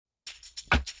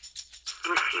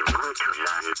If you want to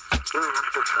learn, you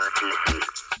have to first listen.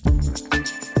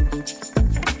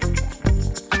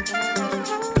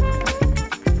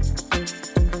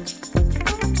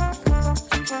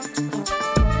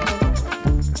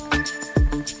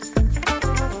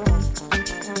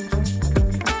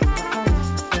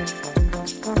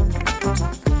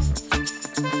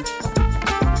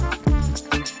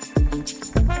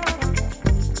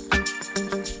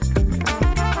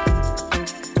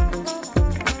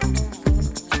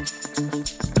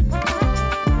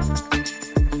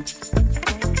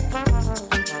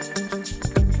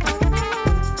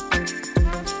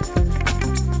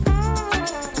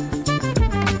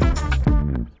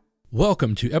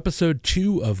 Welcome to episode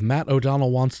 2 of Matt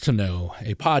O'Donnell Wants to Know,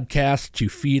 a podcast to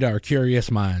feed our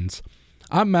curious minds.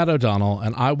 I'm Matt O'Donnell,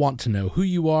 and I want to know who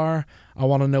you are. I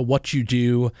want to know what you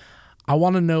do. I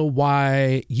want to know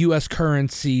why U.S.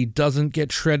 currency doesn't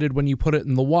get shredded when you put it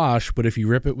in the wash, but if you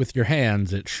rip it with your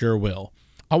hands, it sure will.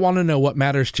 I want to know what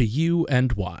matters to you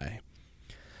and why.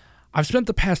 I've spent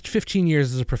the past 15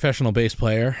 years as a professional bass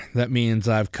player. That means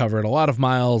I've covered a lot of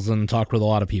miles and talked with a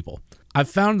lot of people. I've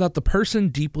found that the person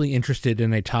deeply interested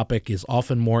in a topic is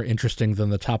often more interesting than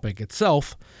the topic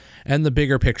itself, and the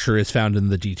bigger picture is found in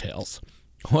the details.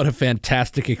 What a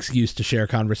fantastic excuse to share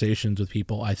conversations with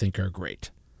people I think are great.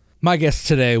 My guests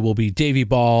today will be Davy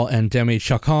and Demi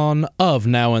Chacon of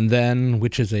Now and Then,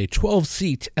 which is a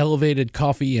 12-seat elevated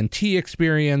coffee and tea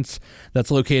experience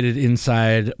that's located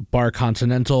inside Bar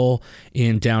Continental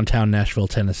in downtown Nashville,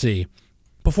 Tennessee.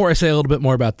 Before I say a little bit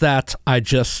more about that, I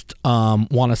just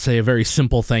want to say a very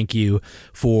simple thank you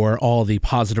for all the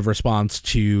positive response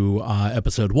to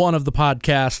episode 1 of the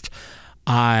podcast.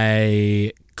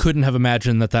 I couldn't have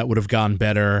imagined that would have gone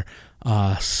better.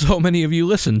 So many of you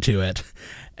listened to it,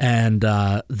 and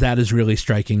that is really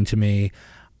striking to me.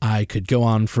 I could go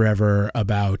on forever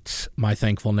about my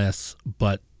thankfulness,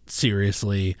 but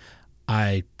seriously,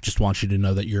 I just want you to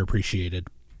know that you're appreciated.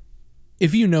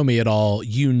 If you know me at all,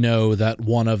 you know that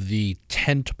one of the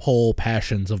tentpole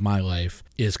passions of my life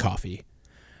is coffee.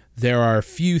 There are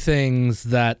few things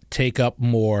that take up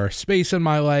more space in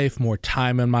my life, more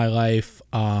time in my life,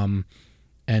 and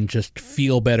just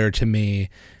feel better to me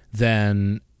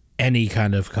than any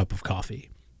kind of cup of coffee.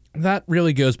 That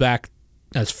really goes back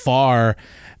as far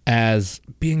as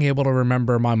being able to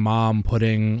remember my mom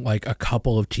putting like a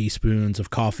couple of teaspoons of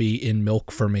coffee in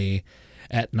milk for me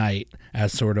at night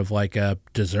as sort of like a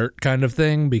dessert kind of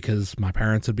thing because my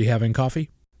parents would be having coffee.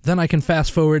 Then I can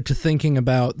fast forward to thinking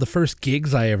about the first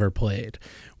gigs I ever played,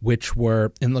 which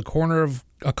were in the corner of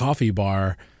a coffee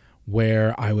bar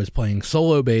where I was playing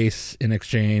solo bass in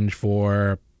exchange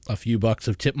for a few bucks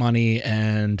of tip money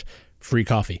and free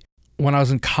coffee. When I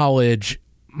was in college,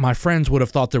 my friends would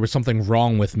have thought there was something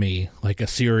wrong with me, like a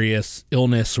serious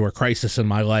illness or crisis in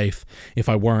my life, if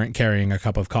I weren't carrying a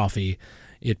cup of coffee.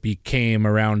 It became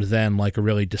around then like a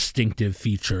really distinctive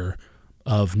feature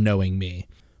of knowing me.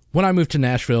 When I moved to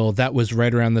Nashville, that was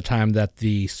right around the time that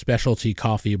the specialty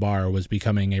coffee bar was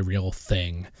becoming a real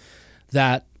thing.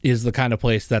 That is the kind of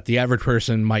place that the average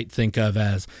person might think of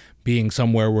as being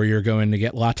somewhere where you're going to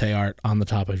get latte art on the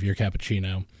top of your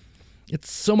cappuccino.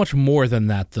 It's so much more than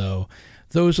that, though.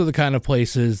 Those are the kind of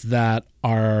places that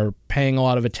are paying a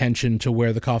lot of attention to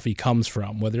where the coffee comes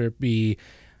from, whether it be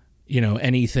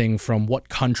anything from what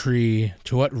country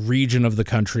to what region of the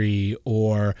country,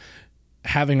 or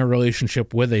having a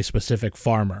relationship with a specific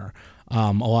farmer.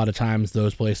 A lot of times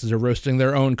those places are roasting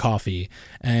their own coffee,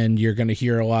 and you're going to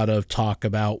hear a lot of talk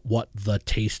about what the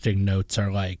tasting notes are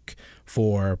like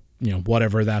for,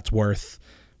 whatever that's worth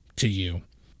to you.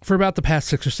 For about the past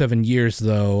 6 or 7 years,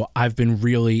 though, I've been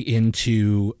really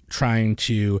into trying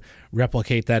to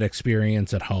replicate that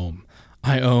experience at home.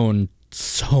 I own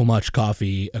so much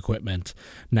coffee equipment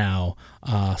now,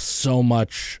 so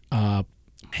much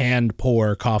hand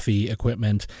pour coffee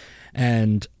equipment,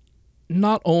 and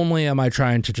not only am I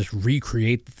trying to just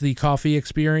recreate the coffee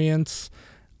experience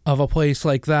of a place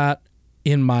like that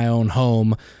in my own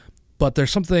home, but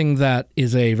there's something that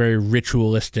is a very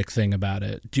ritualistic thing about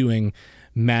it. Doing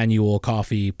manual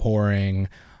coffee pouring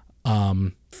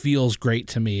feels great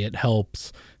to me. It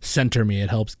helps center me. It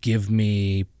helps give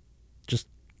me just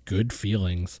good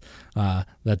feelings,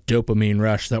 that dopamine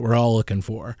rush that we're all looking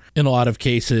for. In a lot of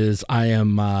cases, I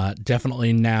am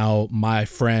definitely now my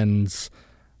friend's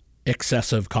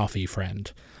excessive coffee friend.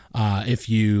 If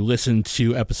you listen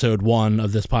to episode 1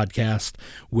 of this podcast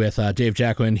with Dave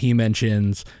Chacon, he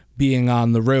mentions being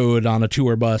on the road on a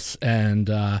tour bus and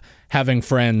having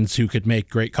friends who could make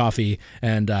great coffee,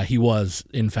 and he was,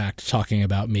 in fact, talking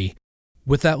about me.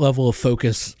 With that level of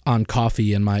focus on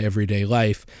coffee in my everyday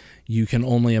life, you can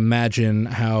only imagine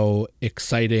how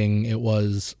exciting it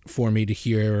was for me to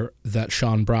hear that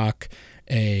Sean Brock,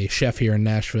 a chef here in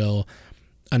Nashville,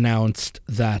 announced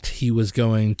that he was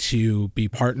going to be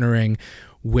partnering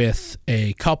with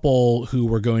a couple who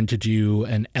were going to do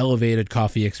an elevated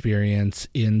coffee experience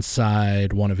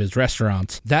inside one of his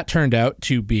restaurants. That turned out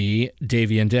to be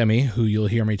Davy and Demi, who you'll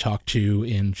hear me talk to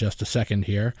in just a second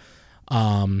here.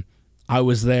 I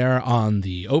was there on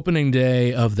the opening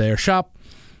day of their shop.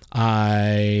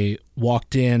 I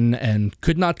walked in and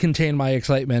could not contain my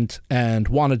excitement and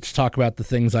wanted to talk about the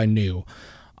things I knew.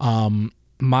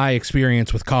 My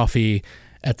experience with coffee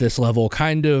at this level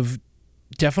kind of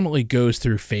definitely goes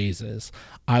through phases.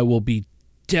 I will be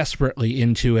desperately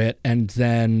into it, and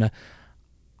then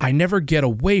I never get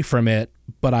away from it,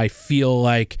 but I feel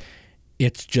like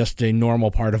it's just a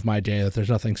normal part of my day, that there's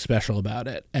nothing special about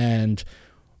it. And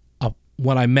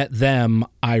when I met them,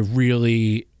 I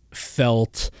really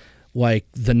felt like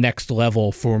the next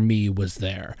level for me was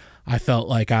there. I felt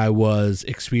like I was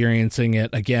experiencing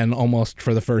it again almost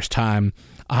for the first time.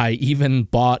 I even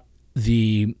bought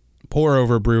the pour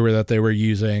over brewer that they were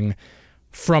using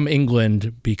from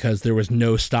England because there was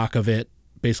no stock of it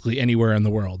basically anywhere in the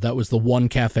world. That was the one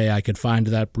cafe I could find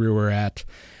that brewer at.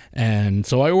 And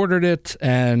so I ordered it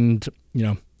and,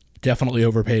 definitely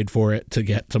overpaid for it to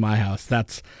get to my house.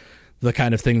 That's the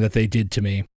kind of thing that they did to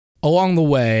me. Along the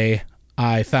way,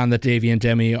 I found that Davy and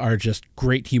Demi are just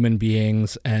great human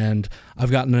beings, and I've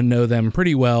gotten to know them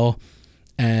pretty well,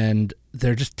 and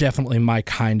they're just definitely my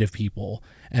kind of people.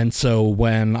 And so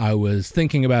when I was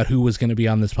thinking about who was going to be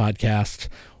on this podcast,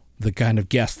 the kind of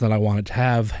guest that I wanted to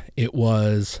have, it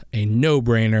was a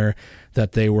no-brainer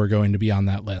that they were going to be on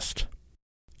that list.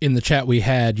 In the chat we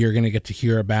had, you're going to get to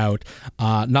hear about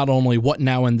not only what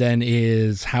Now and Then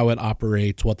is, how it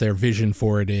operates, what their vision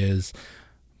for it is,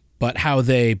 but how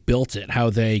they built it, how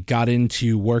they got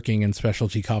into working in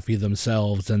specialty coffee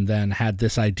themselves and then had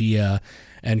this idea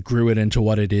and grew it into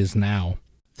what it is now.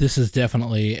 This is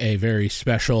definitely a very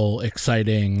special,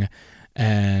 exciting,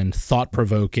 and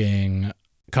thought-provoking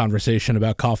conversation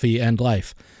about coffee and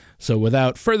life. So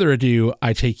without further ado,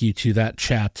 I take you to that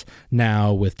chat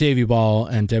now with Davy Ball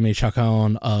and Demi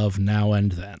Chacon of Now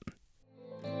and Then.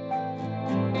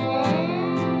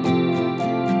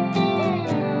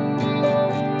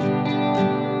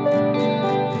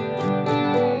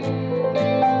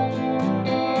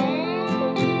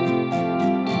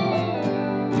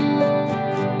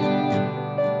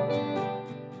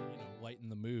 Lighten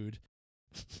the mood.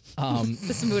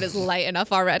 This mood is light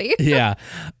enough already. Yeah.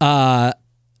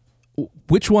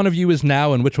 Which one of you is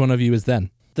now and which one of you is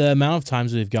then? The amount of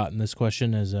times we've gotten this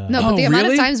question is... No, but the amount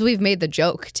really? of times we've made the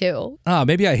joke, too.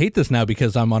 Maybe I hate this now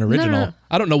because I'm unoriginal. No.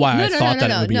 I don't know why I thought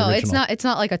that it would be no, original. it's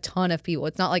not like a ton of people.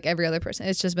 It's not like every other person.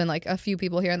 It's just been like a few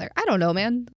people here and there. I don't know,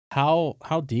 man. How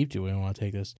deep do we want to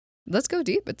take this? Let's go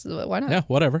deep. Why not? Yeah,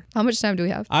 whatever. How much time do we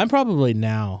have? I'm probably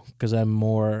now because I'm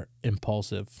more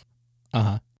impulsive.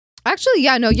 Uh-huh. Actually,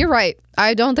 yeah, no, you're right.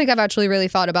 I don't think I've actually really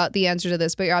thought about the answer to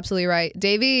this, but you're absolutely right.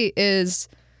 Davy is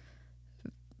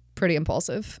pretty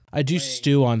impulsive. I do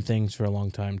stew on things for a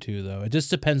long time too, though. It just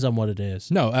depends on what it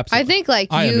is. No, absolutely. I think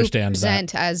I you understand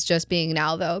present as just being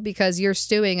now, though, because you're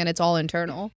stewing and it's all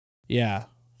internal. Yeah,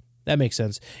 that makes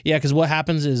sense. Yeah, because what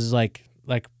happens is like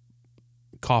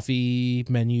coffee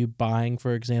menu buying,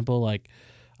 for example, like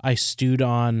I stewed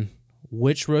on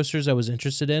which roasters I was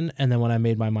interested in, and then when I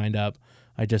made my mind up,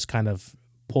 I just kind of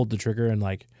pulled the trigger and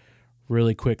like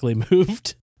really quickly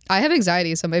moved. I have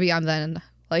anxiety, so maybe I'm then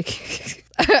like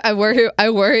I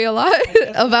worry a lot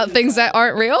about things that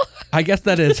aren't real. I guess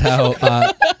that is how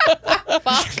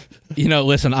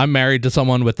listen, I'm married to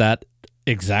someone with that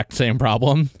exact same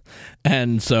problem.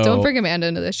 And so Don't bring Amanda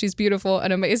into this. She's beautiful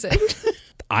and amazing.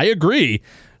 I agree.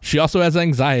 She also has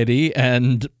anxiety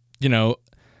and,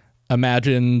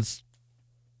 imagines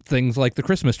things like the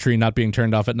Christmas tree not being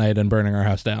turned off at night and burning our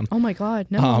house down. Oh my God,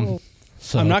 no.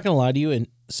 So I'm not gonna lie to you, and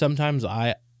sometimes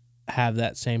I have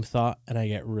that same thought and I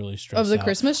get really stressed Of the out.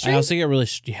 Christmas tree? I also get really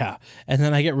and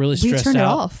then I get really We stressed turn it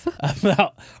out off.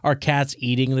 about our cats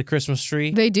eating the Christmas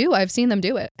tree. They do. I've seen them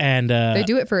do it. And They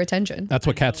do it for attention. That's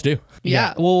what cats do.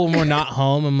 Yeah. Well, when we're not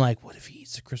home, I'm like, what if he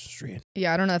eats the Christmas tree?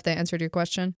 Yeah, I don't know if they answered your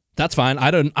question. That's fine.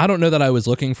 I don't know that I was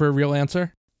looking for a real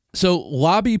answer. So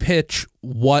lobby pitch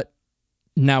what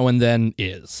Now and Then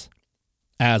is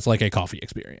as like a coffee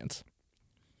experience.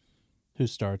 Who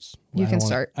starts? You can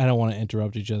start. I don't want to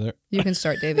interrupt each other. You can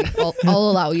start, Davy. I'll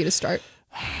allow you to start.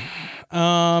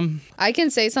 I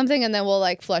can say something and then we'll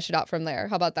like flesh it out from there.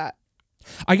 How about that?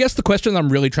 I guess the question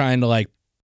I'm really trying to like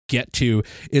get to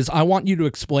is I want you to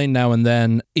explain Now and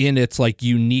Then in its like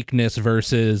uniqueness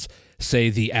versus say,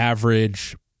 the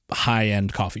average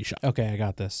high-end coffee shop? Okay, I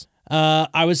got this.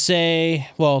 I would say,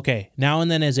 well, okay, Now and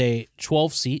Then is a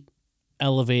 12-seat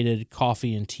elevated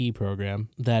coffee and tea program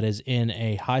that is in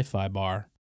a hi-fi bar.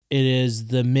 It is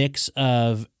the mix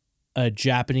of a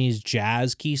Japanese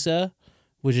jazz kisa,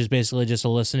 which is basically just a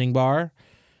listening bar,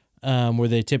 where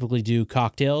they typically do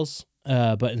cocktails.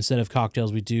 But instead of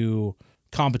cocktails, we do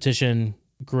competition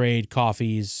grade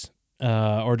coffees,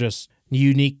 or just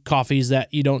unique coffees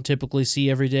that you don't typically see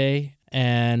every day,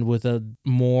 and with a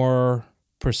more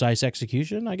precise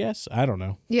execution, I guess. I don't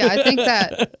know. Yeah, I think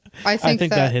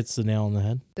that hits the nail on the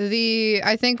head.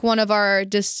 I think one of our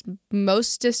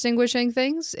most distinguishing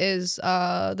things is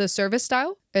the service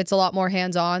style. It's a lot more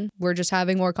hands-on. We're just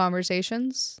having more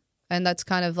conversations, and that's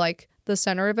kind of like the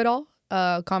center of it all.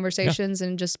 Conversations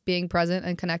and just being present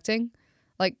and connecting.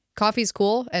 Like, coffee's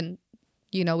cool, and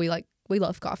we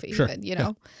love coffee. Sure. And,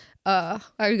 I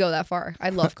would go that far. I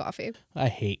love coffee. I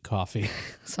hate coffee.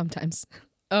 Sometimes.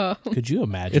 Could you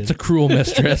imagine? It's a cruel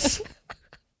mistress.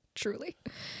 Truly.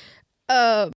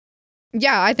 Yeah,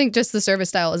 I think just the service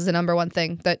style is the number one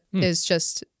thing that is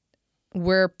just,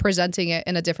 we're presenting it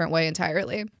in a different way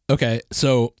entirely. Okay,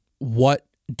 so what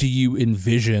do you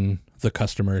envision the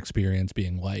customer experience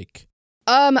being like?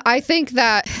 I think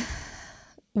that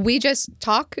we just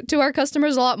talk to our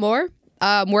customers a lot more.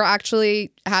 We're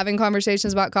actually having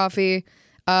conversations about coffee.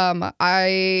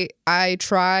 I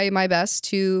try my best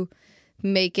to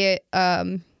make it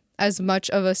as much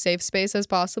of a safe space as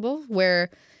possible, where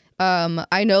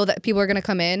I know that people are going to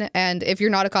come in, and if you're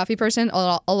not a coffee person,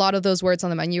 a lot of those words on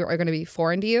the menu are going to be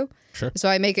foreign to you. Sure. So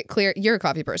I make it clear you're a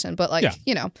coffee person, but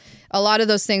a lot of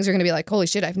those things are going to be like, holy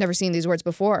shit, I've never seen these words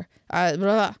before.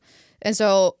 Blah. And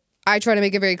so I try to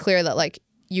make it very clear that, like,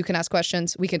 you can ask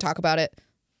questions, we can talk about it.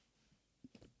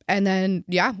 And then,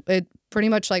 it pretty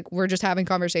much, like, we're just having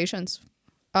conversations.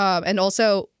 And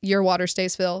also your water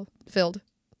stays filled,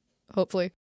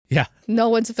 hopefully. Yeah. No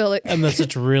one's fill it. Unless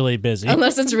it's really busy.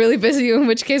 Unless it's really busy, in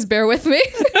which case, bear with me.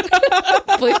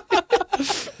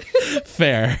 Please.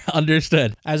 Fair.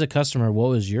 Understood. As a customer, what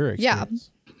was your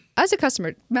experience? Yeah. As a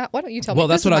customer, Matt, why don't you tell me? Well,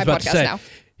 that's This what is I was my about to say.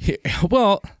 podcast now.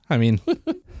 Well, I mean,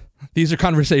 these are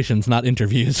conversations, not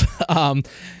interviews.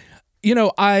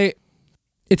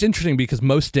 It's interesting because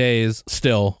most days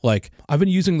still, like, I've been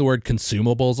using the word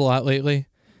consumables a lot lately,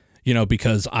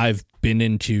 because I've been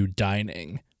into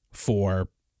dining for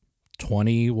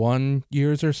 21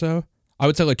 years or so. I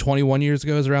would say like 21 years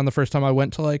ago is around the first time I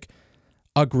went to like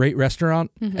a great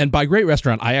restaurant. Mm-hmm. And by great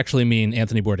restaurant, I actually mean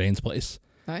Anthony Bourdain's place.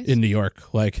 Nice. In New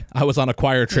York. Like, I was on a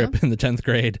choir trip in the 10th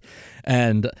grade,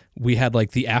 and we had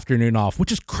like the afternoon off,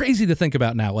 which is crazy to think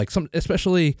about now. Like,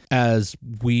 especially as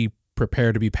we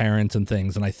prepare to be parents and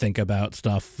things, and I think about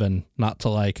stuff, and not to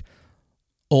like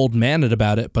old man it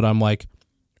about it, but I'm like,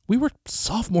 we were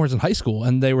sophomores in high school,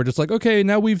 and they were just like, okay,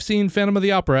 now we've seen Phantom of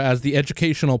the Opera as the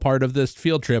educational part of this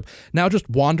field trip. Now just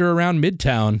wander around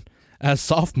Midtown as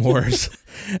sophomores.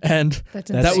 And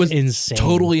that was insane.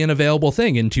 Totally an available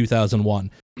thing in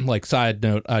 2001. Like, side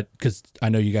note, because I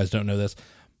know you guys don't know this,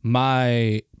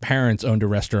 my parents owned a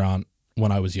restaurant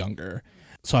when I was younger.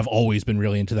 So I've always been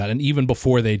really into that. And even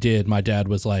before they did, my dad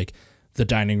was like the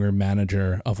dining room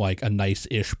manager of like a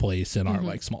nice-ish place in our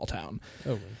like small town.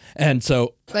 Oh, really? And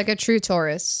so, like a true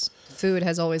tourist, food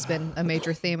has always been a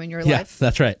major theme in your life. Yeah,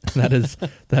 that's right. That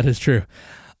is true.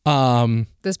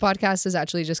 This podcast is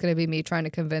actually just going to be me trying to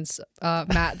convince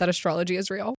Matt that astrology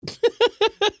is real.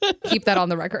 Keep that on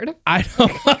the record. I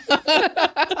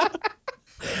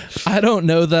don't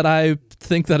know that I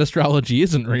think that astrology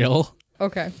isn't real.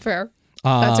 Okay, fair.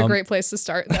 That's a great place to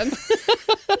start then.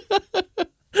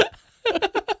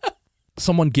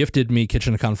 Someone gifted me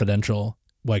Kitchen Confidential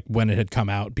like when it had come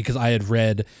out, because I had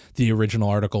read the original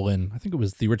article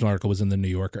the original article was in the New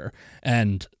Yorker.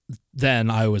 And then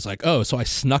I was like, oh, so I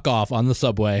snuck off on the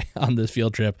subway on this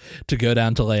field trip to go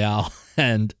down to Leal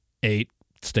and ate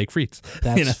steak frites.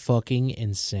 That's fucking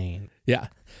insane. Yeah.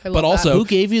 But also, who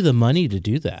gave you the money to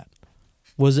do that?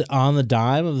 Was it on the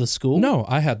dime of the school? No,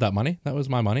 I had that money. That was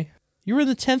my money. You were in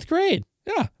the 10th grade.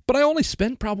 Yeah. But I only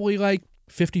spent probably like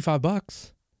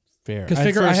 $55. Fair.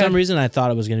 For some reason, I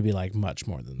thought it was going to be like much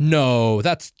more than that. No,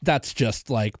 that's just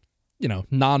like,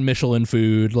 non-Michelin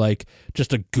food, like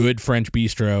just a good French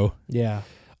bistro. Yeah.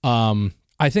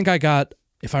 I think I got,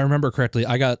 if I remember correctly,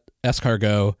 I got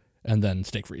escargot and then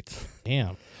steak frites.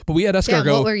 Damn. But we had escargot.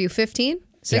 Yeah, what were you, 15?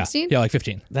 16? Yeah, like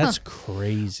 15. That's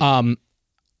crazy.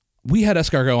 We had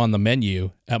escargot on the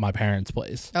menu at my parents'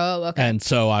 place. Oh, okay. And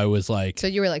so I was like... So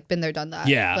you were like, been there, done that.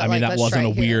 Yeah, But that wasn't a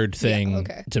weird thing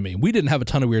to me. We didn't have a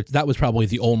ton of weird... That was probably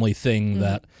the only thing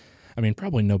that I mean,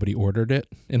 probably nobody ordered it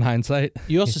in hindsight.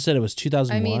 You also said it was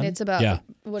 2001. I mean, it's about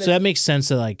what So that makes sense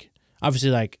that like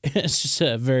obviously like it's just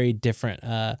a very different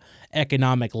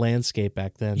economic landscape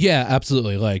back then. Yeah,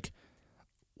 absolutely. Like,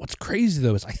 what's crazy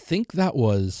though is I think that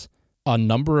was a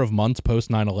number of months post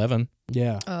 9/11.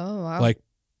 Yeah. Oh wow. Like,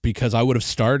 because I would have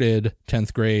started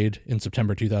 10th grade in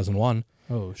September 2001.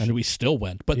 Oh, and we still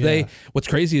went. But Yeah. what's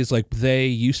crazy is like they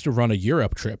used to run a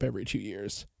Europe trip every 2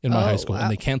 years in my high school, wow.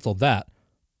 and they canceled that.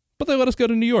 But they let us go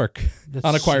to New York That's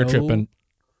on a choir so trip and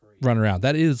run around.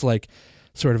 That is like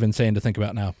sort of insane to think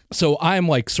about now. So I'm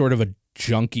like sort of a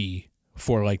junkie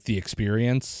for like the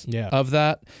experience of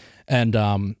that. And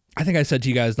I think I said to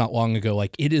you guys not long ago,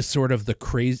 like it is sort of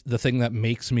the thing that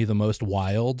makes me the most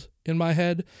wild in my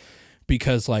head,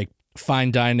 because like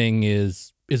fine dining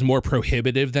is more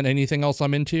prohibitive than anything else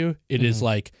I'm into. It is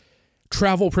like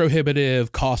travel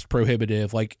prohibitive, cost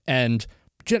prohibitive, like, and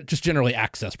just generally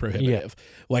access prohibitive.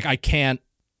 Like I can't,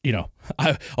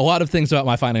 a lot of things about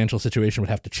my financial situation would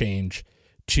have to change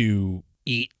to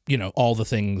eat, all the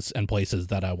things and places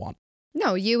that I want.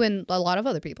 No, you and a lot of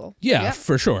other people. Yeah,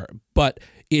 for sure. But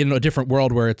in a different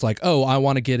world where it's like, oh, I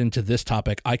want to get into this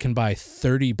topic, I can buy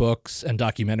 30 books and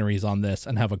documentaries on this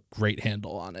and have a great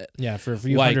handle on it. Yeah, for a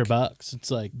few $100, it's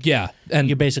like and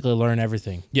you basically learn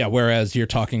everything. Yeah, whereas you're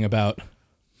talking about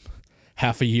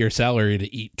half a year salary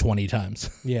to eat 20 times.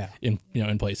 Yeah, in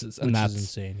places, and which that's is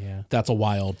insane. Yeah, that's a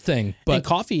wild thing. But and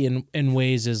coffee in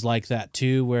ways is like that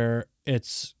too, where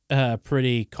it's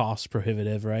pretty cost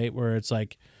prohibitive, right? Where it's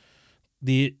like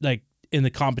in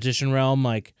the competition realm,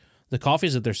 like the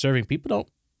coffees that they're serving, people don't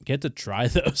get to try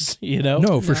those,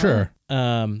 No, for sure.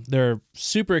 They're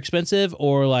super expensive,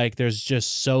 or like there's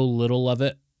just so little of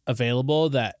it available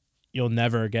that you'll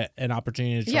never get an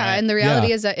opportunity to try it. And the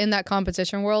reality is that in that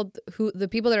competition world, the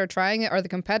people that are trying it are the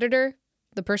competitor,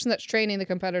 the person that's training the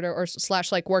competitor, or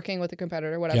 / like working with the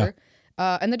competitor, whatever,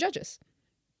 and the judges.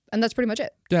 And that's pretty much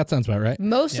it. That sounds about right.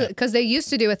 Mostly, because they used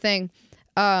to do a thing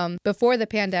before the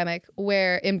pandemic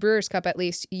where in Brewers Cup, at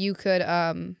least, you could,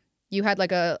 you had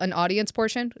like an audience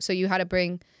portion. So you had to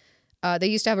bring, they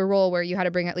used to have a rule where you had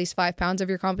to bring at least 5 pounds of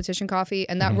your competition coffee.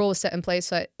 And that rule was set in place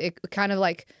so it kind of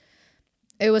like,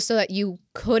 it was so that you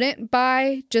couldn't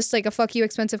buy just like a fuck you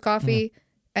expensive coffee.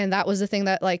 And that was the thing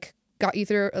that like got you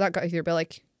through, but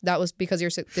like that was because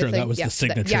you're sure, that was the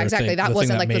signature. Yeah, exactly. Thing, that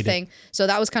wasn't like the thing. It. So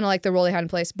that was kind of like the rule they had in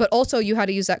place. But also you had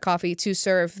to use that coffee to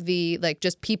serve the like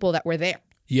just people that were there.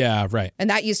 Yeah, right. And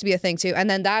that used to be a thing too. And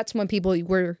then that's when people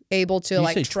were able to Did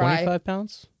like you say try 25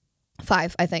 pounds?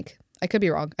 5, I think. I could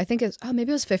be wrong. I think maybe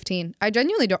it was 15. I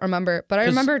genuinely don't remember, but I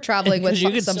remember traveling with.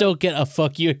 You could still get a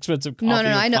fuck you expensive coffee. No,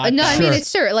 I know. No, I Sure. mean it's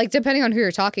sure. Like depending on who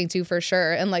you're talking to, for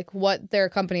sure, and like what their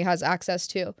company has access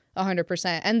to,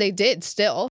 100%, and they did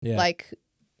still. Yeah. Like,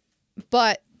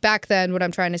 but back then, what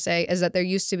I'm trying to say is that there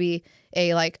used to be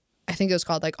a like. I think it was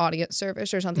called like audience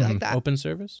service or something like that. Open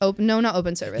service? No, not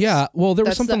open service. Yeah, well, there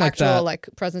was That's something the like actual, that. like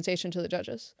presentation to the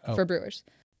judges for brewers.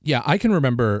 Yeah, I can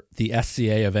remember the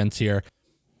SCA events here,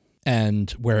 and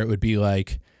where it would be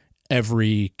like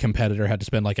every competitor had to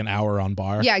spend like an hour on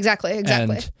bar. Yeah, exactly.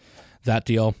 And that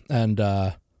deal. And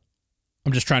I'm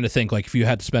just trying to think, like, if you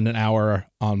had to spend an hour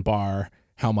on bar,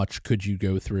 how much could you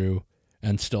go through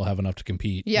and still have enough to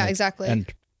compete? Yeah, like, exactly.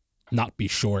 And not be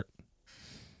short.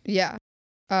 Yeah.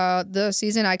 The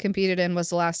season I competed in was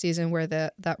the last season where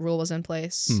that rule was in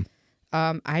place.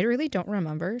 I really don't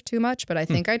remember too much, but I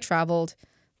think I traveled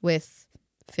with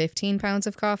 15 pounds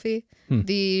of coffee.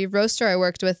 The roaster I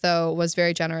worked with, though, was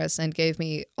very generous and gave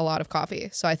me a lot of coffee.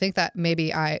 So I think that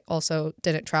maybe I also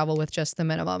didn't travel with just the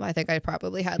minimum. I think I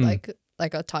probably had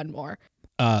like a ton more.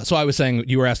 So I was saying,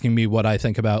 you were asking me what I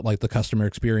think about like the customer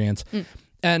experience.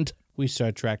 And we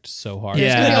sidetracked so hard.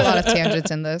 There's going to be a lot of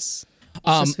tangents in this. It's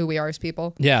just who we are as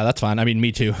people. Yeah, that's fine. I mean,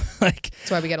 me too. Like,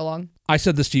 That's why we get along. I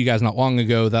said this to you guys not long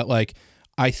ago that like,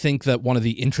 I think that one of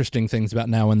the interesting things about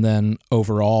Now and Then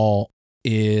overall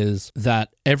is that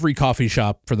every coffee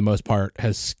shop for the most part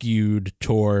has skewed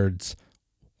towards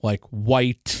like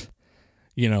white,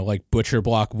 like butcher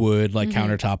block wood, like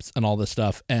countertops and all this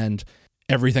stuff. And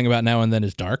everything about Now and Then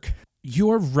is dark.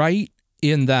 You're right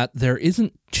in that there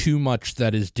isn't too much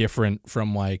that is different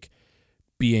from like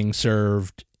being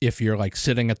served if you're like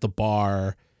sitting at the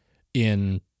bar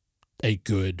in a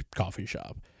good coffee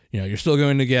shop. You're still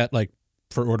going to get like,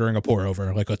 for ordering a pour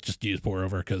over, like let's just use pour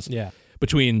over because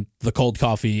between the cold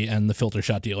coffee and the filter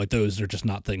shot deal, like those are just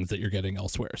not things that you're getting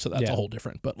elsewhere. So that's a whole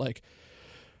different. But like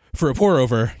for a pour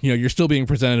over, you're still being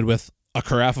presented with a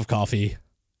carafe of coffee,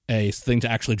 a thing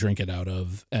to actually drink it out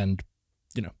of, and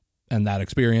and that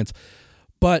experience.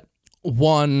 But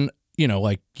one,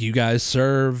 like you guys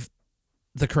serve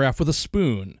the carafe with a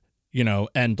spoon.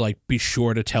 and like be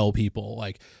sure to tell people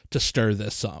like to stir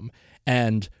this some.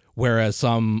 And whereas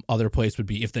some other place would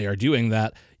be, if they are doing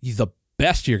that, the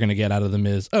best you're going to get out of them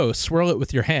is, oh, swirl it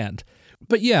with your hand.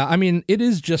 But yeah, I mean, it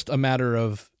is just a matter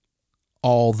of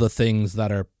all the things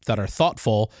that are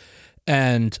thoughtful.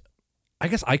 And I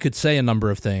guess I could say a number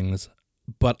of things,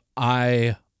 but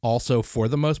I also, for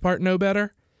the most part, know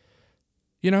better,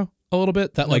 a little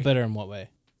bit. That Know like better in what way?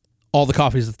 all the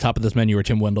coffees at the top of this menu are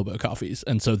Tim Wendelboe coffees.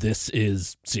 And so this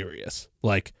is serious.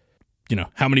 Like,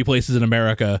 how many places in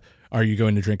America are you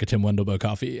going to drink a Tim Wendelboe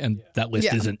coffee? And that list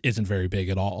isn't very big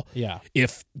at all. Yeah.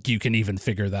 If you can even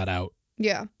figure that out.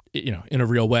 Yeah. In a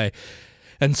real way.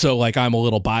 And so like I'm a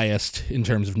little biased in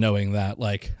terms of knowing that,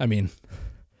 like, I mean,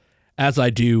 as I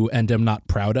do and am not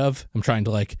proud of, I'm trying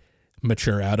to like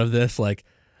mature out of this. Like,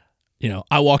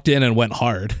 I walked in and went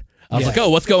hard. I was like, oh,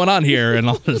 what's going on here? And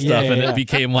all this stuff. And it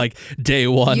became like day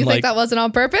one. You like, think that wasn't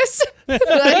on purpose?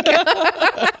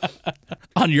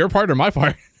 on your part or my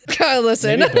part?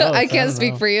 Listen, Maybe both, I can't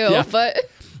speak for you, but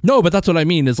No, but that's what I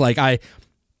mean is like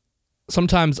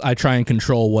sometimes I try and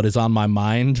control what is on my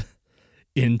mind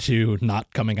into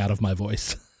not coming out of my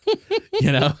voice.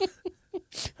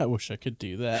 I wish I could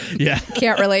do that. Yeah.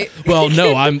 can't relate. Well,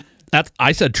 no,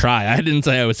 I said try. I didn't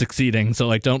say I was succeeding. So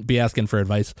like, don't be asking for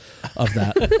advice of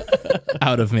that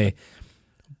out of me.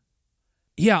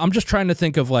 Yeah, I'm just trying to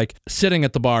think of like sitting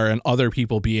at the bar and other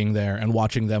people being there and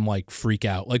watching them like freak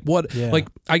out. Like what, like,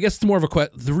 I guess it's more of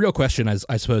the real question is,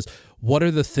 I suppose, what are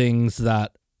the things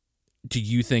that do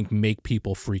you think make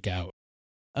people freak out?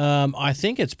 I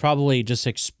think it's probably just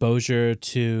exposure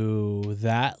to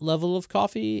that level of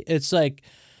coffee. It's like,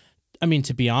 I mean,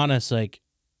 to be honest, like,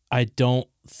 I don't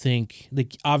think,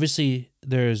 like, obviously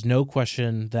there's no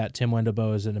question that Tim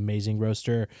Wendelboe is an amazing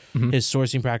roaster. Mm-hmm. His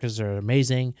sourcing practices are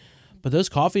amazing, but those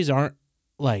coffees aren't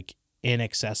like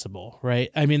inaccessible, right?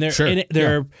 I mean,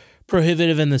 they're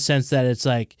prohibitive in the sense that it's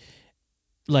like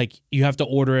you have to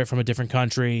order it from a different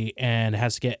country and it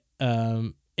has to get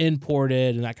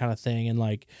imported and that kind of thing, and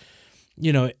like,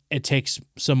 it takes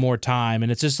some more time,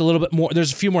 and it's just a little bit more,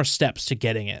 there's a few more steps to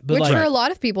getting it, but Which like, for a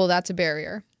lot of people, that's a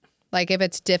barrier. Like if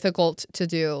it's difficult to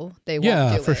do, they won't do it.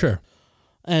 Yeah, for sure.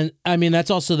 and I mean, that's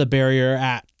also the barrier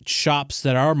at shops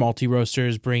that are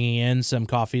multi-roasters bringing in some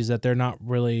coffees that they're not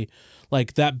really,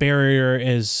 like, that barrier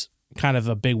is kind of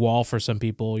a big wall for some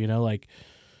people, like,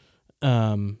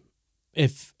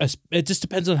 if it just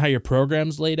depends on how your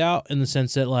program's laid out, in the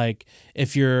sense that like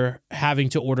if you're having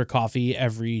to order coffee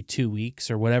every 2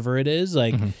 weeks or whatever it is,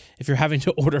 like if you're having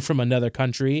to order from another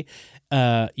country,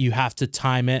 you have to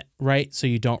time it right so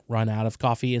you don't run out of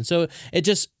coffee, and so it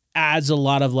just adds a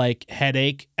lot of like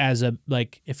headache as a,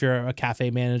 like, if you're a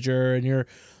cafe manager and you're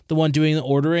the one doing the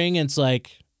ordering, it's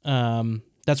like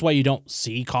that's why you don't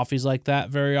see coffees like that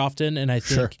very often. And I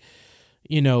think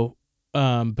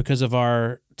because of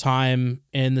our time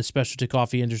in the specialty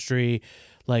coffee industry,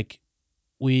 like,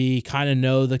 we kind of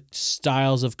know the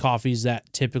styles of coffees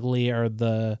that typically are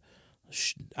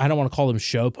I don't want to call them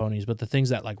show ponies, but the things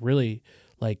that like really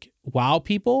like wow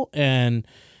people. And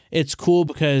it's cool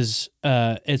because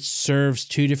it serves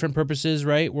two different purposes,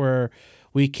 right? Where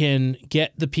we can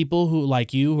get the people who,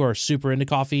 like you, who are super into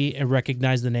coffee and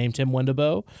recognize the name Tim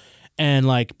Wendelboe and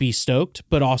like be stoked,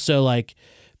 but also like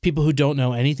people who don't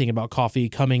know anything about coffee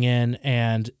coming in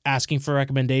and asking for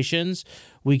recommendations.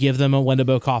 We give them a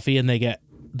Wendelboe coffee and they get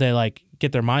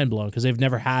their mind blown because they've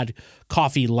never had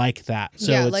coffee like that.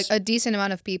 So yeah, like a decent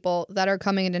amount of people that are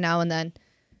coming into now and then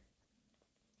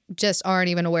just aren't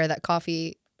even aware that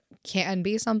coffee can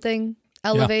be something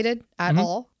elevated at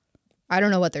all. I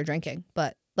don't know what they're drinking,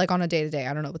 but like on a day to day,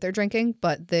 I don't know what they're drinking.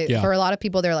 But for a lot of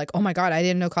people, they're like, oh my God, I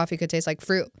didn't know coffee could taste like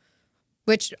fruit.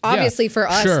 Which obviously for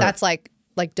us, that's like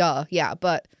duh. Yeah.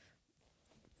 But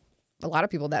a lot of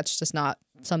people, that's just not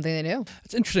something they knew.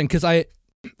 It's interesting because I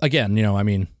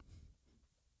mean,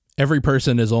 every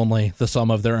person is only the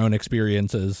sum of their own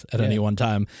experiences at any one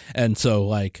time. And so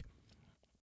like,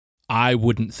 I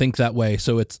wouldn't think that way.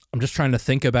 So I'm just trying to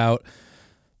think about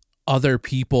other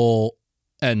people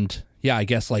and I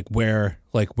guess like where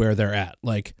they're at.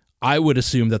 Like, I would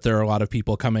assume that there are a lot of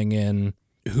people coming in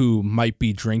who might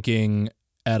be drinking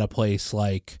at a place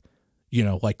like,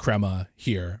 like Crema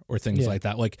here or things like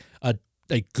that, like a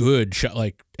good shop,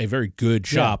 like a very good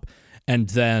shop. And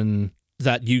then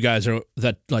that you guys are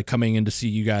like coming in to see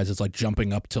you guys is like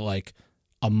jumping up to like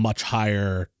a much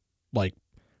higher, like,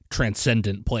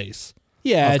 transcendent place.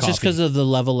 Yeah, it's just because of the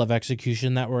level of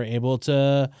execution that we're able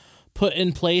to put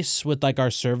in place with like our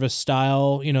service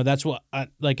style. That's what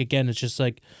again, it's just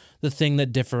like the thing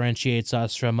that differentiates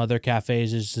us from other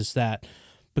cafes is just that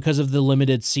because of the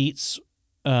limited seats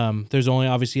there's only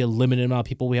obviously a limited amount of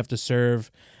people we have to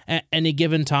serve at any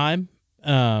given time.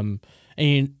 And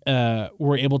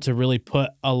we're able to really put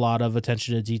a lot of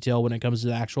attention to detail when it comes to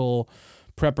the actual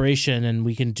preparation, and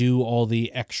we can do all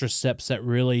the extra steps that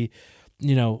really,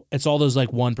 it's all those like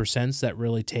 1% that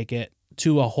really take it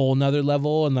to a whole nother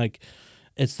level. And like,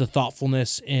 it's the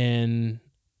thoughtfulness in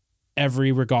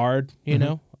every regard,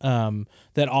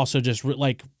 that also just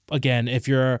like, again, if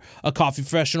you're a coffee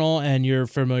professional and you're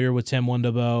familiar with Tim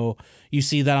Wonderbow, you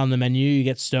see that on the menu, you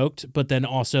get stoked, but then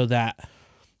also that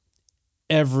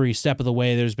every step of the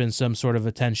way, there's been some sort of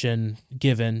attention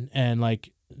given, and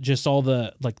like just all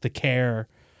the like the care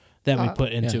that we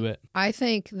put into it. I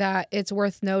think that it's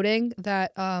worth noting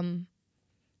that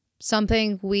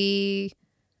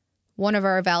one of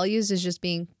our values is just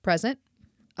being present.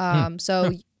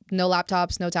 So no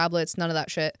laptops, no tablets, none of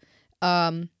that shit.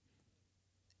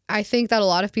 I think that a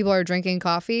lot of people are drinking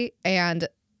coffee and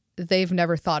they've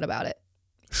never thought about it.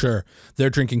 Sure. They're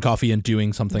drinking coffee and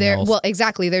doing something else. Well,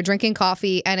 exactly. They're drinking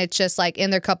coffee and it's just like in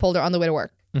their cup holder on the way to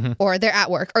work, or they're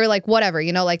at work, or like whatever,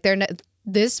 like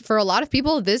this, for a lot of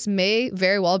people, this may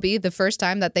very well be the first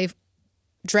time that they've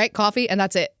drank coffee and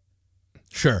that's it.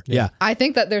 Sure. Yeah. I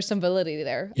think that there's some validity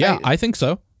there. Yeah, I think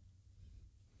so.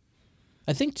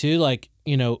 I think too, like,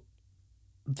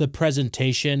 the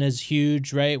presentation is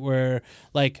huge, right? Where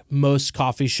like most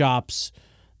coffee shops,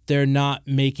 they're not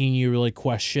making you really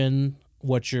question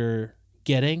what you're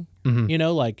getting.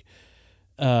 Like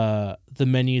the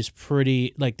menu's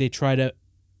pretty, like they try to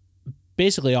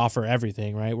basically offer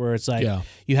everything, right? Where it's like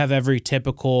you have every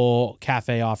typical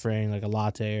cafe offering, like a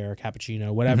latte or a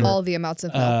cappuccino, whatever. All the amounts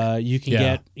of milk. You can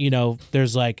get,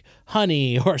 there's like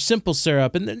honey or simple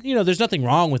syrup, and then, there's nothing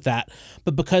wrong with that.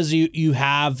 But because you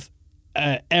have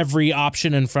every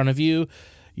option in front of you,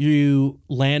 you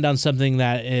land on something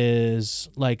that is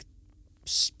like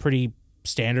pretty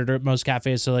standard at most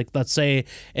cafes. So like, let's say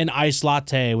an iced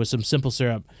latte with some simple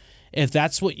syrup. If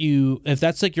that's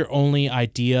like your only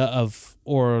idea of,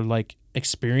 or like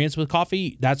experience with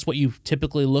coffee, that's what you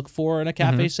typically look for in a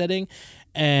cafe setting.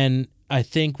 And I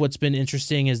think what's been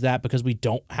interesting is that because we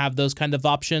don't have those kind of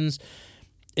options,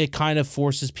 it kind of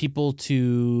forces people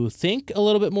to think a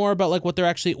little bit more about like what they're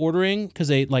actually ordering, because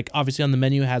they like obviously on the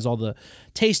menu has all the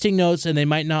tasting notes, and they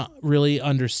might not really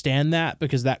understand that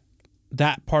because that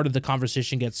part of the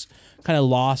conversation gets kind of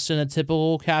lost in a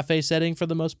typical cafe setting for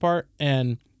the most part.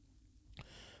 And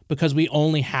because we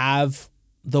only have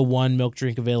the one milk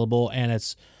drink available and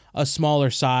it's a smaller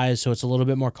size, so it's a little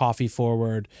bit more coffee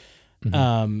forward.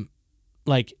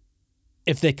 Like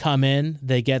if they come in,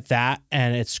 they get that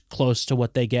and it's close to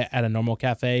what they get at a normal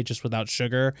cafe, just without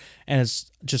sugar, and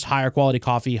it's just higher quality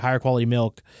coffee, higher quality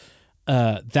milk.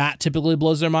 That typically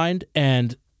blows their mind,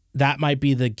 and that might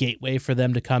be the gateway for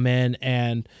them to come in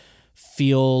and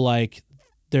feel like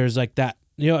there's like that,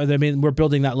 I mean, we're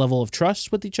building that level of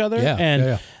trust with each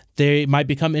other, they might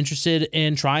become interested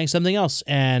in trying something else.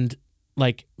 And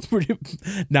like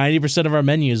 90% of our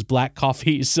menu is black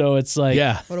coffee. So it's like,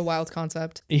 what a wild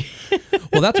concept.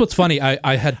 Well, that's what's funny.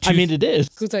 I had two. I mean, it is.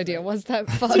 Whose idea was that?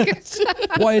 Fuck.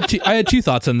 Well, I had two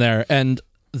thoughts in there, and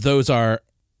those are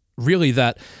really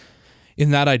that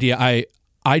in that idea,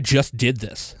 I just did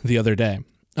this the other day,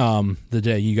 the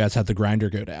day you guys had the grinder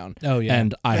go down. Oh, yeah.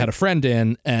 And I had a friend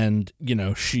in, and,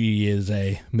 she is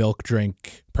a milk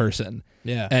drink person.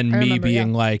 Yeah. And me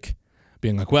being like,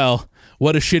 well,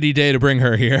 what a shitty day to bring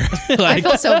her here. Like, I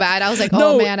felt so bad. I was like,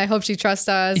 oh man, I hope she trusts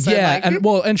us. Yeah. And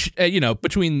like, and she,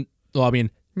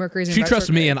 Mercury's in she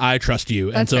trusts me retrograde. and I trust you.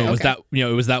 And That's so fair, it was okay. that,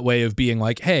 it was that way of being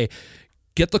like, hey,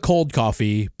 get the cold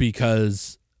coffee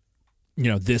because,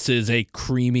 this is a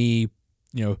creamy,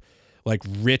 like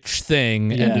rich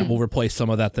thing, and it will replace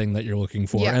some of that thing that you're looking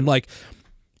for. Yeah. And like,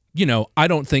 I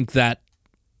don't think that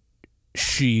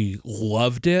she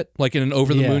loved it like in an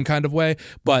over the moon kind of way,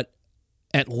 but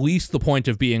at least the point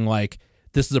of being like,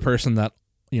 this is a person that,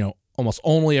 almost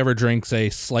only ever drinks a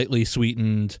slightly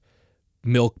sweetened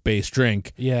milk-based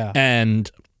drink. Yeah.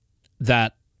 And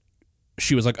that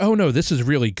she was like, oh no, this is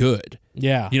really good.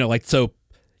 Yeah. Like, so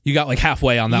you got like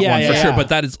halfway on that one for sure. But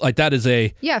that is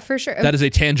a yeah, for sure. That is a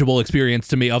tangible experience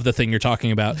to me of the thing you're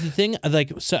talking about. The thing,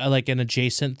 like an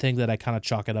adjacent thing that I kind of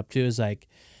chalk it up to is like,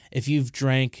 if you've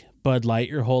drank Bud Light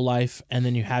your whole life and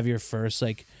then you have your first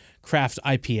like craft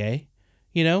IPA,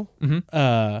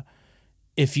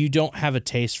 if you don't have a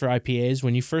taste for IPAs,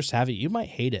 when you first have it, you might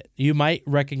hate it. You might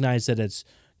recognize that it's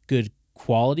good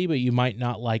quality, but you might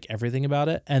not like everything about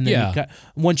it. And then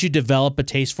once you develop a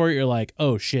taste for it, you're like,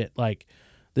 oh shit, like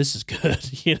this is good,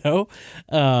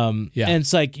 And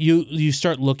it's like you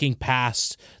start looking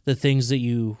past the things that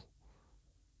you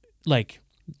like,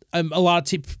 a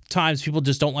lot of times people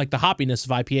just don't like the hoppiness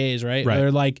of IPAs, right? Right.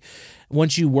 Or like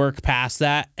once you work past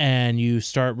that and you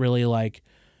start really like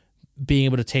being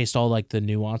able to taste all like the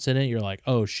nuance in it, you're like,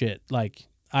 oh shit, like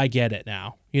I get it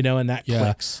now, and that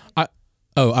clicks.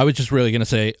 I was just really gonna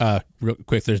say real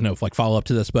quick. There's no like follow up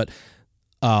to this, but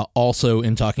also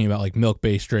in talking about like milk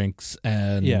based drinks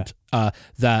and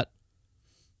that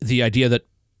the idea that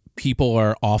people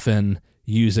are often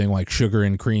using like sugar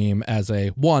and cream as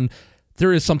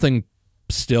there is something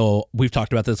still, we've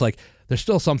talked about this, like there's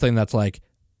still something that's like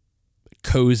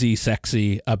cozy,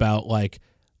 sexy about like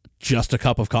just a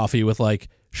cup of coffee with like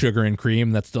sugar and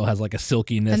cream that still has like a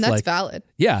silkiness. And that's like, valid.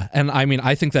 Yeah. And I mean,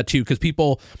 I think that too, because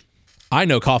I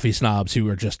know coffee snobs who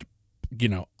are just,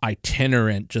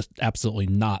 itinerant, just absolutely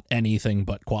not anything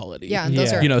but quality. Yeah, and those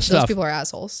stuff. Those people are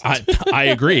assholes. I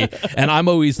agree. And I'm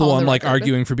always the one like record.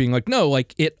 arguing for being like, no,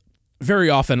 like it very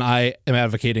often I am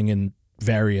advocating in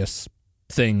various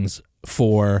things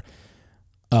for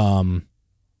all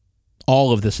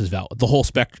of this is valid. The whole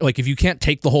spectrum, like if you can't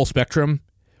take the whole spectrum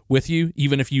with you,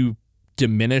 even if you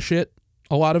diminish it,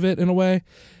 a lot of it in a way,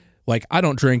 like I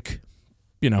don't drink,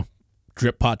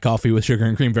 drip pot coffee with sugar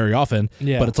and cream very often,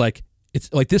 but it's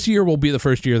like this year will be the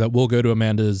first year that we'll go to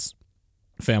Amanda's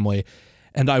family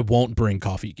and I won't bring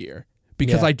coffee gear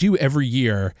because I do every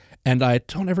year and I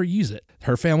don't ever use it.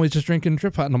 Her family's just drinking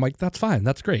drip pot and I'm like, that's fine.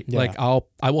 That's great. Yeah. Like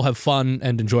I will have fun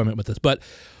and enjoyment with this. But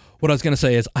what I was going to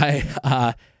say is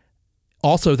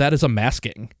also that is a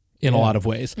masking in a lot of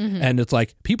ways. Mm-hmm. And it's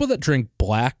like people that drink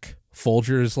black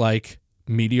Folgers, like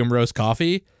medium roast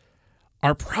coffee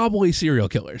are probably serial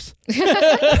killers.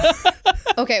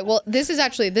 Okay, well, this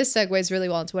segues really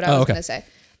well into what I was going to say.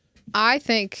 I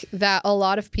think that a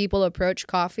lot of people approach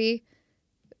coffee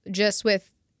just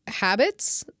with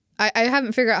habits. I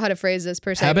haven't figured out how to phrase this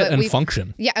per se. Habit and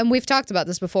function. Yeah, and we've talked about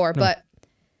this before, but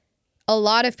a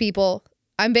lot of people,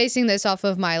 I'm basing this off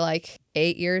of my like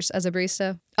 8 years as a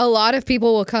barista. A lot of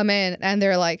people will come in and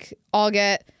they're like, I'll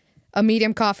get a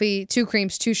medium coffee, 2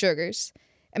 creams, 2 sugars.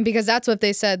 And because that's what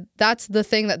they said, that's the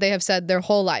thing that they have said their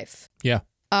whole life. Yeah.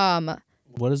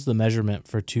 What is the measurement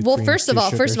for 2 Well, creams, first of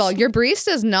sugars? all, your barista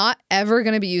is not ever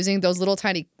going to be using those little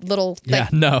tiny no.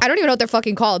 I don't even know what they're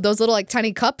fucking called. Those little like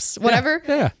tiny cups, whatever.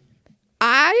 Yeah.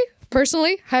 I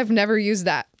personally have never used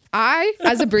that.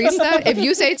 As a barista, if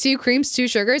you say 2 creams, 2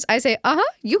 sugars, I say,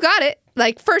 you got it.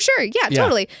 Like for sure. Yeah,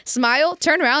 totally. Smile,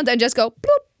 turn around and just go,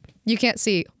 bloop. You can't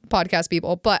see podcast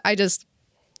people, but I just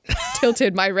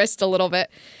tilted my wrist a little bit.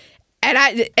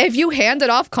 And if you hand it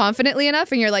off confidently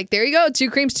enough and you're like, there you go, 2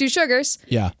 creams, 2 sugars.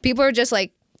 Yeah. People are just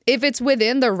like, if it's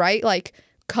within the right like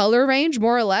color range,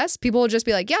 more or less, people will just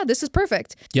be like, yeah, this is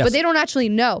perfect. Yes. But they don't actually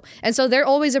know. And so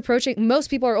most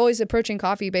people are always approaching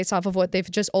coffee based off of what they've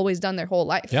just always done their whole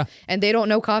life. Yeah. And they don't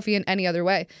know coffee in any other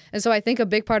way. And so I think a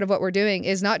big part of what we're doing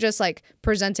is not just like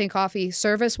presenting coffee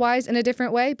service-wise in a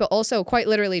different way, but also quite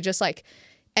literally just like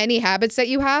any habits that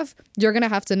you have, you're going to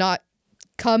have to not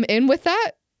come in with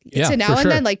that. Yeah, to now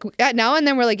and then, like at now and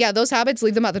then we're like, yeah, those habits,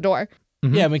 leave them at the door.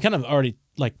 Mm-hmm. Yeah, we kind of already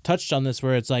like touched on this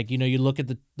where it's like, you look at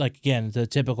the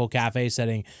typical cafe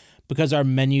setting, because our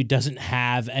menu doesn't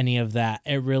have any of that.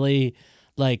 It really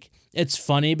like, it's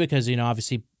funny because,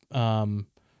 obviously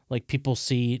like people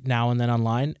see now and then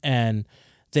online and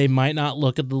they might not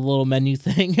look at the little menu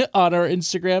thing on our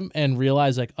Instagram and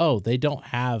realize like, oh, they don't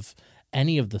have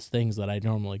any of the things that I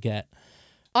normally get.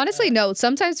 Honestly, no.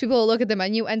 Sometimes people will look at the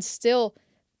menu and still,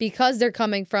 because they're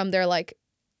coming from their like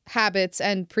habits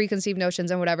and preconceived notions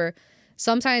and whatever,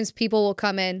 sometimes people will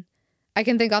come in. I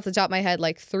can think off the top of my head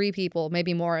like 3 people,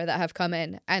 maybe more, that have come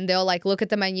in and they'll like look at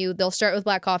the menu. They'll start with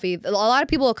black coffee. A lot of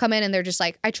people will come in and they're just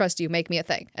like, I trust you, make me a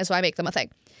thing. And so I make them a thing.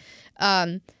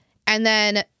 And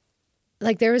then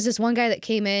like there was this one guy that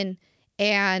came in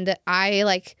and I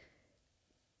like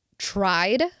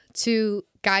tried to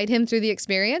guide him through the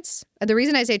experience. The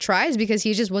reason I say try is because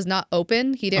he just was not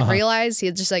open. He didn't realize.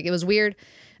 He just like, it was weird.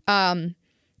 And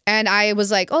I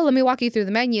was like, oh, let me walk you through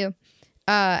the menu.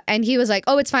 And he was like,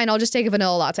 oh, it's fine. I'll just take a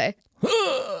vanilla latte.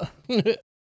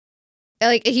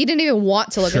 Like he didn't even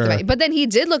want to look at the menu. But then he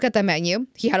did look at the menu.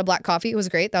 He had a black coffee. It was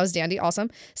great. That was dandy.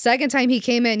 Awesome. Second time he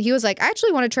came in, he was like, I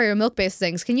actually want to try your milk-based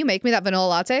things. Can you make me that vanilla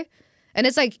latte? And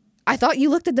it's like, I thought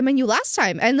you looked at the menu last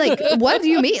time. And like, what do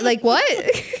you mean? Like, what?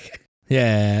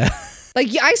 Yeah. Like,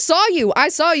 I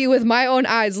saw you with my own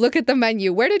eyes. Look at the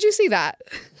menu. Where did you see that?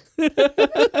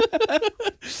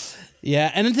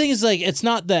 Yeah, and the thing is, like, it's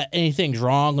not that anything's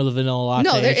wrong with a vanilla latte.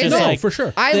 No, there it's is just no, like, for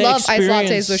sure. I the love iced lattes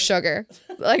experience- with sugar.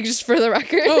 Like, just for the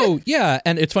record. Oh, yeah.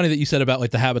 And it's funny that you said about like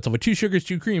the habits of like 2 sugars,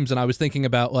 2 creams. And I was thinking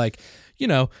about like, you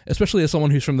know, especially as someone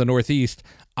who's from the Northeast,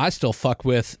 I still fuck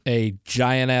with a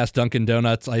giant ass Dunkin'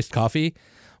 Donuts iced coffee.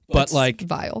 But It's like,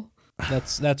 vile.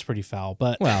 that's pretty foul.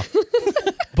 But well,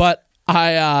 but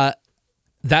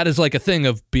that is like a thing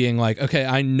of being like, okay,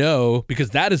 I know because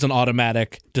that is an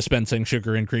automatic dispensing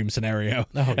sugar and cream scenario.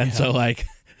 Oh, and yeah. so like,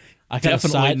 I got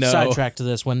definitely know. sidetrack to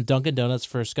this. When Dunkin' Donuts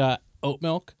first got oat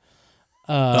milk,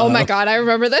 Oh my god, I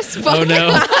remember this. oh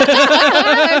no.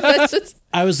 That's just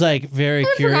I was like very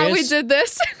curious. how we did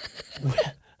this.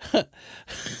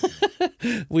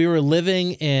 We were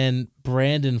living in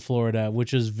Brandon, Florida,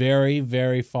 which is very,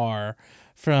 very far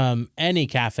from any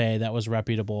cafe that was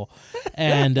reputable.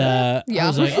 And I Yeah.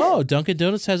 was like, oh, Dunkin'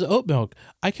 Donuts has oat milk.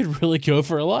 I could really go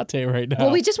for a latte right now.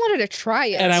 Well, we just wanted to try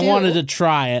it. and I wanted to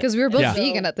try it. because we were both Yeah.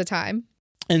 vegan at the time.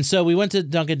 And so we went to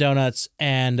Dunkin' Donuts,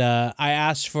 and I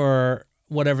asked for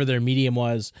whatever their medium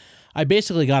was. I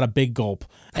basically got a big gulp.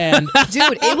 And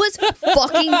Dude, it was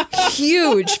fucking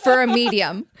huge for a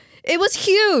medium. It was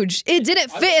huge. It didn't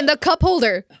fit in the cup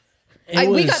holder.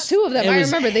 We got 2 of them. it I was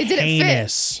remember they didn't fit.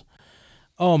 heinous.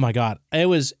 Oh my god, it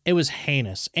was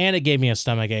heinous, and it gave me a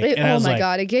stomachache. And I Oh was my like,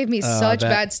 god, it gave me such that-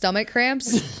 bad stomach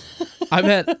cramps.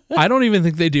 I don't even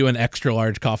think they do an extra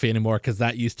large coffee anymore because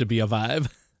that used to be a vibe.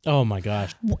 oh my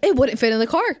gosh. It wouldn't fit in the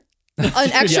car.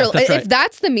 An extra, that's right. if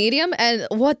that's the medium, and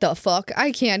what the fuck,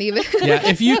 I can't even. Yeah,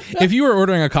 if you were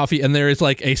ordering a coffee and there is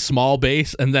like a small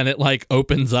base and then it like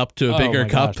opens up to a Oh bigger my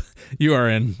cup, gosh. you are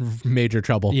in major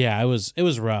trouble. Yeah, it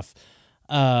was rough.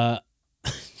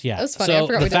 Yeah, That was funny. I so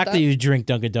forgot the we did fact that. that. You drink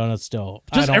Dunkin' Donuts still,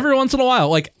 Just every once in a while,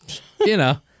 like, you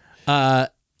know,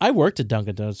 I worked at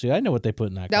Dunkin' Donuts. Too. I know what they put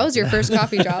in that. That was coffee. your first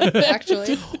coffee job,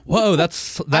 actually. whoa,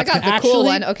 that's I got the actually- cool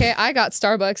one. Okay, I got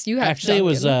Starbucks. You had Actually,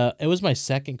 Dunkin'. it was my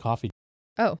second coffee.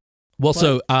 Oh, well.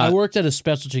 So I worked at a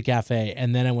specialty cafe,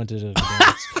 and then I went to Dunkin'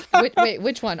 Donuts. wait,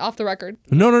 which one? Off the record.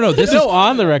 no. This is No,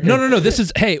 on the record. no. This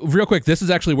is hey, real quick. This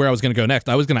is actually where I was going to go next.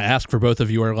 I was going to ask for both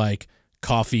of your like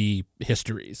coffee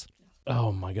histories.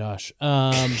 Oh my gosh.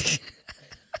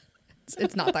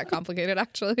 It's not that complicated,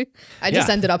 actually. I just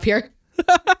Yeah. ended up here.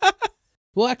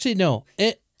 Well, actually, no.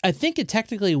 I think it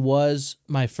technically was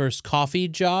my first coffee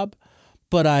job,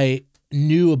 but I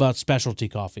knew about specialty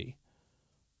coffee.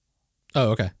 Oh,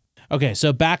 okay. Okay,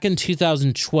 so back in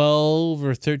 2012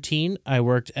 or 13, I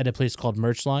worked at a place called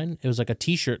Merchline. It was like a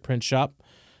T-shirt print shop.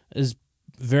 It was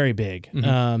very big.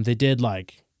 They did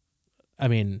like, I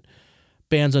mean,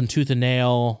 bands on Tooth and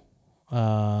Nail.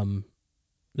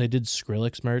 They did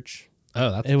Skrillex merch. Oh,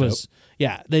 that's It was,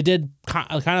 yeah, they did kind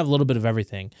of a little bit of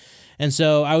everything. And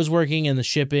so I was working in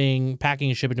the packing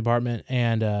and shipping department,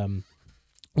 and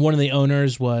one of the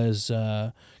owners was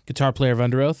guitar player of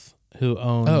Under Oath, who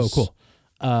owns Oh, cool.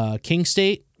 King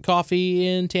State Coffee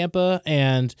in Tampa,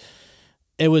 and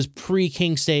it was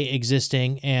pre-King State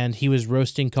existing, and he was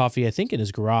roasting coffee, I think, in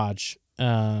his garage.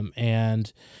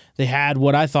 And they had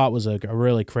what I thought was a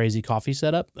really crazy coffee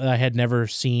setup. I had never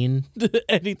seen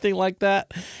anything like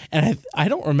that. And I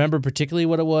don't remember particularly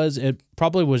what it was. It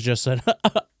probably was just an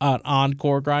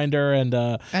Encore grinder and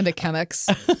And a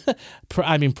Chemex.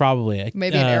 I mean, probably.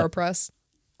 Maybe an AeroPress.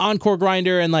 Encore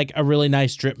grinder and like a really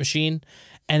nice drip machine.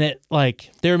 And it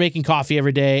like they were making coffee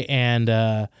every day, and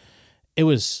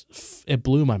it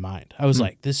blew my mind. I was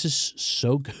like, this is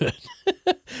so good.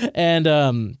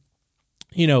 And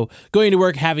you know, going to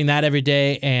work, having that every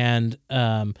day, and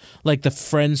like the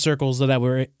friend circles that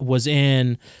I was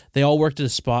in, they all worked at a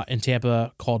spot in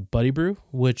Tampa called Buddy Brew,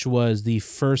 which was the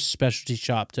first specialty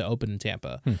shop to open in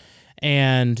Tampa.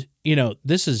 And you know,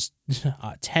 this is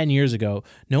 10 years ago.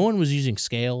 No one was using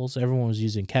scales. Everyone was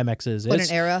using Chemexes. What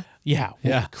an era. Yeah,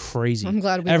 Yeah. crazy. I'm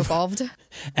glad we've evolved.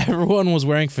 Everyone was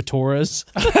wearing fedoras.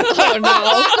 Oh,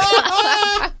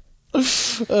 no.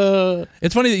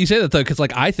 It's funny that you say that though, because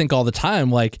like I think all the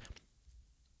time, like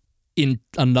in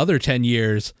another 10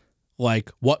 years,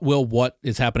 like what will what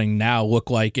is happening now look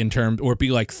like in terms, or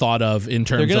be like thought of in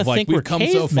They're terms gonna of like think we're we've come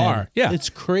so cavemen. far. Yeah, It's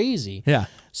crazy. yeah.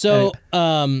 So,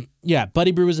 yeah,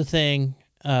 Buddy Brew was a thing.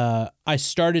 I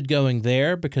started going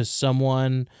there because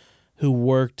someone who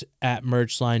worked at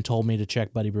Merchline told me to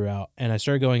check Buddy Brew out, and I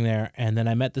started going there. And then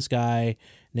I met this guy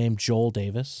named Joel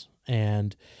Davis,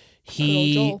 and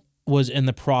he Joel. was in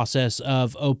the process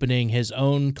of opening his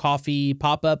own coffee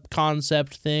pop-up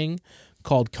concept thing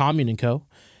called Commune & Co.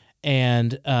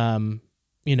 And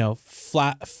you know,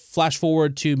 flash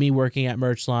forward to me working at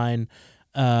Merchline.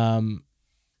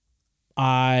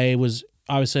 I was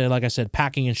obviously, like I said,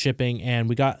 packing and shipping, and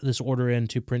we got this order in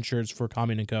to print shirts for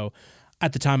Commune & Co.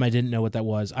 At the time, I didn't know what that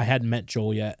was. I hadn't met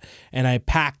Joel yet, and I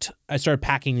started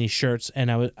packing these shirts,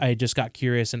 and I just got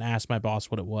curious and asked my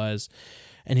boss what it was,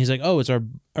 and he's like, "Oh, it's our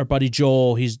buddy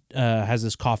Joel. He's has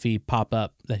this coffee pop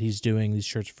up that he's doing these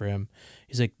shirts for him."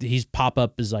 He's like, "He's pop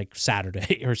up is like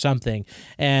Saturday or something,"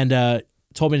 and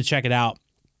told me to check it out,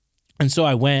 and so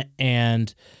I went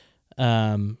and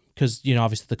because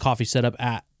obviously the coffee setup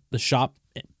at the shop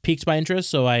piqued my interest,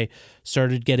 so I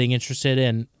started getting interested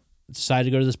and decided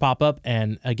to go to this pop-up,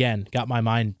 and again got my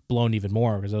mind blown even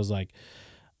more because I was like,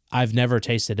 I've never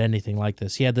tasted anything like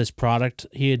this. He had this product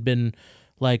he had been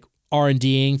like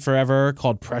R&Ding forever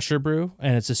called Pressure Brew,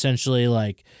 and it's essentially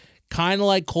like kind of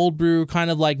like cold brew, kind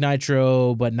of like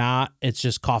nitro, but not. It's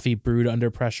just coffee brewed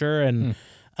under pressure, and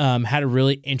had a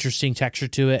really interesting texture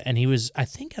to it. And he was, I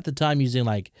think at the time, using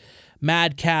like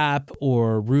Madcap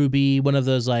or Ruby, one of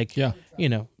those like, and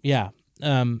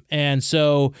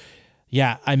so,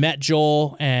 I met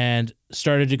Joel and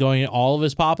started to going to all of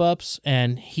his pop-ups,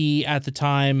 and he at the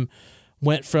time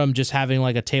went from just having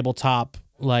like a tabletop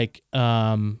like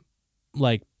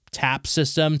tap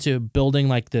system to building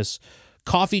like this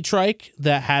coffee trike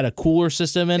that had a cooler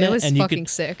system in it. It was and fucking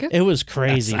sick. It was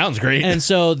crazy. That sounds great. And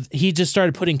so he just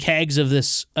started putting kegs of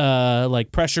this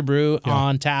like pressure brew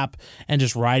on tap and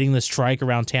just riding this trike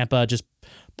around Tampa, just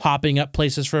popping up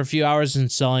places for a few hours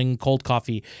and selling cold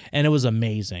coffee. And it was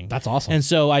amazing. That's awesome. And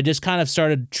so I just kind of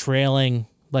started trailing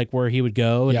like where he would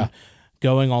go and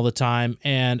going all the time.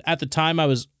 And at the time I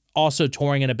was also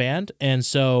touring in a band. And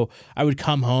so I would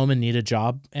come home and need a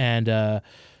job. And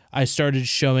I started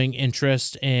showing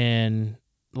interest in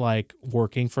like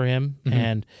working for him.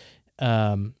 And,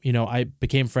 I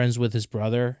became friends with his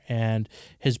brother, and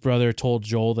his brother told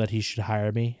Joel that he should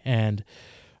hire me. And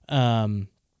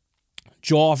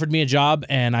Joel offered me a job,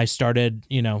 and I started,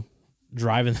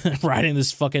 riding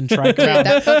this fucking trike around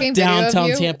That fucking video of downtown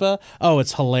you? Tampa. Oh,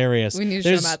 it's hilarious. We need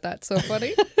to show Matt that. So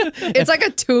funny. It's like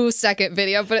a 2-second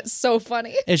video, but it's so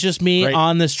funny. It's just me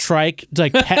on this trike.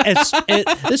 Like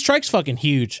this trike's fucking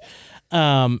huge.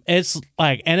 It's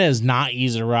like, and it is not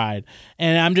easy to ride.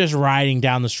 And I'm just riding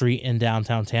down the street in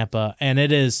downtown Tampa, and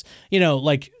it is, so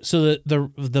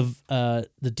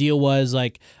the deal was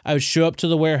like I would show up to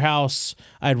the warehouse,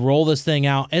 I'd roll this thing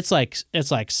out. It's like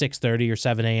 6:30 or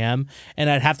 7 a.m. and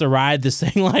I'd have to ride this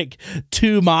thing like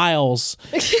 2 miles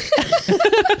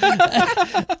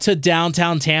to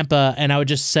downtown Tampa, and I would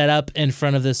just set up in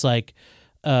front of this like.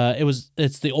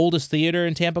 It's the oldest theater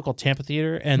in Tampa called Tampa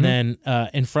Theater, and then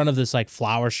in front of this like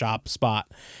flower shop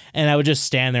spot, and I would just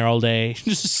stand there all day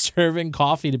just serving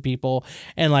coffee to people,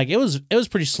 and like it was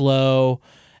pretty slow,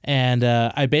 and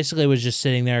I basically was just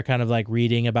sitting there kind of like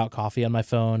reading about coffee on my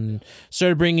phone,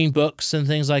 started bringing books and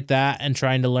things like that and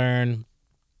trying to learn,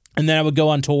 and then I would go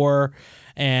on tour,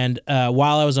 and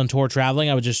while I was on tour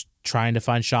traveling, I was just trying to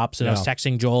find shops, and I was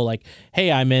texting Joel like,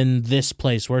 hey, I'm in this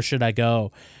place, where should I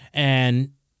go?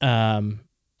 And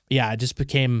it just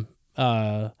became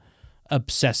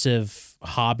obsessive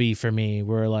hobby for me,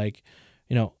 where like,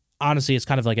 honestly, it's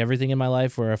kind of like everything in my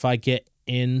life, where if I get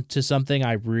into something,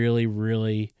 I really,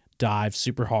 really dive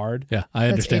super hard. Yeah, I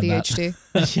understand ADHD.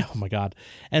 that. Yeah, oh my God.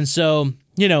 And so,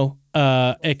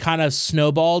 it kind of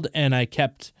snowballed, and I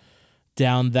kept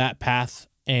down that path,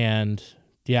 and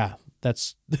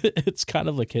that's it's kind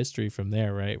of like history from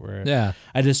there, right? Where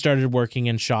I just started working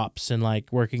in shops and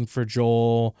like working for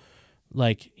Joel,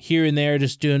 like here and there,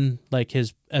 just doing like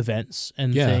his events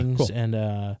and things. Cool.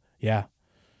 And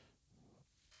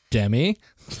Demi,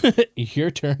 your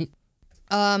turn.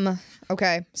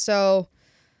 Okay, so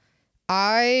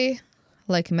I,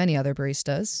 like many other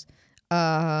baristas,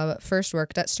 first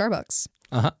worked at Starbucks.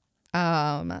 I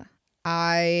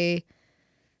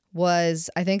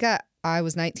was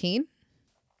 19.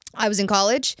 I was in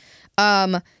college.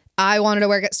 I wanted to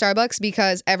work at Starbucks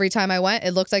because every time I went,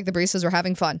 it looked like the baristas were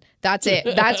having fun. That's it.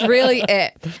 That's really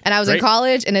it. And I was in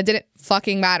college, and it didn't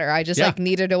fucking matter. I just like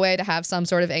needed a way to have some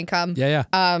sort of income.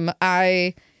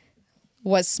 I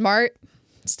was smart.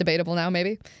 It's debatable now,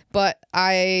 maybe, but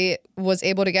I was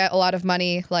able to get a lot of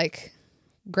money, like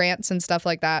grants and stuff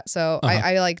like that. So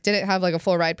I like didn't have like a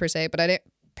full ride per se, but I didn't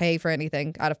pay for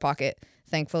anything out of pocket,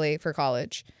 thankfully, for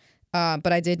college.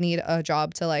 But I did need a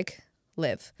job to like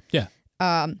live. Yeah.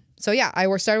 So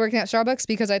I started working at Starbucks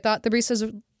because I thought the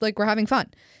baristas like were having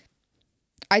fun.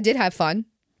 I did have fun.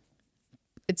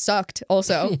 It sucked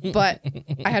also, but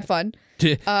I had fun.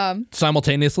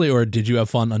 Simultaneously, or did you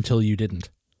have fun until you didn't?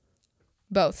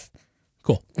 Both.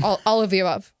 Cool. All of the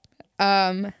above.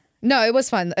 No, it was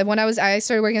fun. I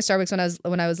started working at Starbucks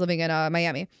when I was living in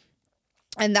Miami.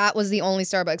 And that was the only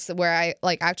Starbucks where I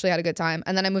like actually had a good time.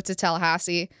 And then I moved to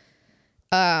Tallahassee.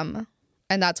 And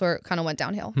that's where it kind of went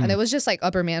downhill. And it was just like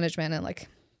upper management and like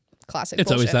classic It's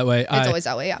bullshit. always that way. It's always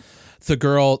that way, yeah. The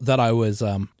girl that I was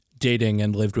dating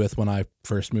and lived with when I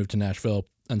first moved to Nashville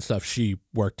and stuff, she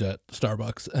worked at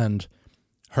Starbucks, and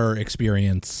her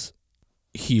experience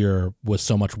here was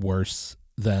so much worse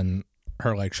than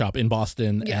her like shop in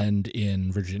Boston and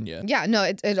in Virginia. Yeah, no,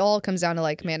 it all comes down to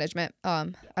like management,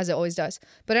 as it always does.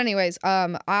 But anyways,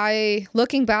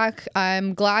 looking back,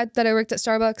 I'm glad that I worked at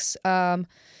Starbucks,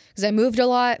 because I moved a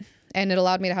lot and it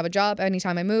allowed me to have a job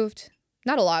anytime I moved.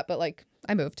 Not a lot, but like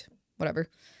I moved, whatever.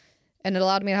 And it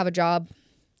allowed me to have a job,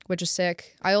 which is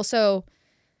sick. I also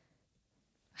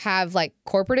have like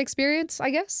corporate experience,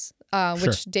 I guess,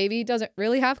 which Davy doesn't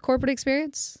really have corporate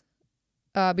experience.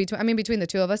 Between the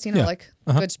two of us,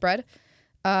 good spread.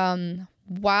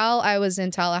 While I was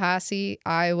in Tallahassee,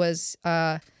 I was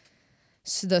the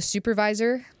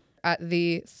supervisor at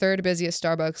the third busiest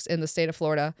Starbucks in the state of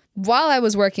Florida. While I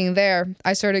was working there,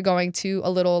 I started going to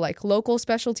a little like local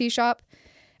specialty shop.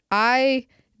 I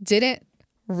didn't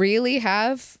really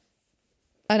have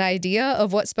an idea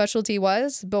of what specialty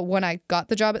was, but when I got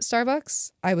the job at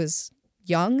Starbucks, I was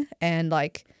young and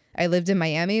like I lived in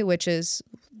Miami, which is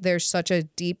there's such a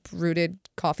deep-rooted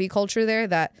coffee culture there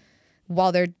that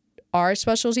while there are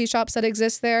specialty shops that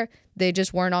exist there, they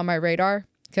just weren't on my radar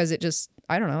because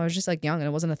I don't know, I was just like young and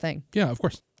it wasn't a thing. Yeah, of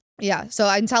course. Yeah, so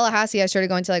in Tallahassee, I started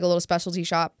going to like a little specialty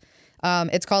shop.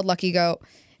 It's called Lucky Goat.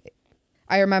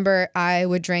 I remember I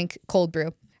would drink cold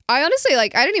brew. I honestly, I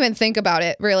didn't even think about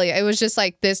it, really. It was just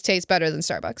like, this tastes better than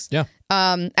Starbucks. Yeah.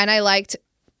 And I liked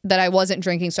that I wasn't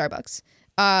drinking Starbucks.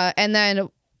 And then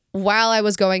while I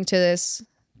was going to this,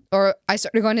 or I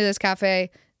started going to this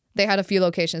cafe, they had a few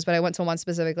locations, but I went to one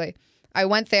specifically. I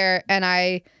went there and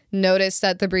I noticed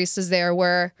that the baristas there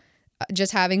were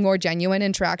just having more genuine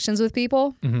interactions with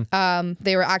people. Mm-hmm.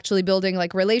 They were actually building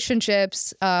like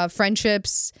relationships,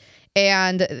 friendships,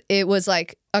 and it was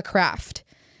like a craft.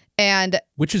 And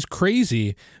which is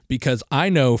crazy because I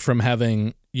know from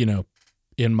having,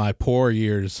 in my poor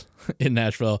years in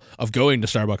Nashville of going to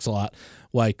Starbucks a lot,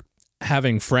 like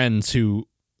having friends who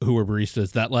were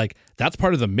baristas, that like that's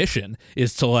part of the mission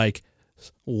is to like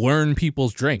learn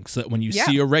people's drinks, that when you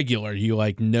see a regular, you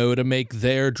like know to make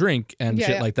their drink and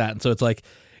shit like that. And so it's like,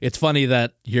 it's funny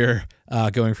that you're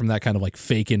going from that kind of like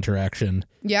fake interaction.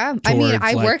 Yeah. I mean,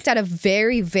 I worked at a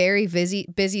very, very busy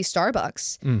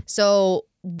Starbucks. So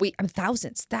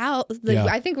thousands.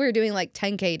 I think we were doing like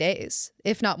 10K days,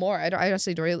 if not more. I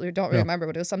honestly don't really remember,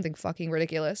 but it was something fucking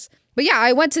ridiculous. But yeah,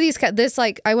 I went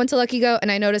to I went to Lucky Goat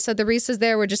and I noticed that the baristas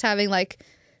there were just having like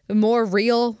more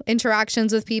real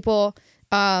interactions with people.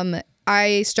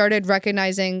 I started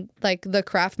recognizing like the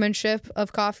craftsmanship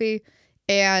of coffee,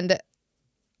 and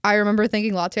I remember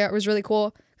thinking latte art was really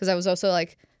cool because I was also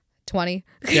like 20.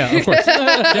 Yeah, of course.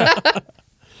 Yeah.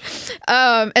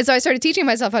 And so I started teaching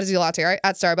myself how to do latte art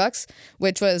at Starbucks,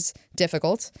 which was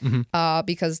difficult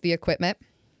because the equipment.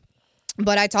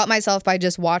 But I taught myself by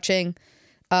just watching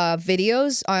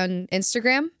videos on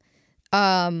Instagram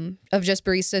of just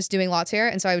baristas doing latte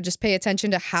art. And so I would just pay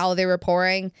attention to how they were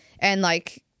pouring and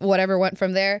like whatever went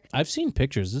from there. I've seen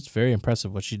pictures. It's very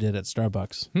impressive what she did at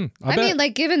Starbucks. I mean,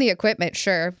 like given the equipment,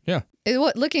 sure. Yeah.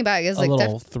 Looking back, is like a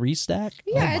little 3-stack.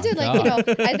 Yeah, I did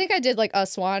like, I think I did like a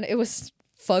swan. It was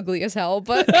fugly as hell,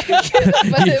 but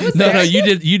it was no,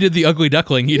 you did the ugly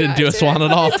duckling. You didn't do a swan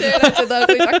at all. I did the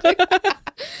ugly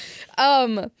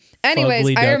duckling.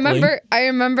 Anyways, I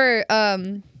remember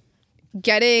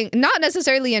getting not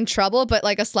necessarily in trouble, but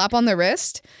like a slap on the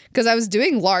wrist because I was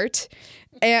doing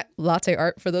latte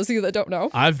art, for those of you that don't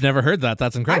know. I've never heard that.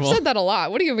 That's incredible. I've said that a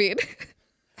lot. What do you mean?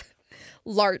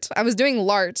 Lart. I was doing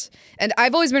lart, and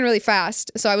I've always been really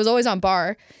fast, so I was always on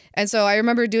bar. And so I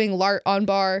remember doing lart on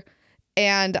bar,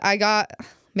 and I got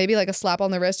maybe like a slap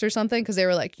on the wrist or something because they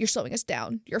were like, "You're slowing us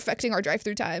down. You're affecting our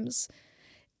drive-through times."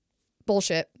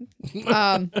 Bullshit.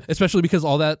 Especially because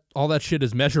all that shit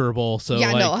is measurable. So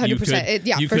yeah, like, no,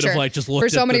 100%. You could have like just looked for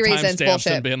so at many the reasons, timestamps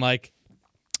bullshit. and been like,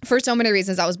 for so many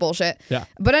reasons, that was bullshit. Yeah.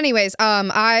 But anyways,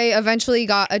 I eventually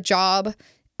got a job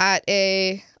at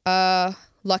a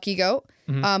Lucky Goat.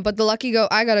 Mm-hmm. But the Lucky Goat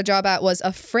I got a job at was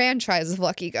a franchise of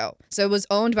Lucky Goat. So it was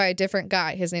owned by a different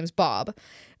guy. His name's Bob.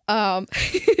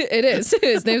 It is.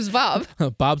 His name's Bob.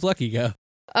 Bob's Lucky Goat.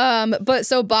 But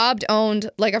so Bob owned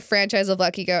like a franchise of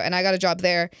Lucky Goat, and I got a job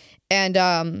there.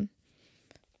 And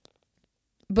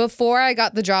before I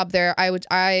got the job there, I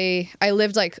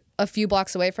lived like a few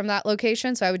blocks away from that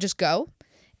location, so I would just go.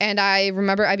 And I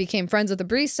remember I became friends with the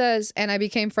baristas, and I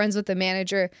became friends with the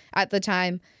manager at the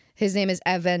time. His name is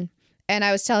Evan. And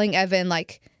I was telling Evan,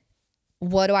 like,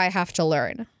 what do I have to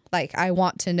learn? Like, I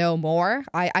want to know more.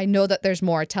 I know that there's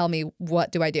more. Tell me,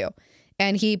 what do I do?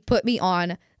 And he put me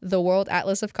on The World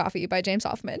Atlas of Coffee by James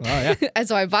Hoffman. Oh, yeah. And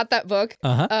so I bought that book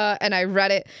and I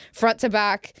read it front to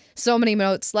back, so many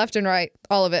notes, left and right,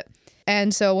 all of it.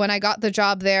 And so when I got the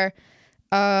job there,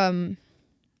 I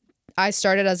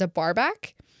started as a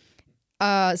barback.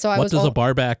 What does a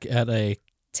barback at a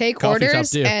take coffee shop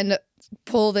orders do? and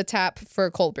pull the tap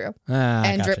for cold brew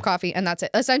and gotcha. drip coffee, and that's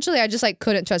it. Essentially, I just like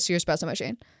couldn't touch your espresso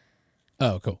machine.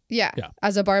 Oh, cool. Yeah. Yeah.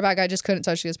 As a barback, I just couldn't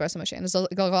touch the espresso machine. There's a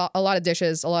lot of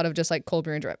dishes, a lot of just like cold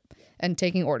brew and drip and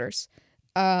taking orders.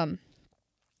 I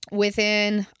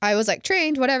was like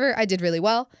trained, whatever. I did really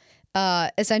well.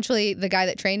 Essentially, the guy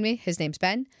that trained me, his name's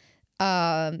Ben.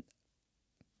 I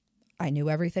knew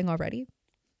everything already.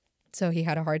 So he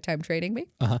had a hard time training me.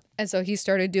 And so he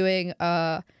started doing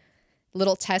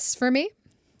little tests for me.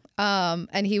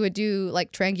 And he would do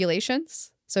like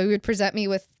triangulations. So he would present me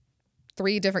with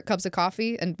 3 different cups of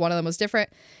coffee, and one of them was different.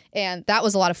 And that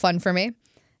was a lot of fun for me.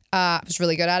 I was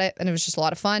really good at it, and it was just a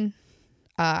lot of fun.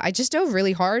 I just dove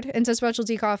really hard into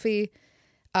specialty coffee.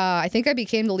 I think I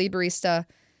became the lead barista,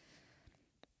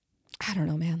 I don't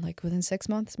know, man, like within 6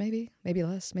 months, maybe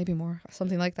less, maybe more,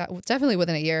 something like that. Definitely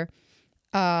within a year.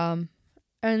 And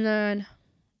then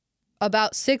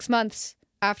about 6 months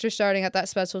after starting at that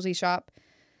specialty shop,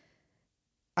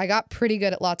 I got pretty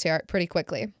good at latte art pretty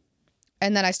quickly.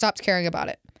 And then I stopped caring about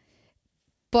it.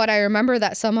 But I remember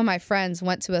that some of my friends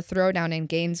went to a throwdown in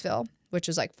Gainesville, which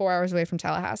is like 4 hours away from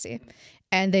Tallahassee.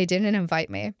 And they didn't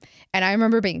invite me. And I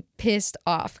remember being pissed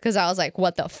off because I was like,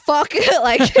 what the fuck?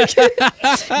 Like,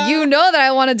 you know that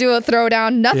I want to do a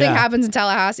throwdown. Nothing happens in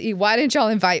Tallahassee. Why didn't y'all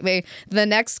invite me? The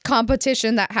next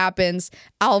competition that happens,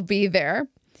 I'll be there.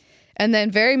 And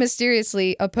then very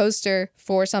mysteriously, a poster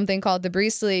for something called the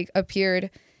Barista League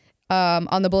appeared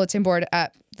on the bulletin board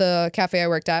at the cafe I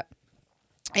worked at.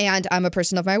 And I'm a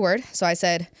person of my word. So I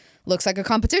said, looks like a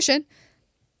competition.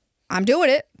 I'm doing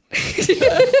it.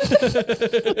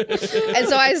 And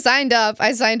so I signed up.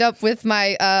 I signed up with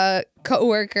my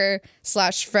coworker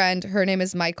 / friend. Her name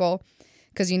is Michael,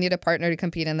 because you need a partner to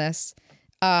compete in this.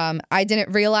 I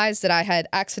didn't realize that I had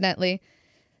accidentally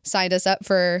signed us up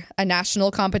for a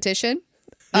national competition.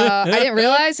 I didn't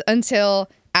realize until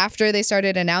after they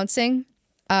started announcing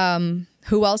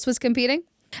who else was competing.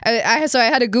 So I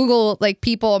had to Google like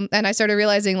people, and I started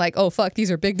realizing like, oh fuck, these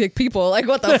are big dick people. Like,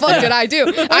 what the fuck did I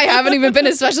do? I haven't even been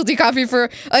in specialty coffee for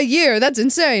a year. That's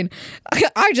insane.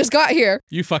 I just got here.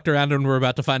 You fucked around and we're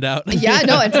about to find out. Yeah,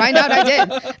 no, and find out I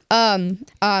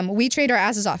did. We trained our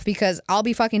asses off, because I'll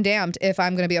be fucking damned if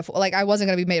I'm gonna be a fool. Like, I wasn't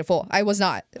gonna be made a fool. I was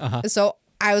not. So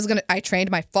I trained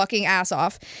my fucking ass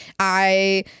off.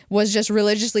 I was just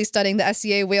religiously studying the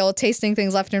SCA wheel, tasting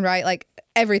things left and right, like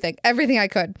everything I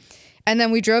could. And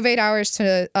then we drove 8 hours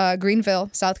to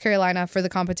Greenville, South Carolina for the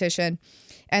competition.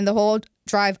 And the whole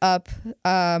drive up,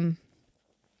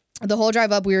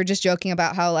 we were just joking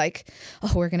about how like,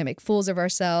 oh, we're going to make fools of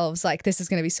ourselves. Like, this is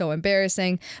going to be so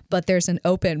embarrassing, but there's an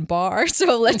open bar.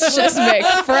 So let's just make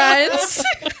friends.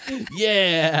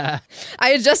 Yeah. I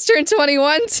had just turned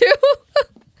 21 too.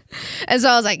 And so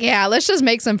I was like, yeah, let's just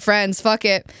make some friends. Fuck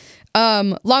it.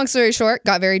 Long story short,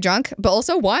 got very drunk, but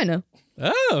also won.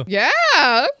 Oh.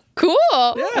 Yeah. Cool.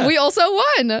 Yeah. We also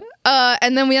won.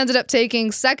 And then we ended up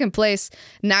taking second place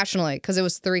nationally, because it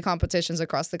was 3 competitions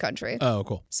across the country. Oh,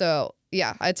 cool. So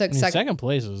yeah, I took second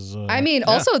place is.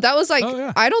 Also that was like, Oh,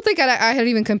 yeah. I don't think I had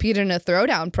even competed in a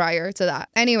throwdown prior to that.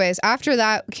 Anyways, after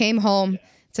that, came home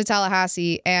to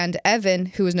Tallahassee, and Evan,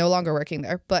 who was no longer working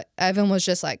there, but Evan was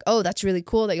just like, oh, that's really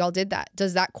cool that y'all did that.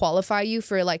 Does that qualify you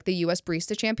for like the US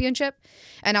Barista Championship?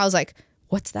 And I was like,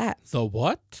 what's that? The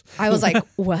what? I was like,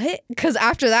 what? Because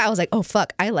after that, I was like, oh,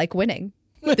 fuck, I like winning.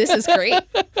 This is great.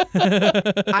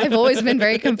 I've always been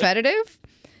very competitive.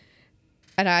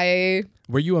 And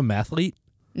Were you a mathlete?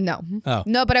 No. Oh.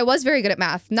 No, but I was very good at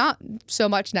math. Not so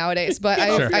much nowadays, but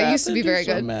I used to be very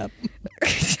good.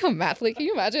 Mathlete, can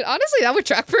you imagine? Honestly, that would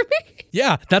track for me.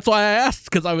 Yeah, that's why I asked,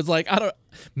 because I was like,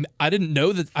 I didn't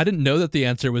know that the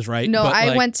answer was right. No, but, I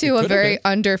like, went to a very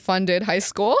underfunded high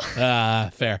school.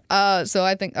 Fair. So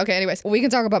I think, okay, anyways, we can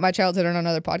talk about my childhood on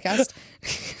another podcast.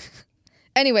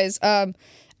 Anyways, I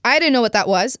didn't know what that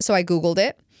was, so I Googled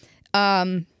it.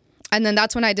 And then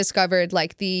that's when I discovered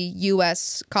like the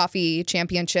US Coffee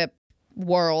Championship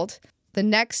World. The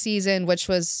next season, which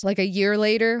was like a year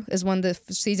later, is when the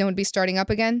season would be starting up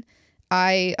again.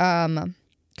 I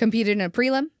competed in a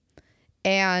prelim,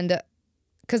 and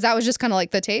because that was just kind of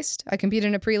like the taste. I competed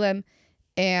in a prelim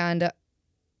and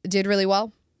did really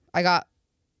well. I got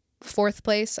 4th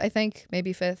place, I think,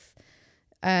 maybe 5th.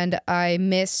 and I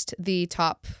missed the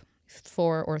top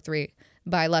 4 or 3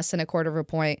 by less than a quarter of a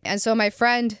point. And so my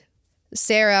friend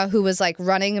Sarah, who was like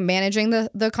running and managing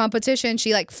the competition,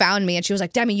 she like found me and she was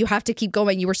like, Demi, you have to keep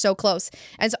going. You were so close.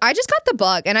 And so I just got the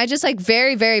bug, and I just like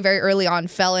very, very, very early on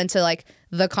fell into like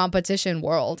the competition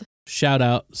world. Shout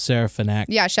out Sarah Fanak.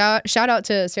 Yeah, shout out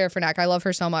to Sarah Fanak. I love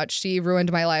her so much. She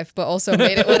ruined my life, but also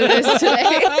made it what it is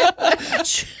today.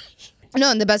 No,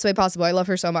 in the best way possible. I love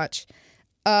her so much.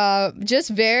 Just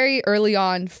very early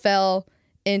on fell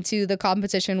into the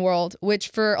competition world, which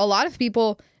for a lot of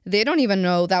people, they don't even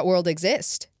know that world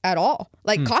exists at all.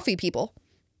 Like coffee people.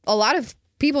 A lot of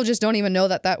people just don't even know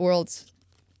that world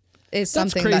is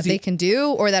something that they can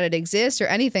do, or that it exists, or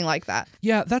anything like that.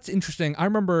 Yeah, that's interesting. I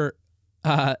remember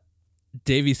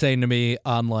Davy saying to me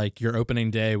on like your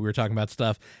opening day, we were talking about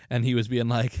stuff, and he was being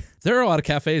like, there are a lot of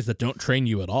cafes that don't train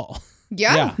you at all.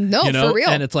 Yeah. No, you know? For real.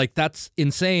 And it's like, that's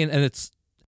insane. And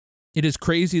it is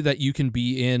crazy that you can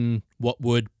be in what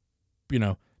would,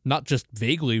 not just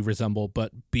vaguely resemble,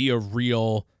 but be a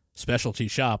real specialty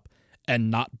shop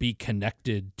and not be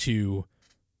connected to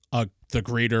the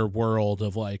greater world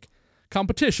of like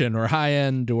competition or high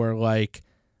end or like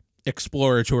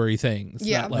exploratory things.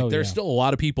 Yeah. There's still a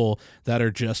lot of people that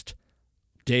are just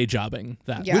day jobbing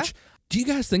that. Yeah. Which, do you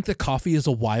guys think that coffee is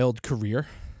a wild career?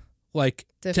 Like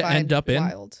to end up in?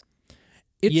 Wild.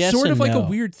 It's yes sort of like no. a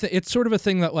weird thing. It's sort of a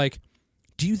thing that like,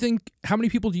 how many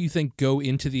people do you think go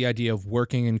into the idea of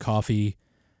working in coffee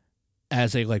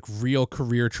as a like real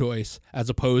career choice, as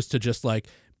opposed to just like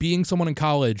being someone in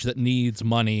college that needs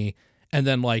money and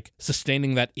then like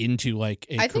sustaining that into like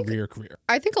a career?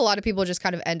 I think a lot of people just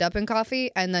kind of end up in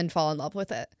coffee and then fall in love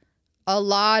with it. A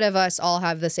lot of us all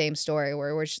have the same story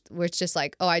where we're just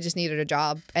like, oh, I just needed a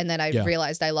job, and then I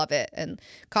realized I love it. And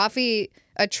coffee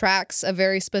attracts a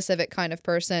very specific kind of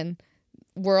person.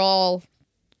 We're all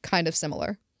kind of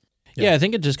similar. Yeah, I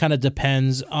think it just kind of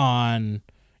depends on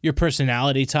your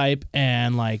personality type,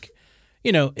 and like,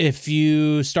 if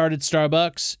you start at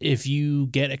Starbucks, if you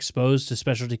get exposed to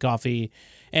specialty coffee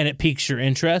and it piques your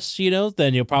interest,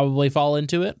 then you'll probably fall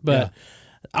into it. But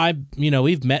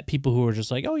we've met people who are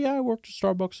just like, oh yeah, I worked at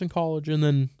Starbucks in college, and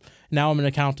then now I'm an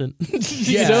accountant.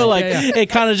 It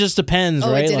kind of just depends,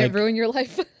 right? It didn't ruin your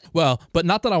life. Well, but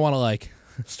not that I want to like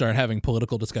start having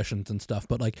political discussions and stuff,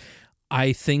 but like,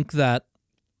 I think that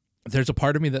there's a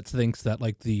part of me that thinks that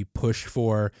like the push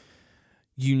for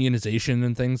unionization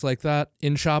and things like that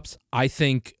in shops, I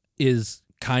think is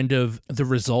kind of the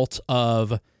result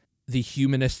of the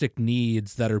humanistic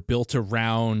needs that are built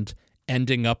around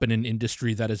ending up in an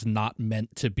industry that is not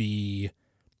meant to be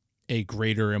a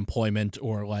greater employment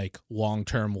or like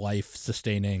long-term life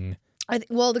sustaining.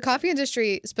 Well, the coffee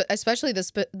industry, especially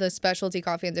the specialty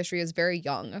coffee industry, is very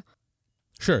young.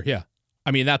 Sure, yeah.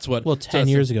 I mean, that's what... Well, 10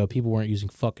 years ago, people weren't using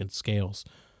fucking scales.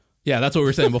 Yeah, that's what we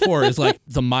were saying before, is like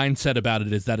the mindset about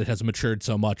it is that it has matured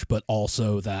so much, but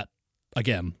also that,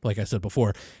 again, like I said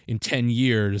before, in 10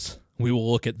 years, we will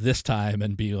look at this time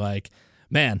and be like,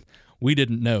 man, we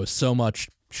didn't know so much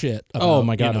shit about, oh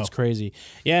my God, it's crazy.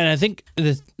 Yeah, and I think,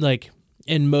 like,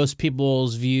 in most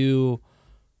people's view,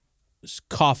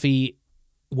 coffee,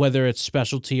 whether it's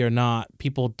specialty or not,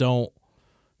 people don't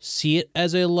see it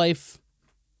as a life,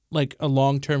 like a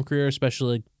long-term career,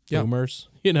 especially like boomers,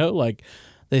 like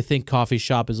they think coffee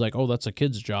shop is like, oh, that's a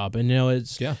kid's job. And,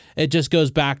 it just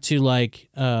goes back to like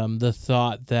the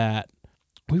thought that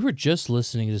we were just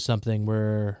listening to something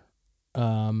where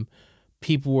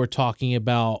people were talking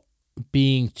about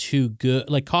being too good,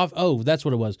 like coffee. Oh, that's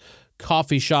what it was.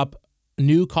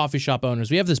 New coffee shop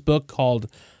owners. We have this book called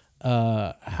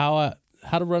How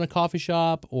to Run a Coffee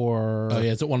Shop, or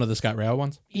is it one of the Scott Rao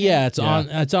ones? Yeah, it's on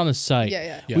the site.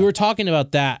 Yeah. We were talking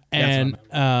about that, and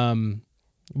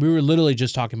we were literally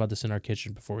just talking about this in our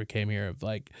kitchen before we came here. Of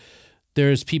like,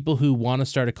 there's people who want to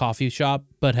start a coffee shop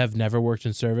but have never worked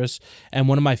in service, and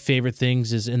one of my favorite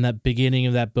things is in that beginning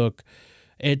of that book,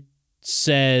 it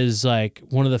says like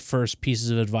one of the first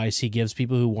pieces of advice he gives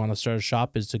people who want to start a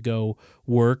shop is to go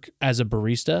work as a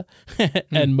barista.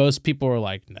 And most people are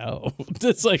like, no.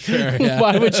 It's like, sure,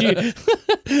 why would you?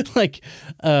 Like,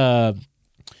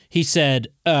 he said,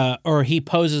 or he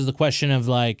poses the question of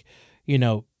like,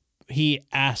 he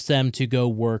asked them to go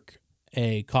work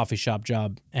a coffee shop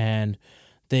job and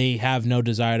they have no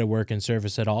desire to work in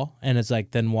service at all. And it's like,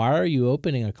 then why are you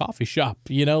opening a coffee shop?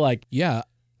 Yeah.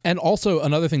 And also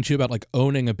another thing too about like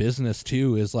owning a business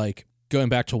too is like going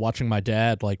back to watching my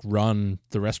dad like run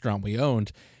the restaurant we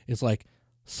owned, is like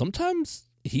sometimes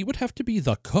he would have to be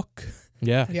the cook.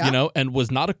 Yeah. And was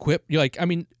not equipped. Like, I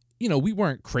mean, we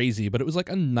weren't crazy, but it was like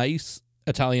a nice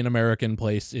Italian American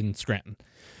place in Scranton,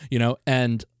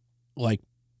 and like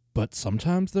but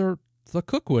sometimes the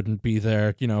cook wouldn't be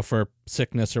there, for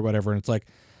sickness or whatever. And it's like,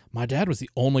 my dad was the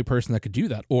only person that could do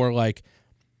that. Or like,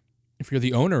 if you're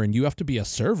the owner and you have to be a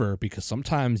server because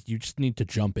sometimes you just need to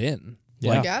jump in.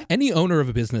 Yeah. Like any owner of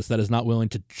a business that is not willing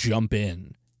to jump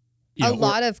in. A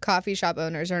lot of coffee shop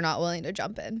owners are not willing to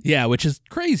jump in. Yeah, which is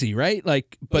crazy, right?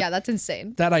 Like, but yeah, that's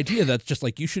insane. That idea that's just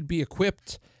like you should be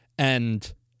equipped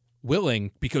and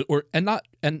willing not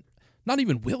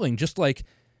even willing, just like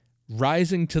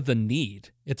rising to the need.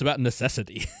 It's about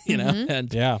necessity, and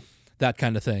that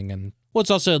kind of thing. And well,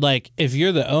 it's also like if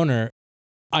you're the owner,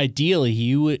 ideally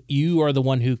you are the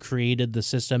one who created the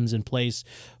systems in place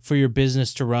for your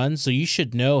business to run, so you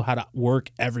should know how to work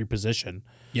every position.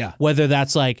 Yeah. Whether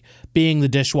that's like being the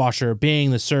dishwasher,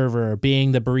 being the server,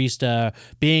 being the barista,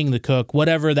 being the cook,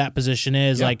 whatever that position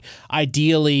is, like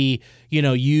ideally, you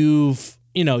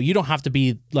don't have to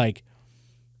be like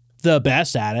the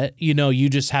best at it. You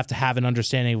just have to have an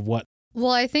understanding of what.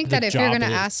 Well, I think that if you're going to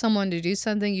ask someone to do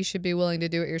something, you should be willing to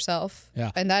do it yourself.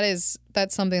 Yeah. And that's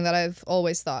something that I've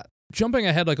always thought. Jumping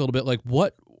ahead like a little bit, like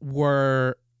what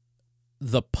were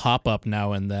the pop-up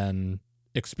now and then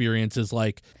experiences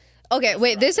like? Okay,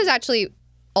 wait, this is actually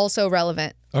also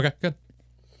relevant. Okay, good.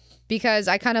 Because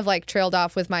I kind of like trailed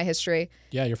off with my history.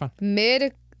 Yeah, you're fine.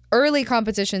 Early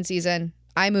competition season,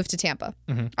 I moved to Tampa.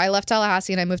 Mm-hmm. I left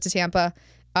Tallahassee and I moved to Tampa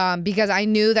because I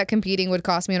knew that competing would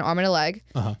cost me an arm and a leg.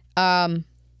 Uh-huh.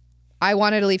 I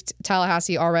wanted to leave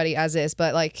Tallahassee already as is,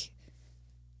 but like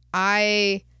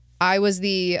I was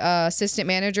the assistant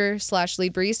manager /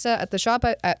 lead barista at the shop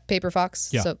at Paper Fox.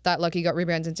 Yeah. So that lucky got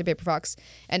rebranded into Paper Fox.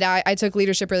 And I took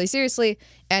leadership really seriously.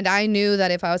 And I knew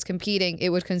that if I was competing, it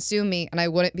would consume me and I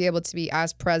wouldn't be able to be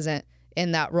as present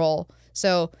in that role.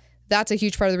 So that's a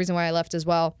huge part of the reason why I left as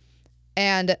well.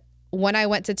 And when I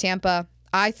went to Tampa,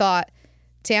 I thought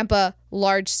Tampa,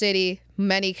 large city,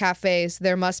 many cafes,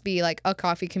 there must be like a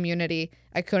coffee community.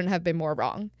 I couldn't have been more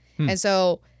wrong. And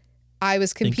so I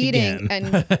was competing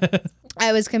and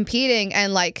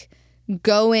like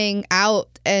going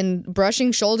out and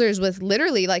brushing shoulders with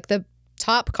literally like the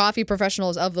top coffee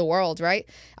professionals of the world, right?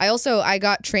 I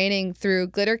got training through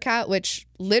Glitter Cat, which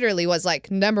literally was like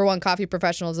 #1 coffee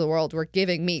professionals of the world were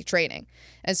giving me training.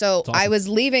 And so I was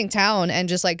leaving town and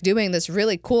just like doing this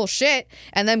really cool shit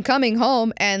and then coming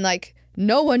home and like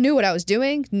no one knew what I was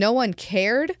doing. No one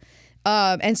cared.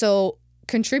 And so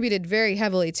contributed very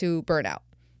heavily to burnout.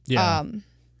 Yeah.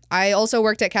 I also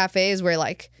worked at cafes where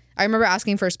like I remember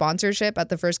asking for sponsorship at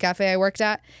the first cafe I worked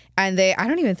at, and I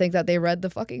don't even think that they read the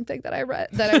fucking thing that I wrote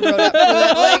up for them.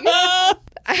 Like,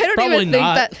 I don't Probably even think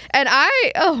not. that. And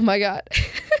oh my God,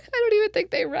 I don't even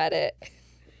think they read it.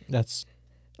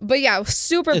 But yeah,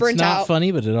 super burnt It's not out.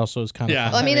 funny, but it also is kind of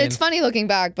Yeah. fun. I mean, it's funny looking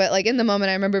back, but like in the moment,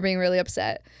 I remember being really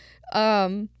upset.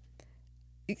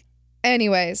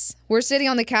 Anyways, we're sitting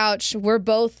on the couch. We're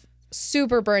both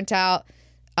super burnt out.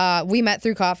 We met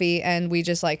through coffee, and we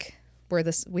just like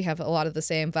we have a lot of the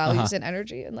same values and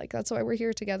energy, and like that's why we're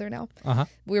here together now.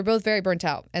 We were both very burnt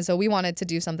out, and so we wanted to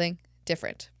do something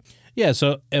different. Yeah,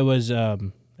 so it was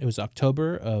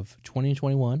October of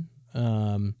 2021.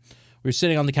 We were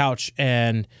sitting on the couch,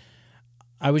 and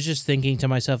I was just thinking to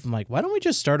myself, I'm like, why don't we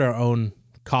just start our own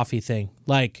coffee thing?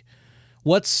 Like,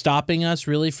 what's stopping us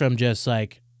really from just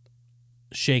like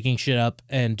shaking shit up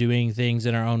and doing things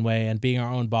in our own way and being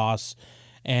our own boss?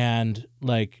 And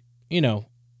like,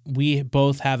 we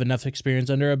both have enough experience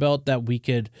under our belt that we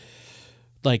could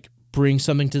like bring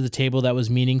something to the table that was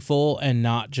meaningful and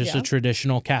not just a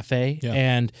traditional cafe. Yeah.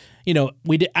 And,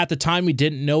 at the time we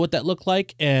didn't know what that looked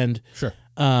like. And, Sure.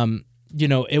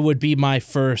 it would be my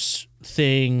first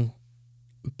thing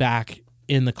back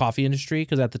in the coffee industry,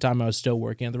 because at the time I was still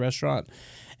working at the restaurant.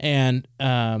 And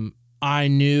I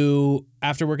knew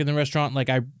after working in the restaurant, like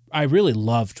I really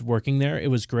loved working there. It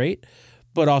was great.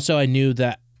 But also I knew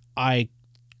that I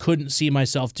couldn't see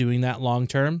myself doing that long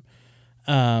term.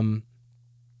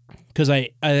 Because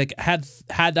I like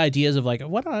had ideas of like,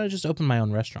 why don't I just open my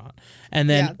own restaurant? And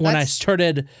then when I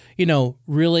started,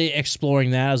 really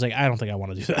exploring that, I was like, I don't think I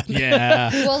want to do that.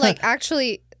 Yeah. Well, like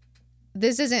actually,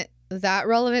 this isn't that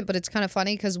relevant, but it's kind of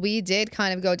funny because we did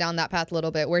kind of go down that path a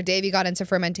little bit where Davy got into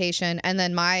fermentation, and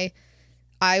then I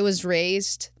was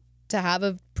raised to have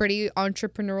a pretty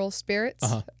entrepreneurial spirit.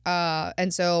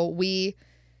 And so we,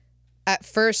 at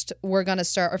first, were going to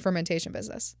start a fermentation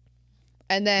business.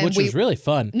 And then Which was really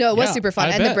fun. No, it was Yeah, super fun.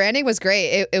 I And bet. the branding was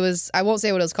great. It was, I won't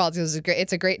say what it was called because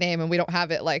it's a great name and we don't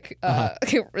have it like,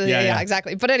 Yeah.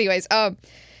 exactly. But anyways,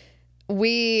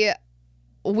 we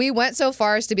went so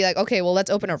far as to be like, okay, well, let's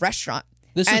open a restaurant.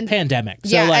 This was pandemic.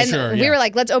 So Yeah, like, and we were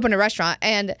like, let's open a restaurant.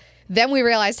 And Then we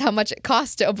realized how much it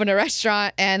costs to open a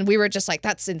restaurant, and we were just like,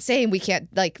 that's insane. We can't,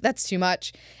 like, that's too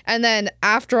much. And then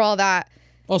after all that,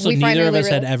 Also, we neither of finally us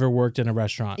had ever worked in a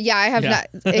restaurant. Yeah, I have not.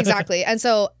 Exactly. And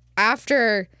so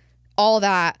after all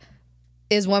that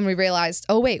is when we realized,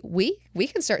 oh, wait, we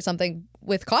can start something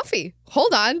with coffee.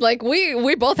 Hold on. Like,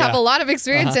 we both have a lot of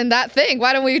experience in that thing.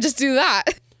 Why don't we just do that?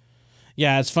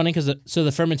 Yeah, it's funny because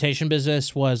the fermentation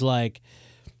business was like,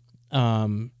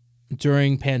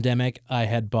 during pandemic, I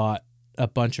had bought a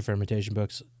bunch of fermentation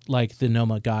books, like the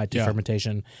Noma Guide to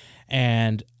Fermentation,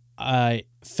 and I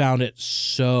found it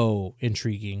so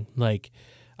intriguing. Like,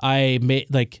 I made,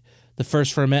 like, the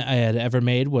first ferment I had ever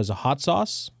made was a hot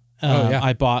sauce.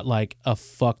 I bought like a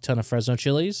fuck ton of Fresno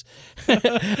chilies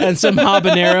and some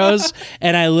habaneros,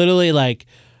 and I literally like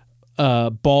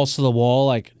balls to the wall,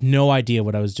 like no idea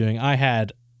what I was doing. I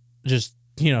had just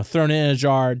thrown it in a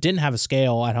jar, didn't have a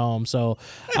scale at home, so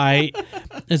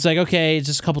it's like, okay,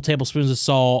 just a couple tablespoons of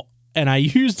salt, and I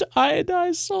used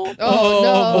iodized salt. Oh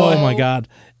no! Oh my god.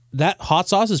 That hot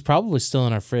sauce is probably still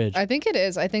in our fridge. I think it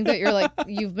is. I think that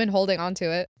you've been holding on to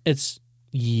it. It's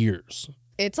years.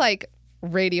 It's like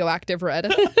radioactive red.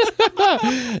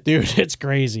 Dude, it's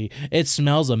crazy. It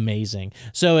smells amazing.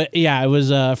 So it was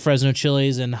Fresno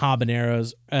chilies and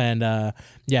habaneros, and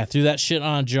threw that shit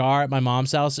on a jar at my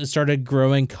mom's house. It started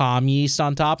growing comm yeast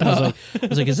on top, and I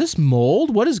was like, is this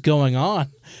mold? What is going on?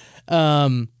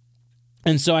 And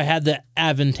so I had the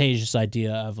advantageous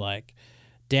idea of like,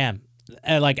 damn,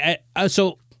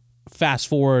 so fast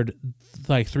forward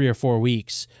like 3 or 4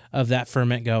 weeks of that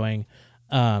ferment going,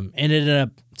 and it ended up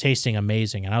tasting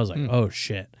amazing, and I was like, oh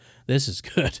shit, this is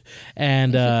good.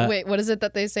 And wait, what is it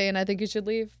that they say? And I think you should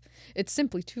leave. It's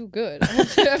simply too good. I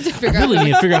have to figure I really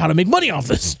need to figure out how to make money off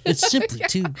this. It's simply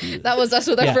too good. That was us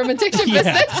with our fermentation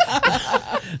business.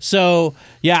 So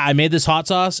I made this hot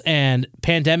sauce, and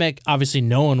pandemic, obviously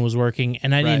no one was working,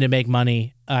 and I needed to make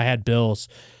money. I had bills,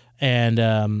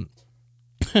 and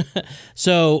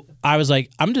so I was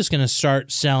like, I'm just going to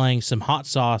start selling some hot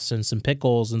sauce and some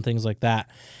pickles and things like that.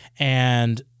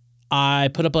 And I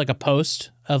put up like a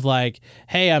post of like,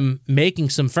 hey, I'm making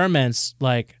some ferments,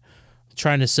 like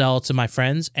trying to sell to my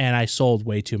friends. And I sold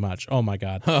way too much. Oh my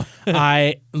God.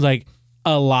 I like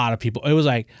a lot of people. It was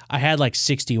like, I had like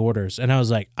 60 orders, and I was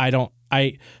like, how am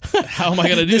I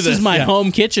going to do this? This is my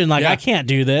home kitchen. Like, I can't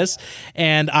do this.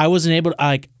 And I wasn't able to,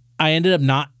 like, I ended up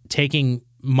not taking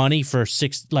money for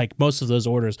most of those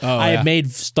orders. I had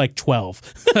made like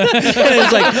 12.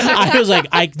 I was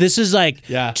like, this is like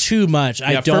too much.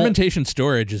 Fermentation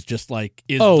storage is just like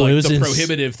the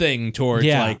prohibitive thing towards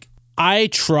like. I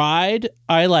tried.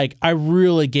 I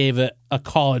really gave it a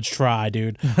college try,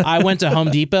 dude. I went to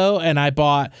Home Depot and I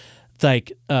bought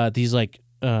like these like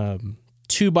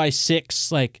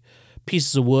 2x6 like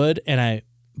pieces of wood, and I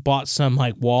bought some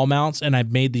like wall mounts, and I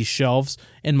made these shelves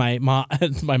in my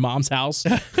mom's house.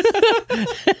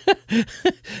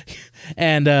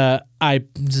 And I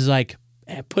was like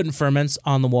putting ferments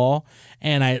on the wall,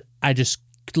 and I just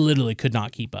literally could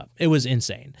not keep up. It was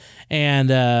insane.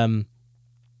 And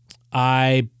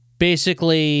I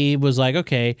basically was like,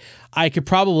 okay, I could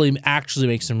probably actually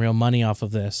make some real money off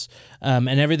of this. And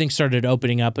everything started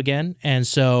opening up again. And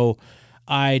so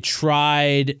I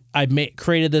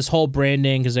created this whole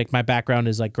branding, because like my background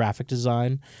is like graphic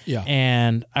design. Yeah.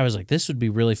 And I was like, this would be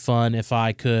really fun if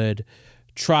I could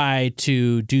try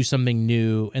to do something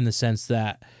new, in the sense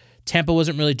that Tampa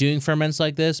wasn't really doing ferments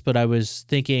like this, but I was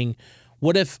thinking,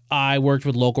 what if I worked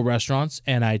with local restaurants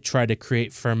and I tried to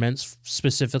create ferments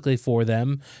specifically for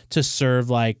them to serve,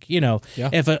 like,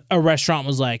 if a restaurant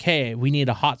was like, hey, we need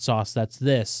a hot sauce that's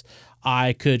this,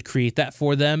 I could create that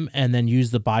for them and then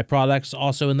use the byproducts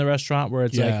also in the restaurant, where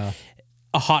it's like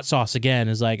a hot sauce again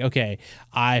is like, okay,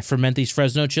 I ferment these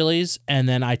Fresno chilies, and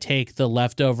then I take the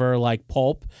leftover like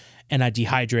pulp and I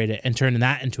dehydrate it and turn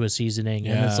that into a seasoning.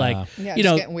 And it's like, just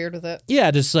getting weird with it.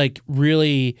 Yeah, just like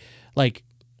really like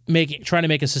trying to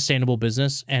make a sustainable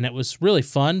business. And it was really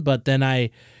fun. But then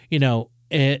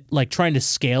it like trying to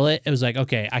scale it, it was like,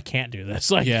 okay, I can't do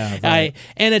this. Like, and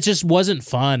it just wasn't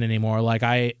fun anymore. Like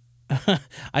I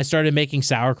started making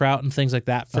sauerkraut and things like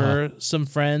that for some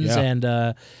friends.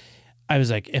 And, I was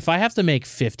like, if I have to make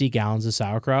 50 gallons of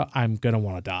sauerkraut, I'm going to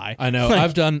want to die. I know.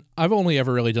 I've only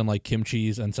ever really done like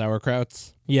kimchi's and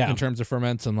sauerkrauts in terms of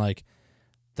ferments, and like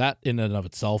that in and of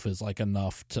itself is like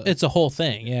enough to. It's a whole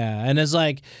thing. Yeah. And it's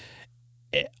like,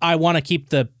 I want to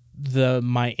keep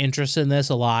my interest in this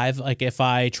alive. Like if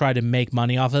I try to make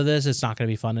money off of this, it's not going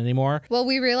to be fun anymore. Well,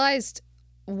 we realized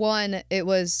it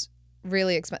was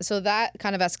really expensive. So that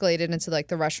kind of escalated into like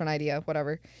the restaurant idea,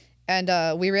 whatever.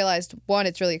 And we realized,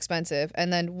 it's really expensive.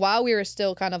 And then while we were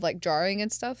still kind of like jarring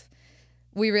and stuff,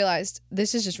 we realized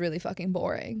this is just really fucking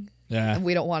boring. Yeah. And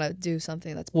we don't want to do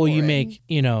something that's Well, boring.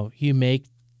 you make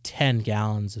 10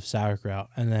 gallons of sauerkraut,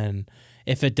 and then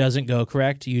if it doesn't go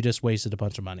correct, you just wasted a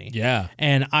bunch of money. Yeah.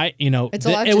 And it's a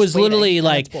lot of it just was waiting, literally and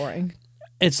like, it's boring.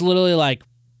 it's literally like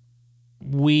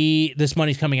this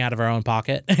money's coming out of our own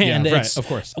pocket, and Yeah, right, of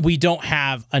course. we don't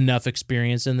have enough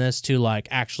experience in this to like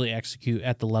actually execute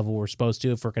at the level we're supposed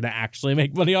to if we're going to actually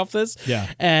make money off this.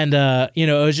 Yeah. And it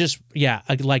was just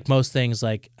like most things,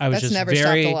 like I was That's just never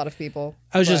very stopped a lot of people.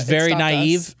 I was but just it very stopped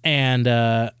naive, us.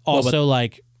 and also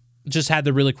like just had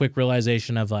the really quick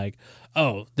realization of like,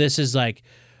 oh, this is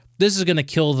going to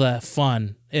kill the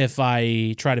fun if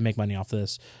I try to make money off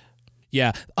this.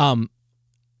 Yeah.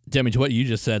 Demi, to what you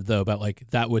just said though about like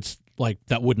that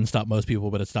wouldn't stop most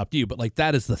people, but it stopped you. But like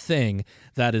that is the thing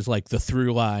that is like the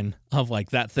through line of like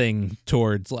that thing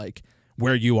towards like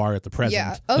where you are at the present.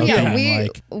 Yeah. Oh Okay. yeah.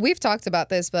 And, We've talked about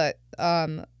this, but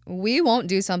we won't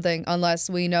do something unless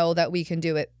we know that we can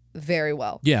do it very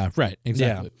well. yeah. Right.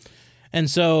 Exactly. And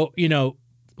so,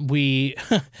 we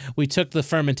we took the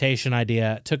fermentation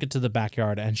idea, took it to the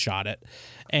backyard and shot it.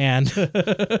 And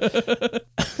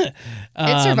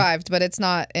It survived, but it's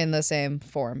not in the same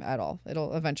form at all.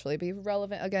 It'll eventually be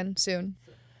relevant again soon.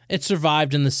 it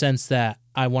survived in the sense that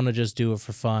I want to just do it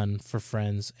for fun, for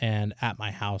friends, and at my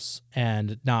house,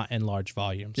 and not in large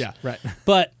volumes. Yeah. Right.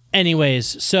 But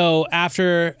anyways, so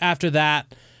after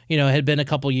that, it had been a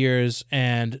couple years,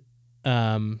 and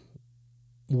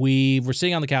we were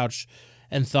sitting on the couch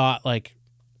and thought, like,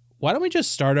 why don't we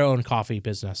just start our own coffee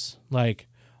business? Like,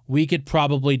 we could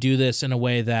probably do this in a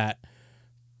way that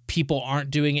people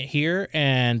aren't doing it here,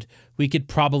 and we could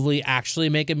probably actually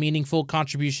make a meaningful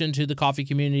contribution to the coffee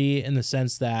community in the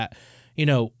sense that,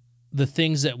 the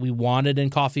things that we wanted in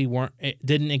coffee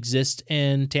didn't exist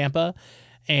in Tampa.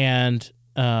 And,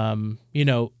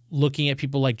 looking at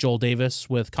people like Joel Davis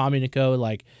with Communico,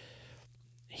 like,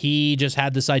 he just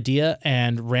had this idea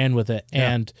and ran with it.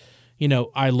 Yeah. And,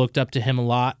 I looked up to him a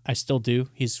lot. I still do.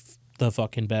 He's the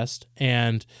fucking best.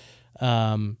 And,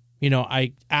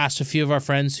 I asked a few of our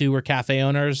friends who were cafe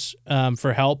owners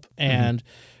for help. And,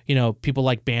 people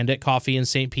like Bandit Coffee in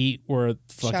St. Pete were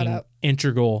fucking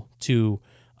integral to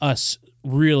us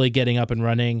really getting up and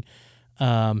running,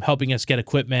 helping us get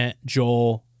equipment.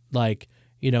 Joel,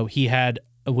 he had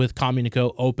with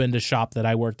Communico opened a shop that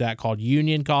I worked at called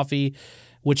Union Coffee,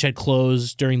 which had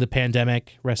closed during the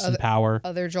pandemic. Rest in power.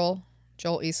 Other Joel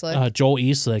Eastlick. Joel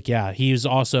Eastlick, yeah. He was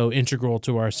also integral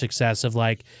to our success of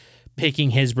picking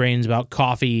his brains about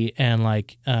coffee and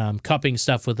cupping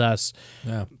stuff with us.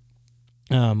 Yeah.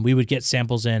 We would get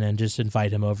samples in and just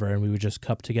invite him over, and we would just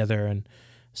cup together and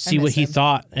see what he him.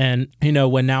 thought. And,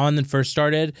 when Now and Then first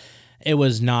started, it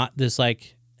was not this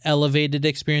elevated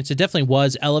experience. It definitely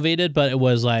was elevated, but it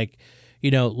was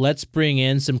let's bring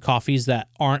in some coffees that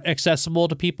aren't accessible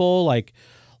to people.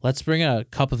 Let's bring a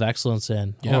cup of excellence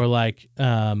in, or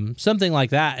something like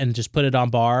that, and just put it on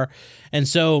bar. And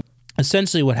so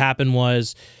essentially what happened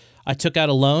was I took out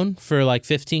a loan for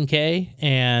 $15K,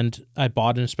 and I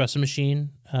bought an espresso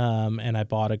machine, and I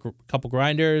bought a couple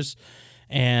grinders,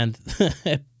 and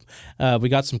we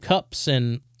got some cups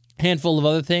and handful of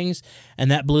other things,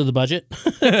 and that blew the budget.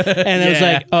 And I was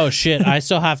like, oh shit, I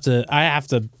have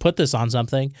to put this on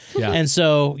something. Yeah. And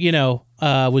so,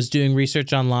 was doing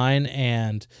research online,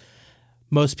 and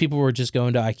most people were just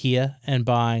going to IKEA and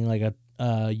buying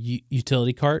a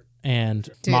utility cart and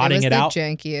modding it out. It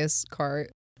was the jankiest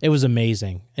cart. It was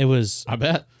amazing. It was. I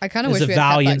bet. I kind of It was wish a we had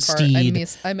kept valiant that cart. steed.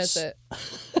 I miss it.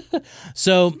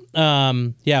 So,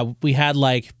 we had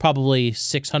probably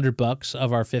 $600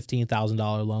 of our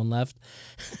 $15,000 loan left.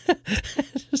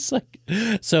 Just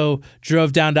so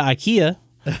drove down to IKEA,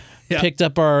 picked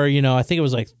up our, I think it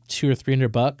was $200 or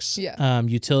 $300,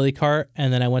 utility cart,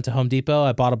 and then I went to Home Depot.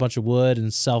 I bought a bunch of wood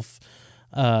and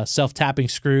self-tapping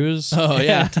screws. Oh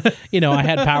yeah. And, I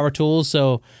had power tools,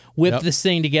 so whipped this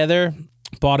thing together.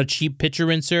 Bought a cheap pitcher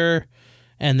rinser,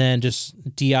 and then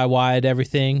just DIY'd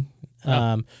everything.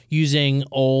 Using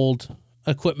old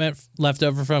equipment left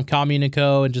over from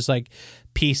Communico, and just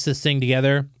piece this thing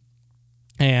together.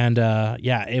 And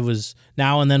it was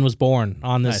Now and Then was born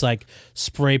on this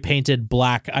spray painted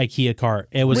black IKEA cart.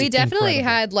 It was We definitely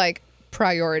incredible. had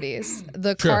priorities.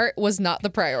 The cart was not the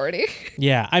priority.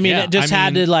 Yeah, it just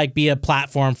had to be a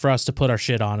platform for us to put our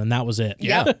shit on, and that was it.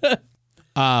 Yeah.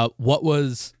 What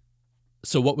was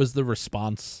the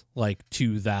response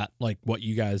to that? What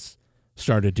you guys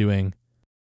started doing?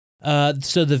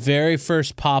 So the very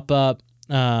first pop-up,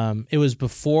 it was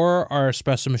before our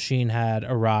espresso machine had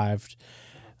arrived.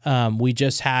 We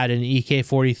just had an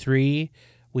EK43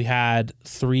 we had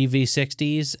 3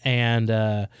 V60s,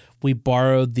 and we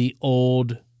borrowed the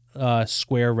old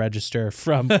Square register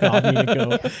from Coffee &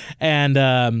 Co.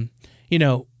 And you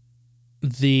know,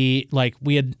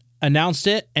 we had announced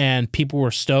it, and people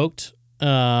were stoked.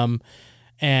 And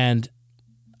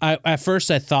at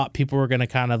first I thought people were gonna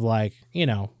kind of like, you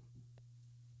know,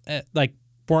 like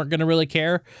weren't gonna really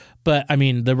care, but I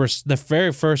mean, there was the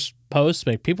very first post,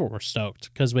 like people were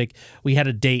stoked because we had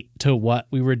a date to what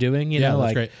we were doing. You know, that's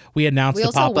like great. we announced. We the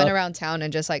also pop-up. went around town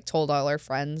and just like told all our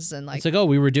friends and like It's like, oh,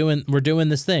 we're doing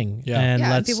this thing, and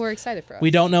and people were excited for us. we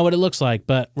don't know what it looks like,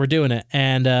 but we're doing it,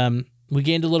 and we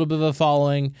gained a little bit of a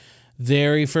following.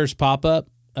 Very first pop up,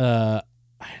 I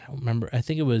don't remember. I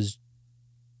think it was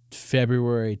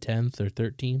February 10th or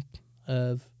 13th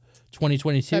of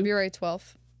 2022. February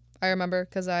 12th. I remember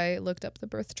because I looked up the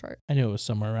birth chart. I knew it was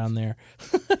somewhere around there.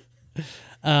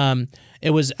 It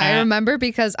was. I remember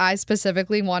because I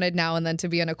specifically wanted Now and Then to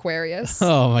be an Aquarius.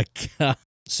 Oh my God.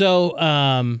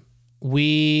 So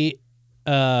we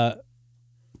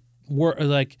were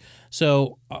like,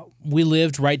 we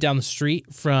lived right down the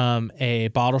street from a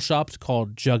bottle shop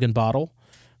called Jug and Bottle.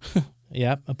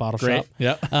 Yep, a bottle Great.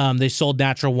 shop. Yep. They sold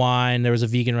natural wine. There was a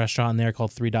vegan restaurant in there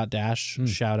called 3 Dash.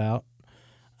 Shout out.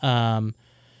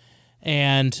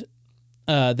 And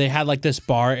they had like this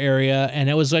bar area, and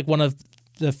it was like one of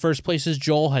the first places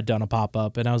Joel had done a pop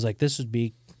up, and I was like, this would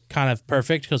be kind of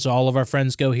perfect because all of our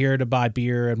friends go here to buy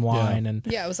beer and wine, and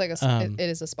Yeah, it was like it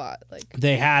is a spot. Like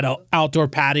they had an outdoor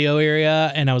patio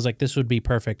area, and I was like, this would be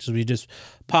perfect. So we just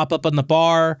pop up on the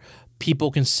bar.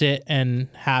 People can sit and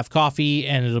have coffee,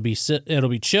 and it'll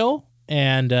be chill.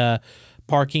 And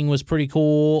parking was pretty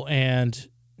cool, and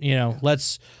you know,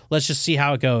 let's just see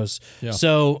how it goes. Yeah.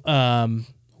 So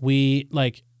we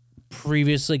like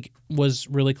previously was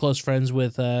really close friends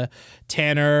with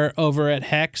Tanner over at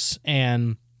Hex,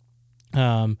 and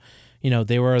you know,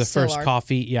 they were the Still first are.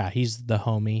 coffee. Yeah, he's the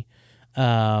homie.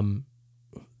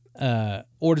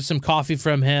 Ordered some coffee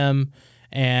from him,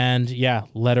 and yeah,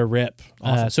 let her rip.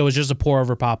 Awesome. So it was just a pour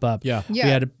over pop up. Yeah. Yeah. We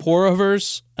had pour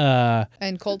overs,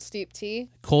 and cold steep tea.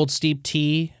 cold steep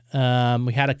tea.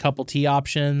 We had a couple tea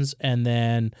options, and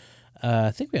then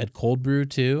I think we had cold brew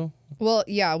too. Well,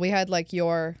 yeah, we had like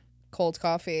your cold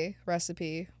coffee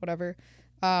recipe, whatever.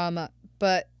 But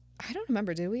I don't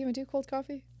remember. Did we even do cold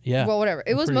coffee? Yeah. Well, whatever.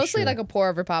 It was pretty mostly sure. like a pour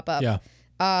over pop up. Yeah.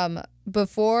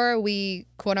 Before we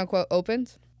quote unquote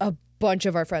opened, a bunch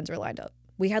of our friends were lined up.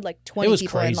 We had like 20 was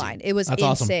people in crazy. line. It was That's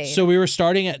awesome. insane. So we were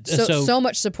starting at so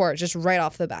much support just right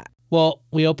off the bat. well,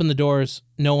 we opened the doors.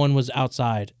 No one was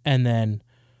outside, and then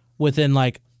within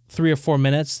like 3 or 4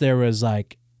 minutes, there was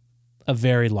like a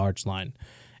very large line.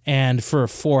 And for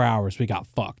 4 hours, we got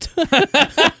fucked.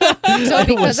 So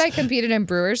because I competed in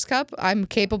Brewers Cup, I'm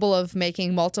capable of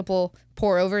making multiple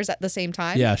pour overs at the same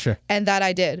time. Yeah, sure. And that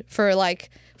I did for like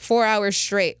 4 hours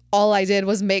straight. All I did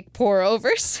was make pour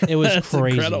overs. It was That's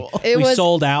crazy. incredible. It We was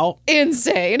sold out.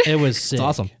 insane. It was sick. It's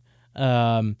awesome.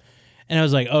 And I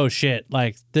was like, oh shit,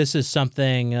 like this is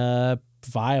something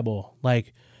viable.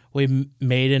 Like we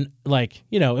made an, like,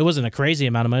 you know, it wasn't a crazy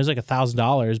amount of money. It was like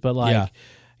 $1,000, but like, Yeah.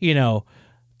 you know,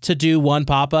 to do one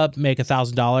pop up, make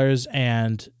 $1,000,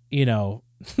 and you know,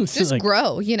 Just like,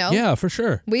 grow, you know? Yeah, for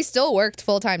sure. We still worked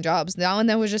full-time jobs. Now and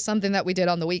then was just something that we did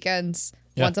on the weekends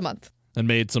once a month. And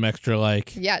made some extra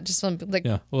like Yeah, just some like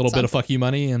a little bit of fuck you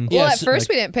money and Well, Yes, at first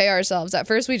like- we didn't pay ourselves. At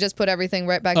first we just put everything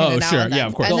right back Oh, into Now sure. and Then. Yeah,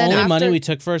 of course. And the then only after, money we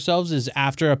took for ourselves is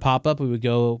after a pop up, we would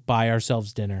go buy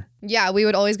ourselves dinner. Yeah, we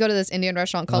would always go to this Indian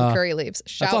restaurant called Curry Leaves.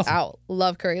 Shout awesome. out.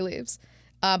 Love Curry Leaves.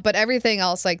 But everything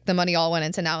else, like the money all went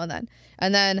into Now and Then.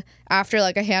 And then after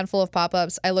like a handful of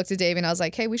pop-ups, I looked at Davey and I was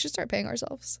like, hey, we should start paying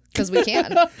ourselves because we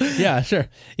can. yeah, sure.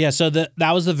 Yeah, so that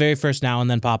was the very first Now and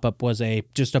Then pop up, was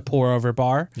just a pour over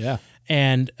bar. Yeah.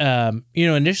 And you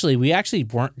know, initially we actually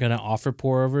weren't gonna offer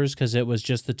pour overs because it was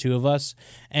just the two of us,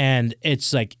 and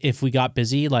it's like if we got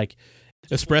busy, like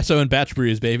Espresso and batch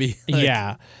brews, baby. Like,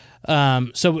 yeah.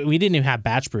 So we didn't even have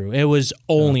batch brew. It was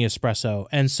only espresso,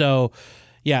 and so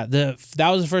yeah, that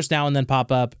was the first Now and Then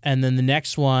pop up, and then the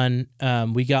next one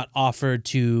we got offered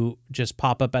to just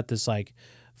pop up at this like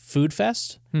food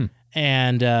fest,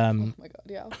 and Oh my God,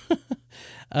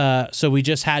 yeah. so we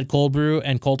just had cold brew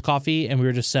and cold coffee, and we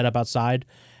were just set up outside,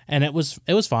 and it was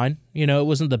fine. You know, it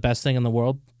wasn't the best thing in the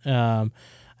world. And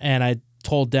I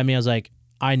told Demi, I was like,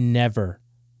 I never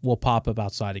will pop up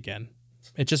outside again.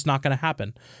 It's just not going to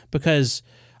happen because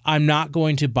I'm not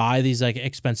going to buy these like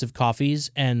expensive coffees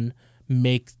and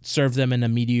serve them in a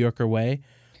mediocre way.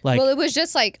 Like, Well, it was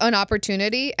just like an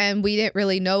opportunity and we didn't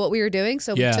really know what we were doing.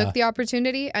 So Yeah. we took the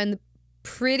opportunity and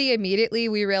pretty immediately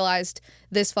we realized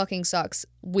this fucking sucks.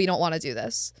 We don't want to do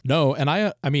this. No, and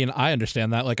I mean, I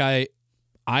understand that. Like, I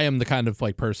am the kind of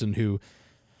like person who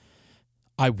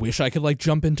I wish I could like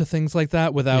jump into things like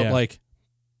that without like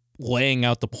laying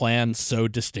out the plan so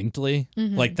distinctly.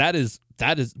 Like that is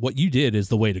what you did is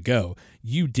the way to go.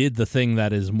 You did the thing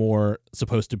that is more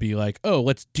supposed to be like, oh,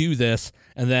 let's do this,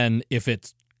 and then if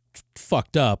it's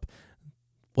fucked up,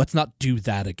 let's not do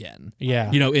that again.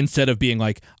 Yeah. You know, instead of being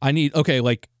like,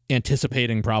 like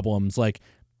anticipating problems, like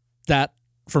that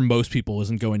for most people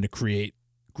isn't going to create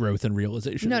growth and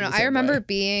realization. No, I remember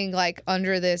being like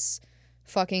under this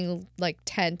fucking like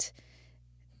tent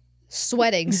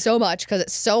sweating so much because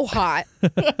it's so hot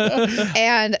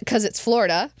and because it's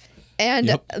Florida.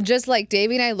 And just like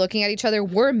Davy and I looking at each other,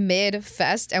 we're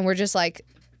mid-fest and we're just like,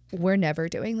 we're never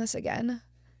doing this again.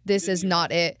 This is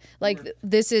not it. Like,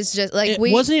 this is just like it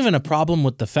wasn't even a problem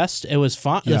with the fest. It was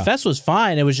fine. The fest was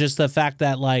fine. It was just the fact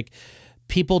that like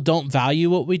people don't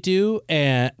value what we do,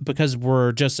 and because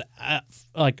we're just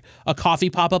like a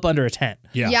coffee pop up under a tent.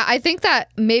 Yeah. I think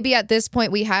that maybe at this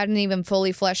point we hadn't even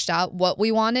fully fleshed out what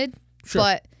we wanted,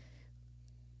 but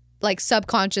like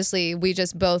subconsciously we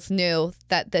just both knew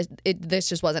that this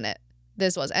just wasn't it.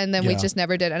 This was, and then we just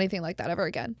never did anything like that ever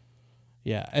again.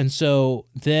 Yeah. And so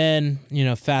then, you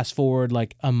know, fast forward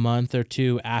like a month or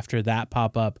two after that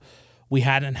pop up, we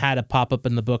hadn't had a pop up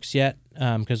in the books yet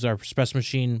because our espresso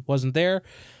machine wasn't there.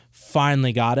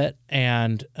 Finally got it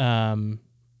and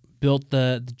built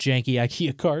the janky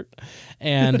IKEA cart.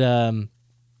 And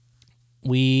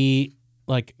we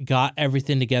like got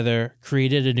everything together,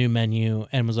 created a new menu,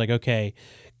 and was like, okay,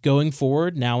 going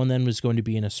forward, now and then was going to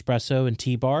be an espresso and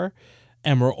tea bar.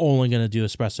 And we're only going to do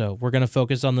espresso. We're going to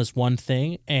focus on this one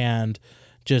thing and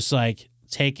just like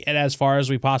take it as far as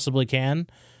we possibly can.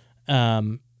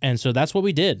 And so that's what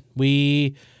we did.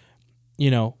 We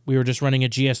were just running a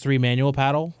GS3 manual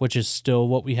paddle, which is still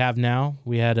what we have now.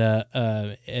 We had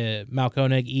a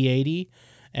Malkonig E80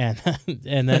 and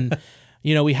then,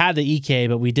 we had the EK,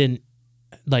 but we didn't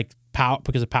like power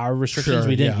because of power restrictions.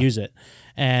 We didn't use it.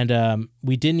 And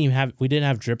we didn't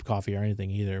have drip coffee or anything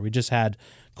either. We just had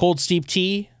cold steep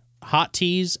tea, hot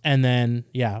teas, and then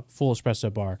full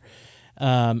espresso bar.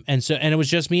 And it was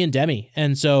just me and Demi.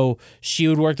 And so she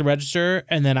would work the register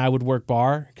and then I would work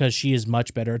bar because she is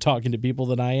much better at talking to people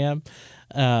than I am.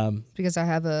 Because I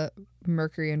have a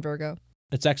Mercury in Virgo.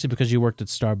 It's actually because you worked at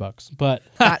Starbucks, but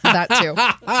that too.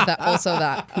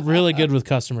 That. Really good with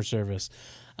customer service.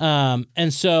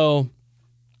 And so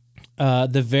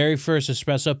the very first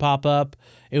espresso pop-up,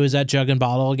 it was at Jug and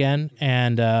Bottle again,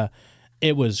 and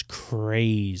it was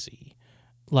crazy.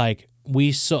 Like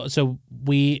we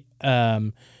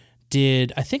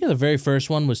did, I think the very first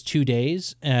one was 2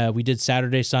 days. We did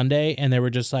Saturday, Sunday, and they were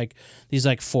just like these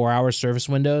like 4-hour service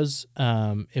windows.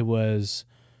 It was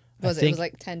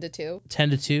like 10 to 2? 10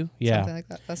 to 2, yeah. Something like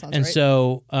that. That sounds right. And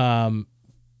so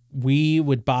we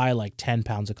would buy like 10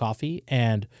 pounds of coffee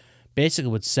and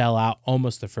basically would sell out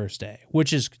almost the first day,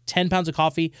 which is 10 pounds of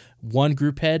coffee, one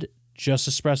group head, just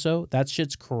espresso. That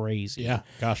shit's crazy. Yeah,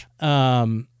 gosh.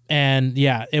 And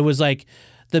yeah, it was like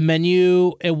the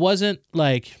menu, it wasn't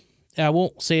like, I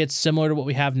won't say it's similar to what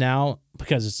we have now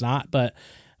because it's not, but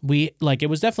it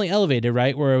was definitely elevated,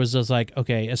 right? Where it was just like,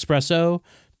 okay, espresso,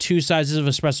 2 sizes of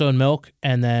espresso and milk,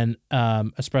 and then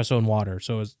espresso and water.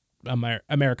 So it was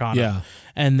Americano. Yeah.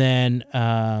 And then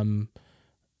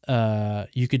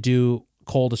you could do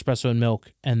cold espresso and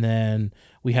milk, and then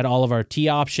we had all of our tea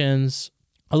options,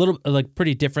 a little like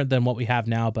pretty different than what we have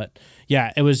now, but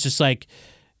yeah, it was just like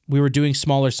we were doing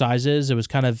smaller sizes. It was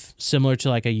kind of similar to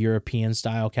like a European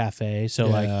style cafe, so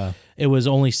like it was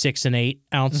only 6 and 8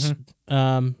 ounce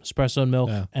espresso and milk,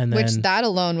 and then which that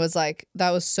alone was like,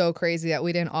 that was so crazy that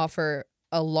we didn't offer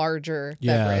a larger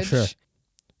beverage. Sure.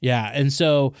 Yeah, and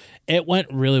so it went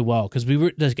really well because we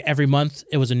were like every month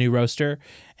it was a new roaster,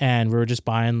 and we were just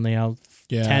buying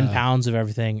 10 pounds of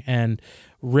everything and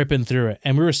ripping through it,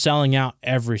 and we were selling out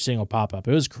every single pop up.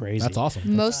 It was crazy. That's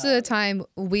awesome. Most of the time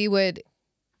we would,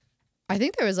 I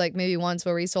think there was like maybe once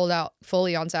where we sold out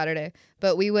fully on Saturday,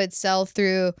 but we would sell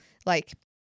through like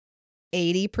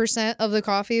 80% of the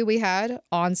coffee we had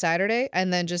on Saturday,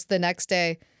 and then just the next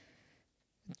day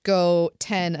go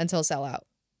 10 until sell out.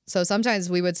 So sometimes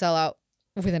we would sell out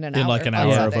within an hour. Like an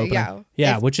hour of opening.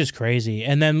 Yeah, which is crazy.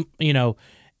 And then,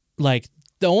 like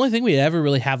the only thing we ever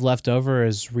really have left over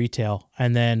is retail.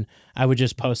 And then I would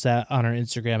just post that on our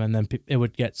Instagram, and then it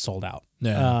would get sold out.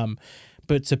 Yeah.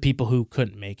 But to people who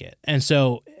couldn't make it. And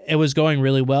so it was going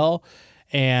really well,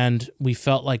 and we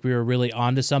felt like we were really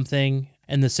onto something.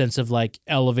 in the sense of like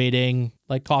elevating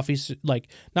like coffee, like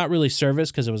not really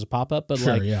service because it was a pop-up, but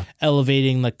Sure, like yeah.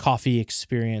 elevating the coffee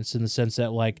experience in the sense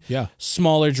that like Yeah.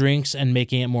 smaller drinks and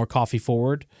making it more coffee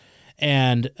forward.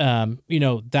 And, you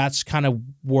know, that's kind of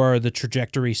where the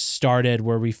trajectory started,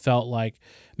 where we felt like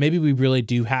maybe we really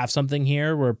do have something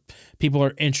here where people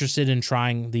are interested in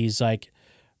trying these like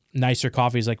nicer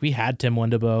coffees. Like we had Tim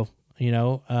Wendelboe, you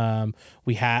know,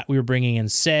 we were bringing in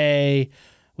Say,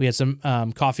 we had some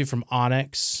coffee from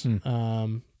Onyx,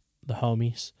 the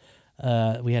homies.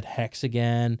 We had Hex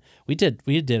again. We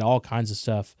did all kinds of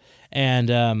stuff.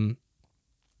 And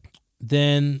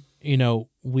then, you know,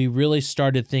 we really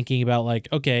started thinking about like,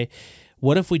 okay,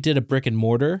 what if we did a brick and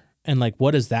mortar, and like,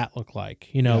 what does that look like?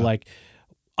 You know, like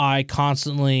I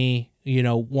constantly, you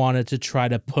know, wanted to try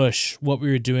to push what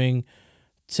we were doing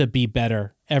to be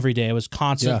better every day. I was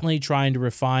constantly trying to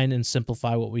refine and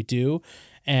simplify what we do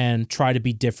and try to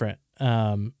be different.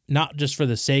 Not just for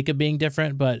the sake of being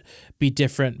different, but be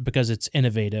different because it's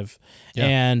innovative. Yeah.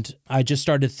 And I just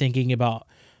started thinking about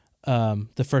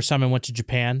the first time I went to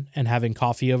Japan and having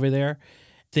coffee over there,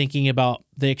 thinking about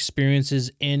the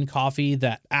experiences in coffee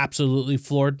that absolutely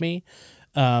floored me.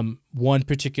 One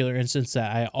particular instance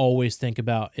that I always think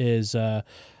about is in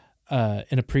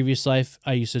a previous life,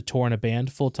 I used to tour in a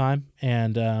band full time,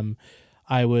 and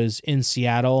I was in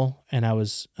Seattle, and I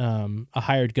was a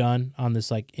hired gun on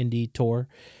this like indie tour,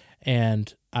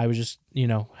 and I was just, you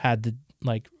know, had the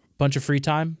like bunch of free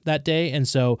time that day, and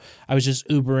so I was just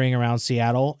Ubering around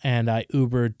Seattle, and I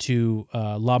Ubered to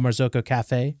La Marzocco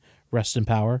Cafe, rest in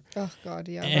power. Oh God,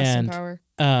 yeah, rest in power.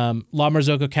 La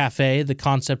Marzocco Cafe, the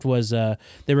concept was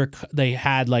they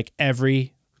had like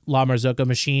every La Marzocco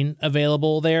machine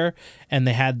available there, and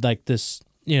they had like this,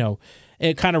 you know,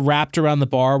 it kind of wrapped around the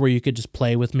bar where you could just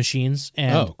play with machines.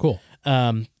 And oh, cool.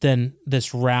 Then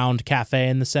this round cafe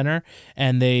in the center,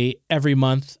 and they every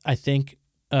month, I think,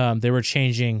 they were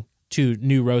changing to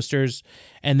new roasters,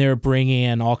 and they were bringing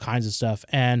in all kinds of stuff.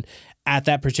 And at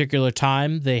that particular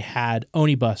time, they had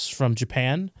Onibus from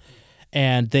Japan,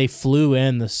 and they flew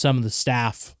in some of the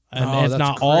staff, if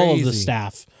not all of the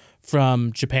staff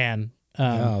from Japan,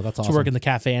 that's awesome. to work in the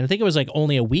cafe. And I think it was like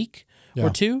only a week or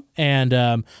two. And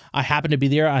I happened to be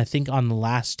there, I think, on the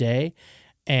last day,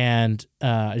 and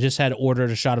I just had ordered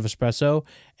a shot of espresso,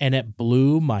 and it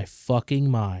blew my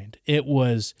fucking mind. It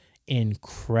was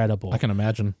incredible. I can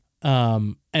imagine.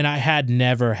 And I had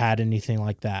never had anything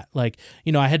like that. Like,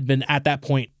 you know, I had been at that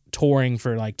point touring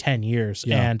for like 10 years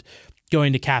and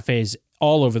going to cafes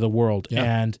all over the world. Yeah.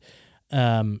 And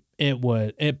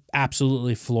it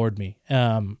absolutely floored me.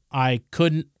 I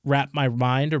couldn't wrap my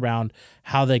mind around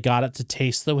how they got it to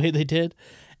taste the way they did.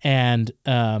 And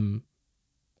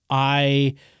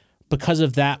because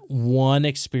of that one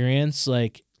experience,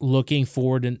 like looking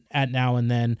forward at now and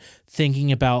then,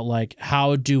 thinking about like,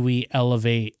 how do we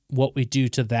elevate what we do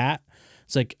to that?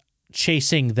 It's like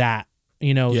chasing that,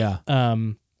 you know? Yeah.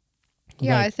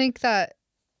 I think that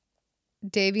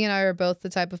Davy and I are both the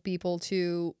type of people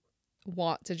to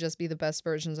want to just be the best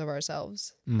versions of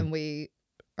ourselves. And we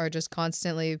are just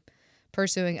constantly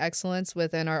pursuing excellence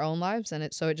within our own lives.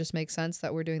 And so it just makes sense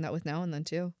that we're doing that with Now and Then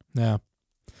too. Yeah.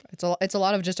 It's a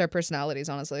lot of just our personalities,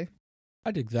 honestly.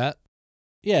 I dig that.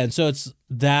 Yeah, and so it's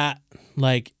that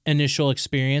like initial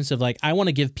experience of like, I want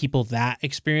to give people that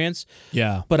experience.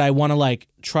 Yeah. But I want to like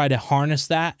try to harness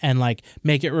that and like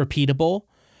make it repeatable.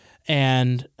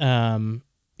 And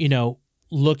you know,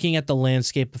 looking at the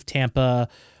landscape of Tampa,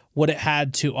 what it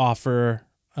had to offer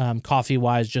coffee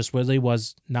wise just really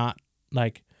was not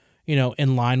like, you know,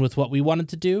 in line with what we wanted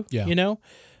to do. Yeah. You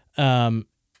know?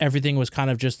 Everything was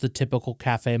kind of just the typical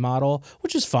cafe model,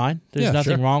 which is fine. There's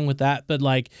nothing wrong with that. But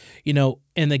like, you know,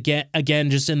 and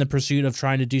again, just in the pursuit of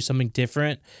trying to do something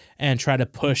different and try to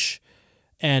push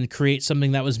and create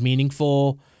something that was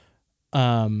meaningful,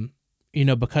 you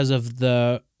know, because of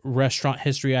the restaurant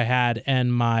history I had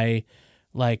and my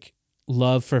like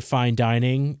love for fine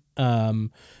dining,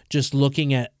 just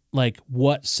looking at like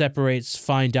what separates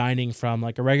fine dining from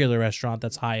like a regular restaurant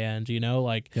that's high end, you know,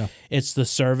 like it's the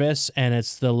service and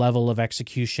it's the level of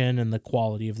execution and the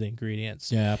quality of the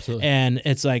ingredients. Yeah, absolutely. And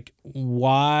it's like,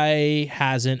 why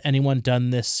hasn't anyone done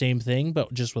this same thing,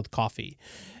 but just with coffee?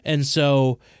 And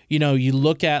so, you know, you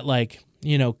look at like,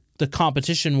 you know, the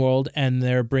competition world and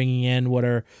they're bringing in what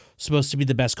are supposed to be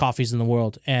the best coffees in the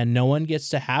world, and no one gets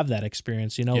to have that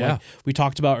experience. You know, like we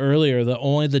talked about earlier,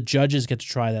 only the judges get to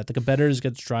try that, the competitors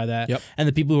get to try that, and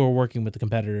the people who are working with the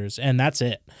competitors, and that's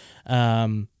it.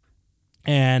 And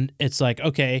it's like,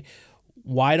 okay,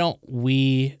 why don't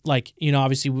we, like, you know,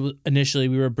 obviously initially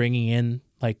we were bringing in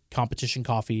like competition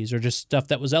coffees or just stuff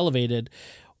that was elevated.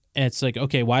 And it's like,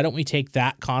 okay, why don't we take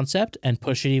that concept and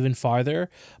push it even farther?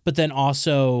 But then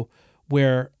also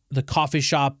where the coffee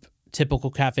shop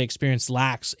typical cafe experience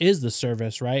lacks is the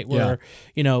service, right? Where,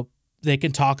 you know, they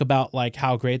can talk about like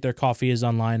how great their coffee is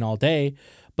online all day,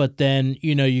 but then,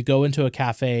 you know, you go into a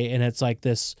cafe and it's like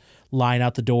this line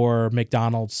out the door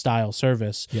McDonald's style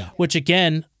service, which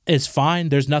again is fine.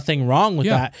 There's nothing wrong with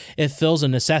that. It fills a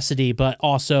necessity, but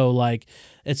also like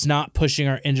it's not pushing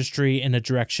our industry in a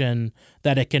direction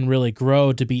that it can really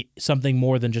grow to be something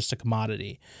more than just a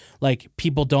commodity. Like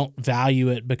people don't value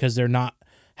it because they're not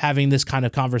having this kind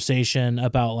of conversation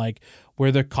about like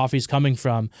where their coffee's coming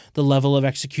from. The level of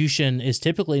execution is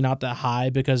typically not that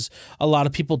high because a lot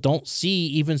of people don't see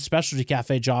even specialty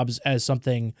cafe jobs as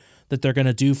something that they're going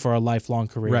to do for a lifelong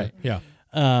career. Right. Yeah.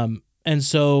 And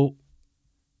so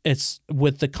it's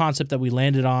with the concept that we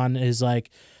landed on is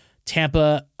like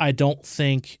Tampa, I don't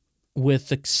think with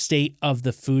the state of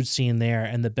the food scene there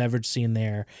and the beverage scene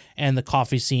there and the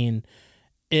coffee scene,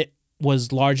 it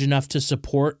was large enough to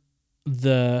support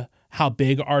how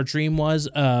big our dream was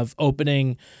of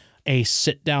opening a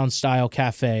sit-down style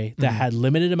cafe that had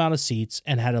limited amount of seats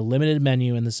and had a limited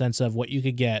menu in the sense of what you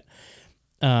could get.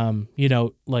 You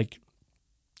know, like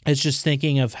it's just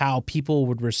thinking of how people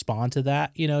would respond to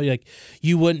that. You know, like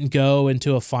you wouldn't go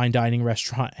into a fine dining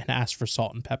restaurant and ask for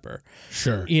salt and pepper.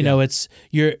 Sure. You know, it's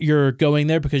you're going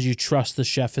there because you trust the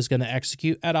chef is going to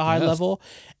execute at a high level.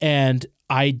 And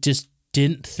I just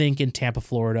didn't think in Tampa,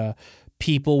 Florida,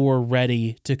 people were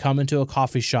ready to come into a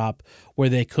coffee shop where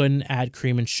they couldn't add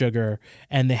cream and sugar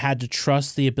and they had to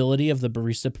trust the ability of the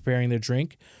barista preparing their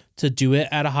drink to do it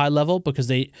at a high level because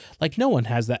they like no one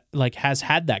has that like has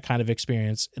had that kind of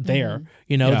experience there,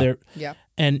 you know,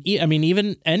 and I mean,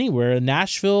 even anywhere in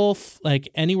Nashville, like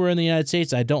anywhere in the United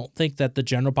States, I don't think that the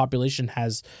general population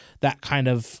has that kind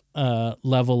of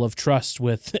level of trust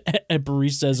with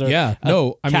baristas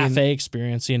or cafe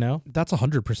experience, you know? That's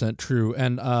 100% true.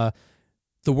 And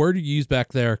the word you used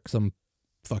back there, because I'm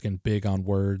fucking big on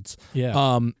words.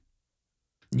 Yeah.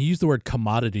 You used the word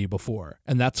commodity before,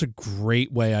 and that's a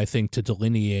great way, I think, to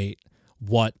delineate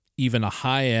what even a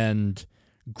high-end,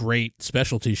 great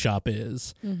specialty shop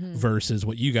is versus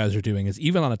what you guys are doing is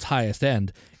even on its highest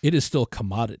end, it is still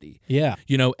commodity. Yeah.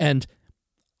 You know, and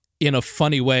in a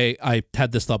funny way, I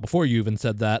had this thought before you even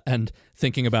said that, and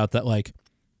thinking about that, like,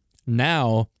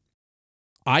 now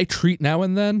I treat now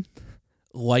and then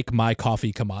like my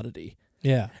coffee commodity.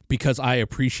 Yeah. Because I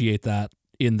appreciate that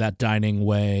in that dining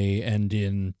way and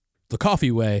in the coffee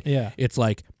way. Yeah. It's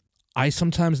like I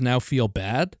sometimes now feel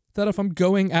bad that if I'm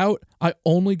going out, I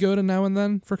only go to now and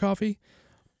then for coffee.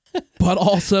 But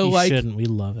also you like shouldn't. We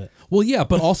love it. Well, yeah,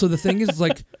 but also the thing is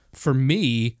like for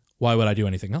me, why would I do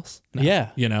anything else? No,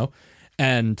 yeah. You know?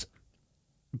 And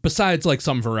besides like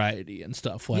some variety and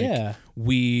stuff, like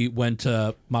we went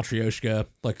to Matryoshka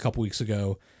like a couple weeks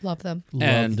ago. Love them.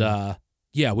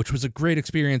 Which was a great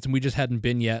experience and we just hadn't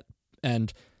been yet.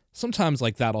 And sometimes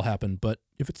like that'll happen, but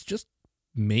if it's just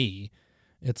me,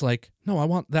 it's like, no, I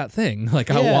want that thing.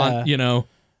 Like I want, you know.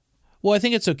 Well, I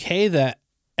think it's okay that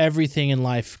everything in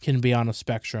life can be on a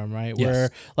spectrum, right? Yes. Where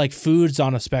like food's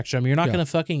on a spectrum. You're not going to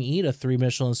fucking eat a 3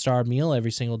 Michelin star meal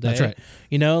every single day. That's right.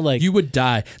 You know, like you would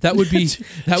die. That would be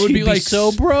be like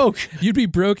so broke. You'd be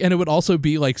broke, and it would also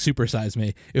be like supersize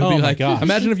me. It would be like,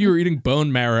 imagine if you were eating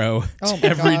bone marrow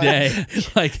every day,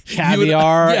 like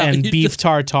caviar and beef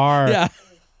tartare. Yeah.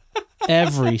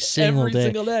 Every single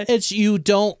day. It's you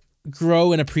don't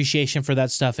grow an appreciation for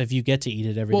that stuff if you get to eat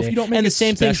it every day. If you don't make and the it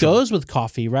same special. thing goes with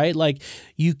coffee, right? Like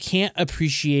you can't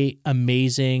appreciate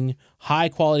amazing, high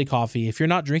quality coffee if you're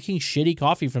not drinking shitty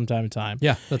coffee from time to time.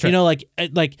 Yeah, that's right. You know,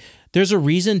 like there's a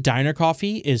reason diner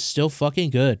coffee is still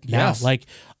fucking good now. Yes. Like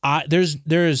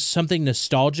there's something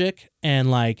nostalgic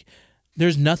and like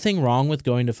there's nothing wrong with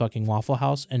going to fucking Waffle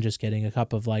House and just getting a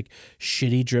cup of like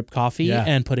shitty drip coffee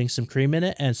and putting some cream in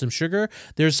it and some sugar.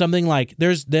 There's something like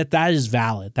that is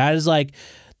valid. That is like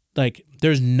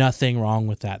there's nothing wrong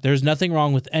with that. There's nothing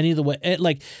wrong with any of the way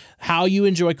like how you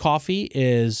enjoy coffee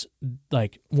is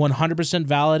like 100%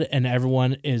 valid and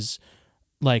everyone is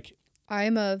like. I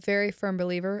am a very firm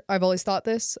believer. I've always thought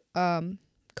this.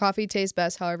 Coffee tastes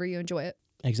best however you enjoy it.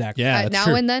 Exactly. Yeah. At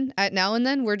now and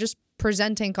then, we're just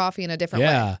presenting coffee in a different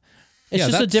way. It's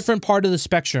just a different part of the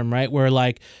spectrum, right? Where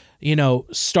like, you know,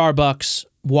 Starbucks,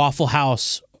 Waffle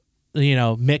House, you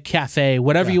know, McCafe,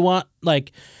 whatever you want,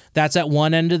 like that's at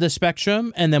one end of the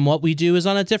spectrum. And then what we do is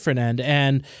on a different end.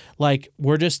 And like,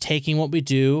 we're just taking what we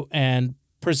do and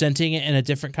presenting it in a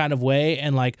different kind of way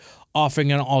and like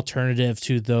offering an alternative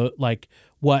to the, like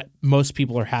what most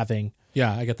people are having.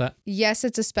 Yeah, I get that. Yes,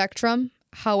 it's a spectrum.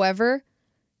 However,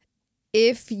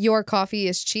 if your coffee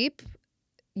is cheap,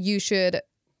 you should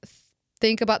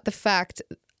think about the fact,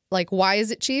 like, why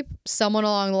is it cheap? Someone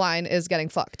along the line is getting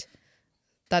fucked.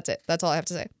 That's it. That's all I have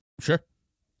to say. Sure.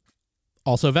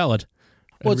 Also valid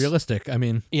and realistic. I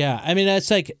mean, yeah. I mean,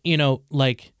 it's like,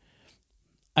 like,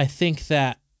 I think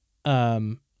that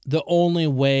the only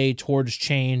way towards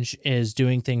change is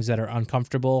doing things that are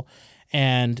uncomfortable.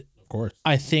 And of course,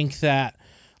 I think that,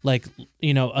 like,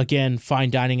 again, fine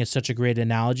dining is such a great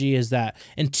analogy, is that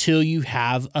until you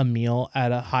have a meal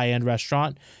at a high-end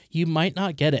restaurant, you might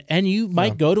not get it. And you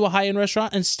might go to a high-end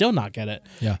restaurant and still not get it.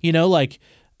 Yeah. Like,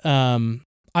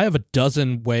 I have a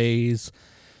dozen ways,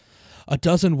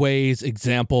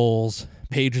 examples,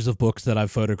 pages of books that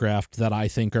I've photographed that I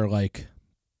think are like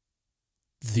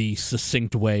the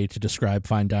succinct way to describe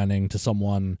fine dining to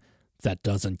someone that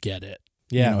doesn't get it.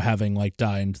 Yeah. Having like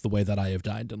dined the way that I have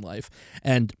dined in life.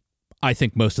 And I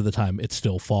think most of the time it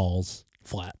still falls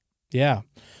flat. Yeah.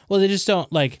 Well, they just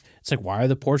don't, like, it's like, why are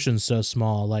the portions so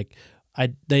small? Like,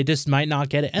 they just might not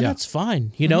get it. And that's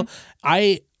fine.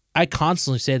 I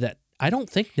constantly say that I don't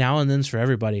think now and then's for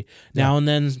everybody. Now and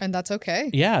then. And that's okay.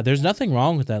 Yeah. There's nothing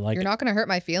wrong with that. Like, you're not going to hurt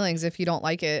my feelings if you don't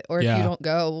like it, or if you don't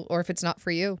go, or if it's not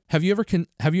for you. Have you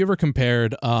ever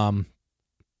compared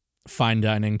fine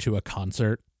dining to a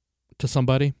concert to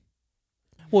somebody?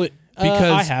 Well, because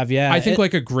I have, yeah. I think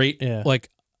like a great, like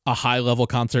a high level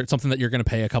concert, something that you're going to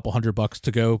pay a couple $100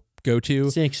 to go to.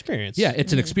 It's an experience. Yeah,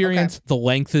 it's an experience. Okay. The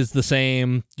length is the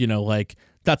same. Like,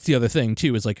 that's the other thing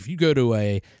too, is like if you go to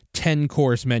a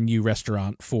 10-course menu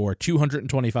restaurant for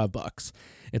 $225,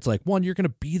 it's like, one, you're going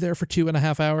to be there for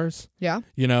 2.5 hours. Yeah.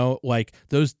 Like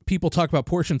those people talk about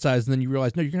portion size, and then you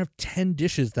realize, no, you're going to have 10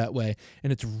 dishes that way,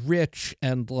 and it's rich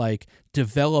and like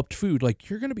developed food. Like,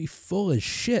 you're going to be full as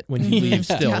shit when you leave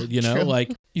still, true.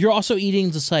 Like, you're also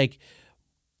eating just like,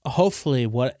 hopefully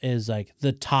what is like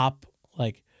the top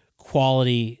like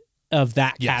quality of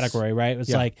that category, right? It's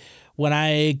like when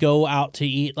I go out to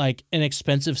eat like an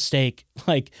expensive steak,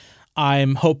 like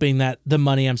I'm hoping that the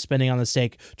money I'm spending on the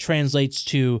steak translates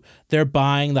to they're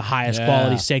buying the highest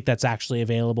quality steak that's actually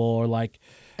available, or like,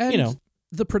 and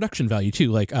the production value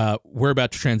too. Like, we're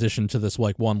about to transition to this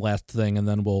like one last thing, and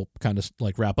then we'll kind of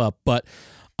like wrap up. But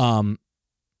one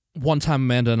time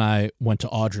Amanda and I went to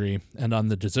Audrey, and on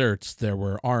the desserts there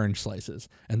were orange slices,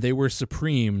 and they were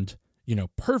supremed,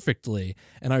 perfectly.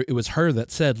 And it was her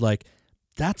that said, like,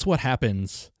 that's what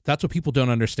happens. That's what people don't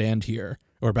understand here,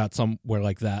 or about somewhere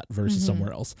like that versus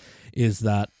somewhere else, is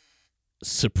that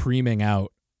supreming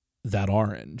out that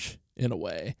orange in a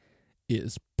way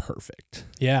is perfect.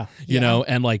 Yeah. You know,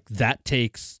 and like that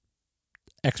takes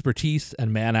expertise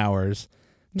and man hours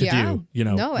to do,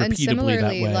 repeatedly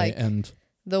that way. Like, and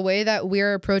the way that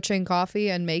we're approaching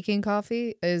coffee and making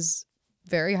coffee is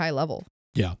very high level.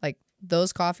 Yeah. Like,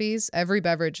 those coffees, every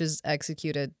beverage is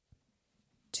executed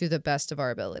to the best of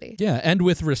our ability. Yeah, and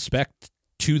with respect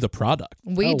to the product.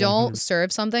 We don't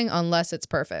serve something unless it's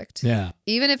perfect. Yeah.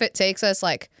 Even if it takes us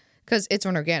because it's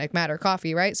an organic matter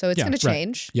coffee, right? So it's going to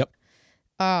change. Right.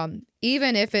 Yep.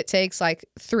 Even if it takes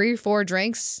 3-4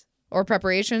 drinks or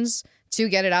preparations to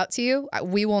get it out to you,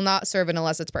 we will not serve it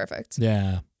unless it's perfect.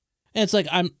 Yeah. And it's like,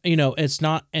 it's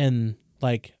not in,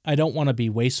 like, I don't want to be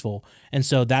wasteful. And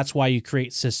so that's why you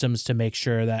create systems to make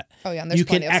sure that you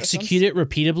can execute it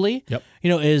repeatedly. Yep.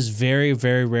 It is very,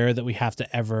 very rare that we have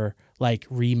to ever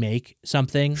remake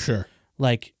something. Sure.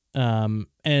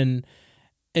 And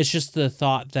it's just the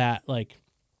thought that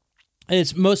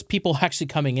it's most people actually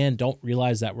coming in don't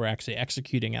realize that we're actually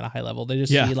executing at a high level. They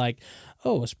just see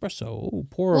espresso,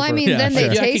 pour over. Well, I mean, then they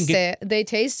taste it. They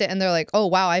taste it and they're like, oh,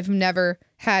 wow, I've never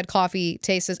had coffee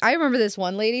taste this. I remember this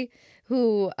one lady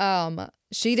who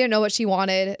she didn't know what she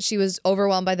wanted. She was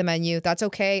overwhelmed by the menu. That's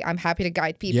okay. I'm happy to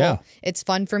guide people. Yeah. It's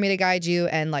fun for me to guide you,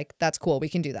 and that's cool. We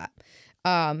can do that.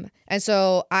 And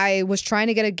so I was trying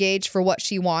to get a gauge for what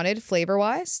she wanted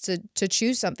flavor-wise to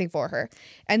choose something for her.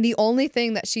 And the only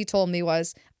thing that she told me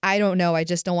was, I don't know. I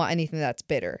just don't want anything that's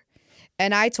bitter.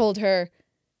 And I told her,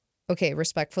 okay,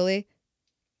 respectfully,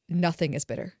 nothing is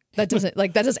bitter. That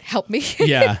doesn't help me.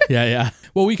 Yeah.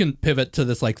 Well, we can pivot to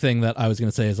this thing that I was going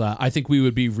to say is I think we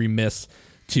would be remiss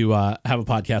to have a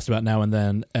podcast about Now and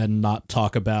Then and not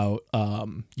talk about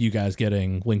you guys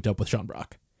getting linked up with Sean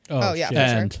Brock. Oh yeah, shit. for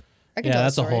And sure. I can tell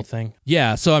that's the a story. whole thing.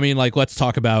 yeah, so I mean, let's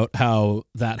talk about how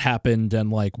that happened and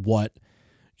what,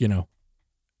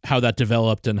 how that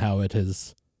developed and how it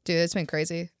has. Dude, it's been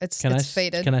crazy. It's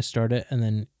faded. Can I start it and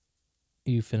then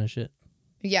you finish it?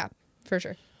 Yeah, for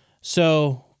sure.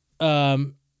 So,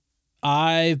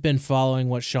 I've been following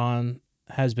what Sean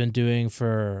has been doing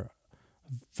for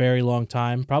a very long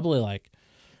time, probably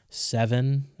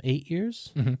 7, 8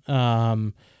 years.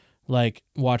 Like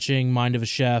watching Mind of a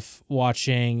Chef,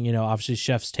 watching, you know, obviously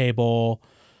Chef's Table,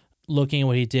 looking at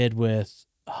what he did with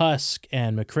Husk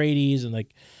and McCrady's, and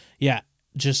like, yeah,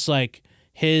 just like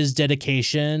his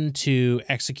dedication to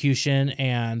execution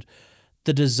and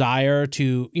the desire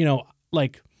to, you know,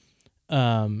 like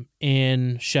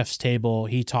in Chef's Table,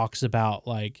 he talks about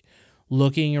like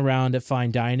looking around at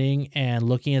fine dining and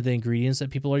looking at the ingredients that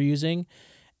people are using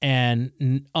and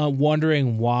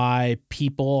wondering why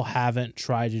people haven't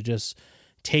tried to just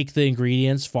take the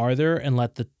ingredients farther and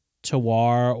let the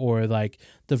terroir or like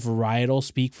the varietal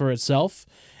speak for itself,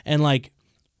 and like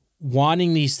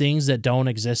wanting these things that don't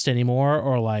exist anymore,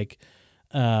 or like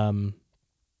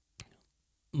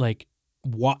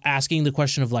asking the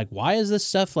question of like, why is this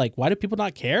stuff, like, why do people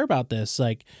not care about this?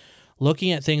 Like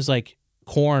looking at things like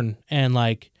corn and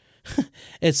like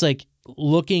it's like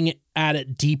looking at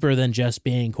it deeper than just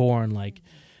being corn. Like,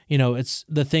 you know, it's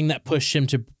the thing that pushed him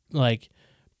to like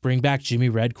bring back Jimmy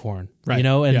Red Corn, right? You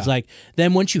know, and it's like,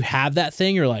 then once you have that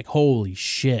thing, you're like, holy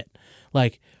shit,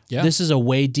 like this is a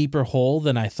way deeper hole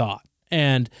than I thought.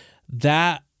 And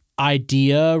that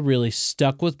idea really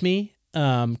stuck with me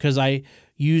because I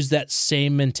use that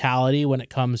same mentality when it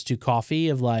comes to coffee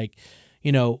of like,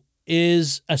 you know,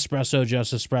 is espresso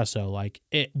just espresso? Like,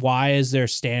 why is there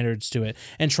standards to it?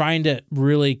 And trying to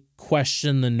really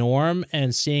question the norm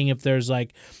and seeing if there's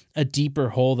like a deeper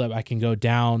hole that I can go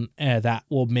down that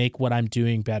will make what I'm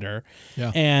doing better.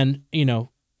 Yeah. And, you know,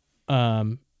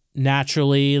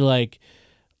 naturally, like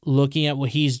looking at what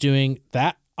he's doing,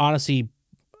 that honestly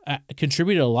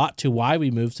contributed a lot to why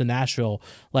we moved to Nashville.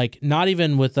 Like, not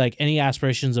even with like any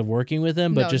aspirations of working with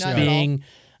him, but just being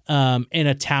in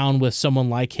a town with someone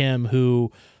like him who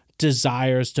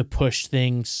desires to push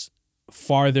things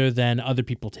farther than other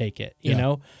people take it, you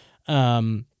know?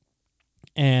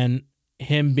 And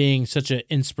him being such an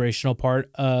inspirational part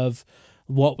of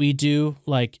what we do,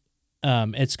 like,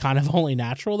 it's kind of only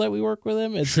natural that we work with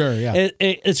him.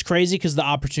 It's crazy because the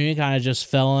opportunity kind of just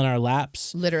fell in our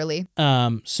laps. Literally.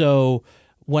 So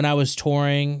when I was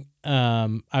touring,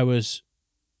 I was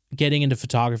getting into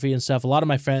photography and stuff. A lot of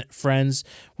my friends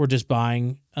were just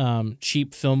buying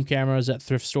cheap film cameras at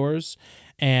thrift stores.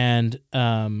 And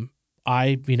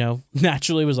I, you know,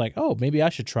 naturally was like, oh, maybe I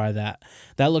should try that.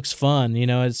 That looks fun. You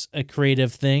know, it's a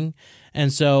creative thing.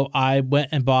 And so I went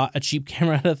and bought a cheap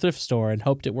camera at a thrift store and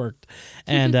hoped it worked.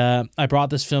 And I brought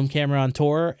this film camera on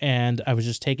tour and I was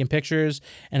just taking pictures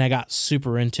and I got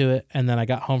super into it. And then I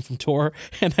got home from tour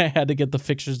and I had to get the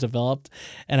pictures developed.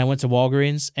 And I went to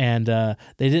Walgreens and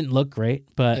they didn't look great.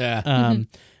 But,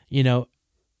 you know,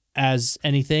 as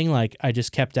anything, like I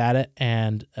just kept at it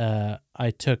and I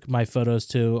took my photos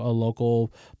to a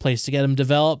local place to get them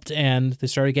developed and they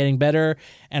started getting better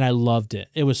and I loved it.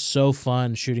 It was so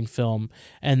fun shooting film.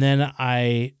 And then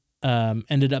I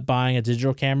ended up buying a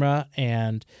digital camera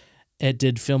and it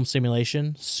did film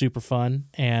simulation, super fun.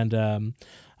 And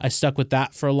I stuck with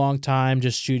that for a long time,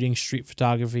 just shooting street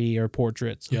photography or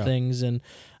portraits and things. And,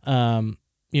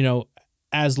 you know,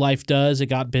 as life does, it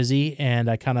got busy and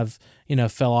I kind of, you know,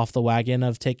 fell off the wagon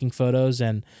of taking photos.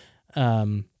 And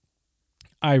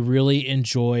I really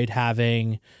enjoyed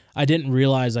I didn't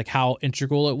realize like how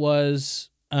integral it was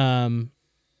in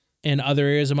other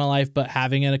areas of my life, but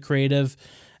having a creative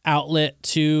outlet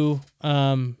to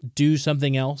do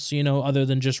something else, you know, other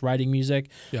than just writing music,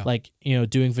 like, you know,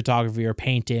 doing photography or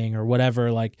painting or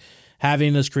whatever, like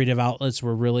having those creative outlets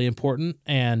were really important.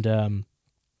 And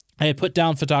I had put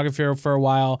down photography for a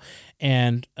while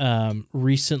and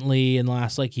recently in the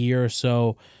last like year or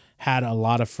so had a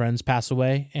lot of friends pass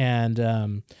away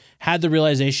and had the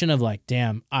realization of like,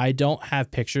 damn, I don't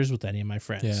have pictures with any of my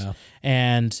friends. Yeah.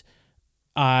 And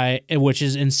which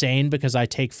is insane because I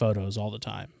take photos all the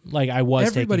time. Like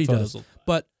Everybody taking photos. Does.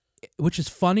 But which is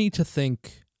funny to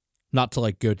think, not to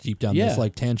like go deep down this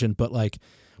like tangent, but like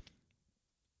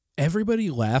everybody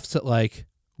laughs at like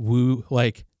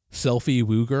selfie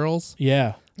woo girls.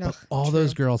 Yeah. But all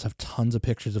those girls have tons of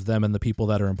pictures of them and the people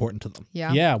that are important to them.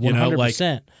 Yeah. Yeah, 100%. You know, like,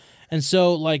 and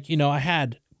so like, you know, I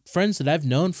had friends that I've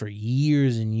known for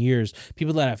years and years,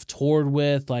 people that I've toured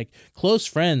with, like close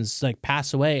friends like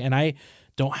pass away and I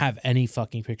don't have any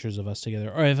fucking pictures of us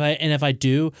together. Or if I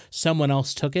do, someone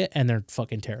else took it and they're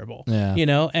fucking terrible. Yeah. You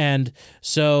know, and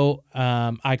so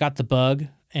I got the bug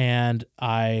and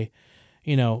I,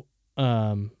 you know,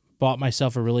 bought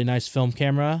myself a really nice film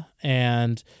camera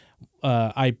and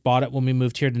I bought it when we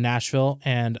moved here to Nashville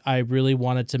and I really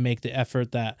wanted to make the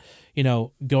effort that, you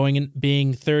know, going and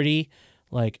being 30,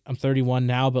 like I'm 31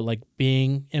 now, but like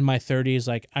being in my 30s,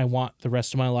 like I want the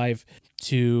rest of my life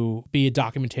to be a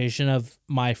documentation of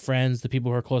my friends, the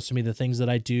people who are close to me, the things that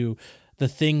I do, the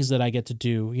things that I get to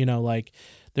do, you know, like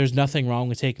there's nothing wrong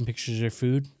with taking pictures of your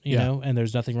food, you know, and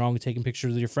there's nothing wrong with taking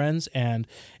pictures of your friends, and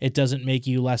it doesn't make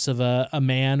you less of a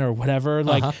man or whatever,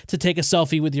 like to take a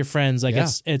selfie with your friends. Like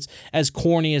it's as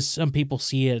corny as some people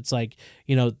see it. It's like,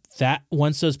 you know, that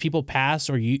once those people pass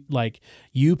or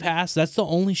you pass, that's the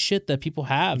only shit that people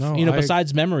have, you know,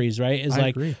 besides memories, right? Is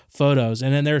like photos.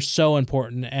 And then they're so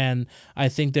important. And I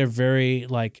think they're very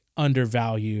like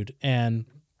undervalued. And,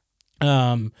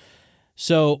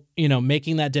 so, you know,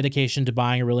 making that dedication to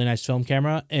buying a really nice film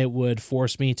camera, it would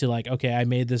force me to like, okay, I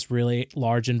made this really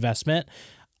large investment.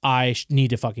 I need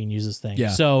to fucking use this thing. Yeah.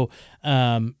 So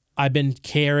I've been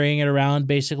carrying it around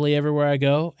basically everywhere I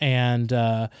go. And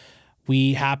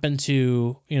we happened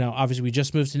to, you know, obviously we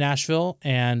just moved to Nashville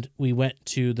and we went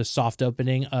to the soft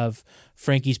opening of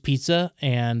Frankie's Pizza,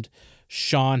 and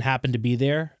Sean happened to be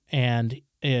there, and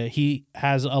he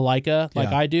has a Leica like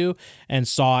I do, and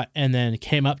saw it, and then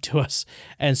came up to us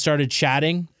and started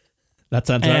chatting. That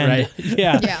sounds about right.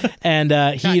 Yeah. And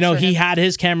he, you know, he had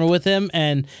his camera with him,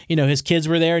 and, you know, his kids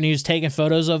were there and he was taking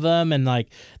photos of them. And like,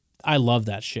 I love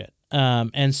that shit.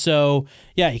 And so,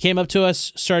 yeah, he came up to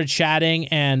us, started chatting,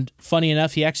 and funny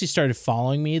enough, he actually started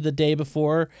following me the day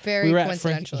before. Very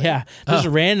coincidentally. Just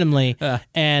randomly.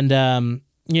 And,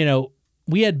 you know,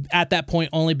 we had at that point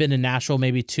only been in Nashville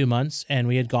maybe 2 months, and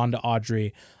we had gone to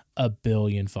Audrey a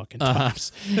billion fucking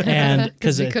times. And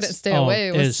because we couldn't stay away.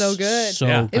 It was so good.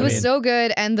 It was so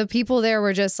good. And the people there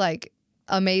were just like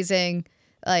amazing.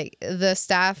 Like the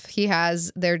staff he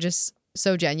has, they're just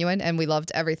so genuine, and we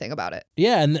loved everything about it.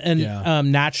 Yeah.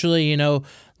 And naturally, you know,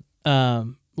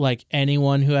 like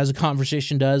anyone who has a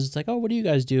conversation does, it's like, oh, what do you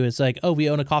guys do? It's like, oh, we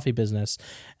own a coffee business.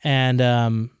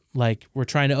 And, like we're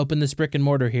trying to open this brick and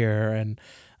mortar here, and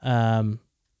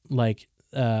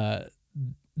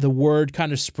the word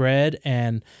kind of spread.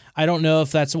 And I don't know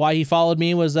if that's why he followed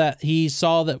me, was that he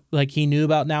saw that like he knew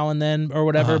about Now and Then or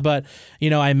whatever. But you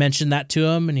know, I mentioned that to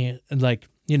him, and he like,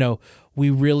 you know, we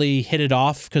really hit it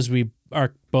off because we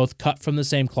are both cut from the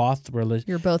same cloth.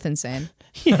 You're both insane.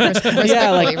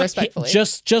 Respectfully.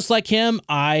 Just like him,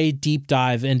 I deep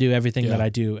dive into everything that I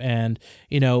do, and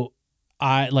you know,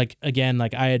 I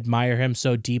admire him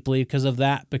so deeply because of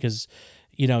that, because,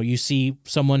 you know, you see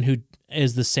someone who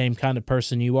is the same kind of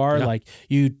person you are, like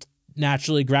you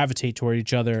naturally gravitate toward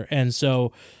each other. And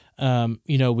so,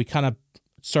 you know, we kind of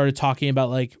started talking about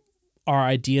like our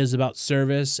ideas about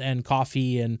service and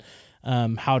coffee and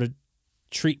how to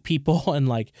treat people. And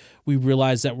like, we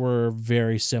realized that we're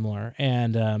very similar.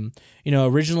 And, you know,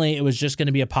 originally it was just going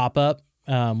to be a pop-up.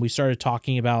 We started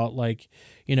talking about like,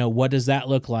 you know, what does that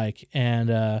look like? And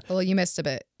well, you missed a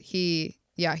bit. He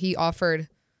offered,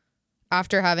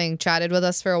 after having chatted with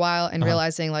us for a while and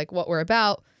realizing like what we're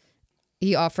about,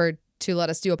 he offered to let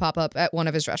us do a pop-up at one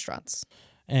of his restaurants.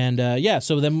 And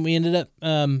so then we ended up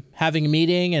having a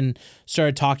meeting and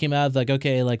started talking about like,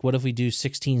 okay, like what if we do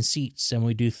 16 seats and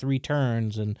we do 3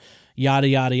 turns and yada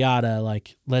yada yada.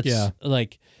 Like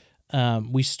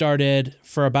we started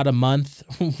for about a month.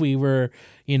 We were,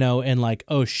 you know, and like,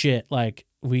 oh shit, like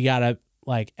we gotta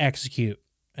like execute.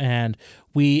 And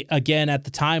we, again, at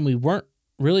the time, we weren't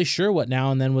really sure what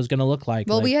Now and Then was going to look like.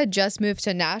 Well, we had just moved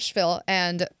to Nashville,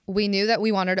 and we knew that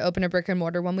we wanted to open a brick and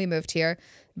mortar when we moved here.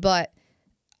 But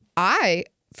I,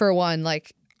 for one,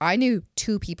 like I knew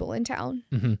 2 people in town.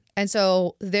 Mm-hmm. And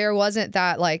so there wasn't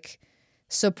that like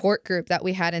support group that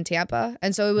we had in Tampa.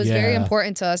 And so it was very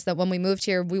important to us that when we moved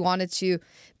here, we wanted to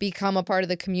become a part of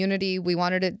the community. We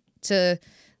wanted it to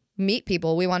meet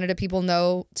people. We wanted people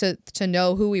know to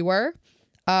know who we were.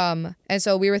 And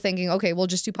so we were thinking, okay, we'll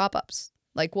just do pop-ups.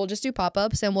 Like we'll just do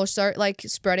pop-ups and we'll start like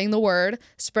spreading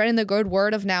the good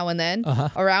word of Now and Then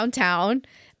around town.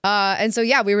 And so,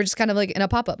 we were just kind of like in a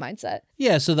pop-up mindset.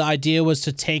 Yeah. So the idea was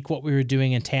to take what we were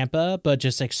doing in Tampa, but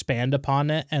just expand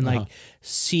upon it and like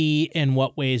see in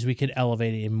what ways we could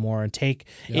elevate it even more and take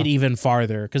it even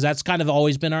farther. Cause that's kind of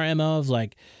always been our MO of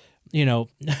like, you know,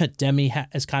 Demi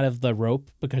is kind of the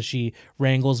rope because she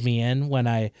wrangles me in when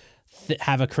I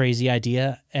have a crazy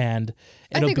idea. And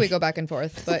I think we go back and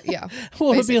forth, but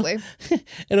well, basically.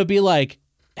 It'll be like,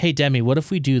 hey, Demi, what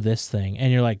if we do this thing?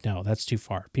 And you're like, no, that's too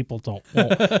far. People won't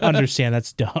understand.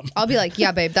 That's dumb. I'll be like,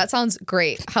 yeah, babe, that sounds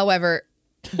great. However,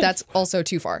 that's also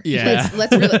too far. Yeah.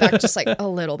 Let's reel it back just like a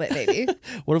little bit, maybe.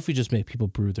 What if we just make people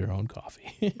brew their own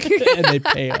coffee and they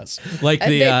pay us? They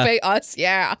pay us,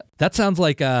 yeah. That sounds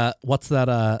like what's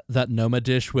that Noma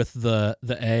dish with the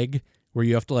egg where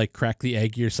you have to like crack the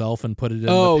egg yourself and put it in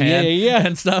Oh, the pan yeah.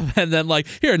 and stuff, and then like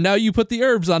here now you put the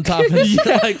herbs on top and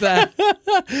shit like that.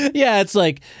 Yeah, it's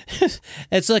like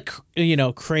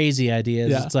crazy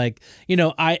ideas. Yeah. It's like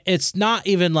it's not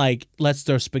even like let's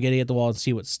throw spaghetti at the wall and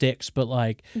see what sticks, but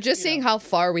like Just seeing how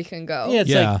far we can go. yeah,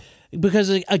 it's like because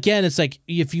again, it's like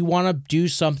if you want to do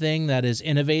something that is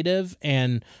innovative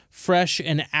and fresh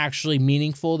and actually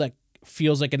meaningful that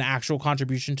feels like an actual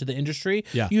contribution to the industry,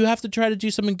 you have to try to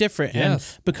do something different.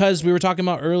 Yes. And because we were talking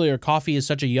about earlier, coffee is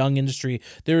such a young industry,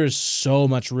 there is so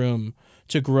much room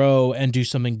to grow and do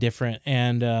something different.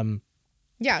 And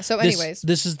So anyways,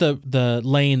 this is the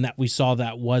lane that we saw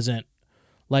that wasn't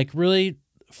like really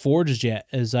forged yet,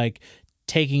 is like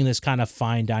taking this kind of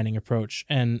fine dining approach.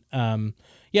 And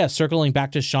circling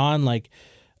back to Sean, like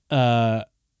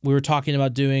we were talking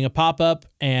about doing a pop-up,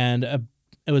 and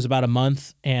it was about a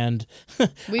month, and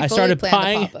I started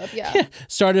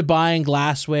buying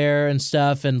glassware and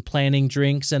stuff and planning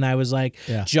drinks, and I was like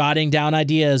jotting down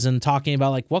ideas and talking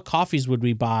about like what coffees would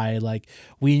we buy, like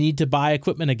we need to buy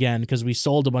equipment again because we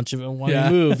sold a bunch of it when we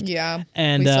moved.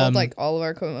 And we sold like all of our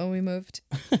equipment when we moved.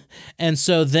 And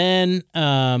so then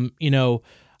I'm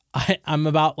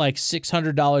about like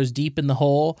 $600 deep in the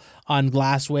hole on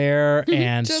glassware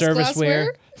and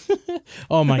serviceware.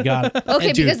 Oh my God.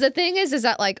 Okay, because the thing is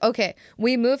that like, okay,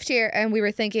 we moved here and we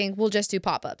were thinking we'll just do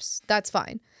pop-ups. That's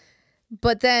fine.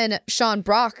 But then Sean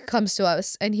Brock comes to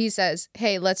us and he says,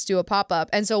 hey, let's do a pop-up.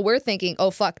 And so we're thinking,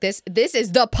 oh, fuck, this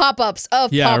is the pop-ups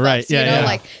of pop-ups. Right.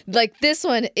 Yeah, Like this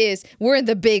one is, we're in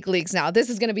the big leagues now. This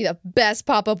is going to be the best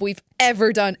pop-up we've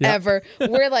ever done, ever.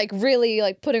 We're like really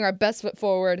like putting our best foot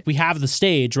forward. We have the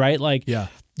stage, right? Like,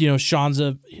 Sean's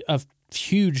a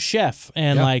huge chef,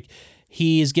 and like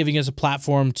he is giving us a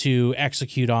platform to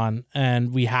execute on,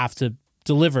 and we have to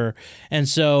deliver. And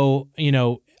so,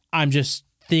 I'm just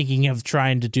thinking of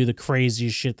trying to do the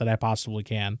craziest shit that I possibly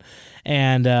can.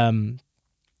 And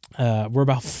we're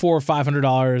about $400 or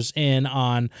 $500 in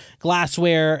on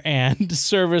glassware and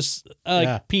service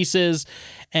pieces.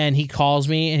 And he calls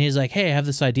me and he's like, hey, I have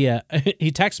this idea.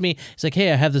 He texts me. He's like,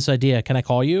 hey, I have this idea. Can I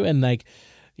call you? And like,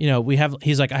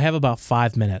 he's like, I have about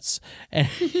 5 minutes. And,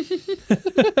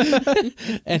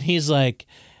 and he's like,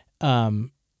 I've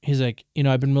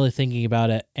been really thinking about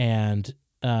it. And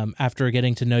after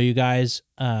getting to know you guys,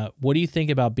 what do you think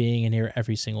about being in here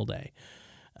every single day?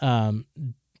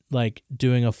 Like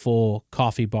doing a full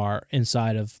coffee bar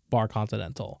inside of Bar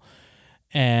Continental.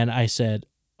 And I said,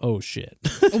 oh shit.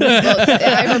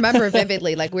 I remember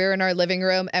vividly, like we were in our living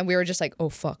room and we were just like, oh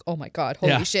fuck, oh my God,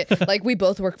 holy shit. Like we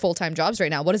both work full-time jobs right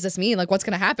now. What does this mean? Like what's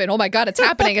going to happen? Oh my God, it's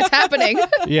happening. It's happening.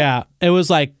 Yeah. It was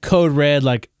like code red,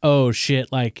 like, oh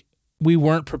shit. Like we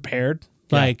weren't prepared.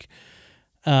 Like,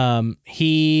 I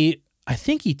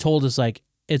think he told us like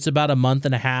it's about a month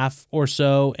and a half or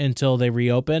so until they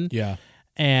reopen. Yeah.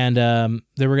 And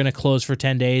they were going to close for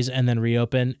 10 days and then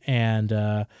reopen.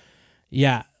 And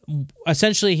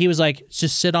essentially he was like,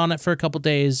 just sit on it for a couple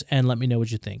days and let me know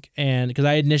what you think. And because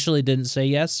I initially didn't say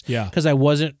yes. Yeah. Because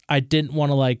I didn't want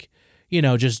to like,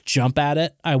 just jump at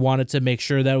it. I wanted to make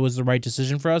sure that it was the right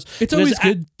decision for us. It's always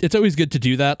good. It's always good to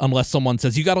do that unless someone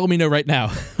says, you got to let me know right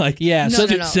now. Like,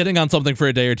 sitting on something for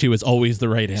a day or two is always the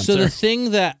right answer. So the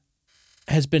thing that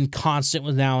has been constant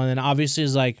with now and then obviously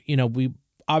is like, we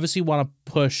obviously want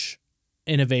to push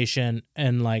innovation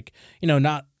and like,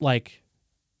 not like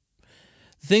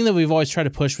the thing that we've always tried to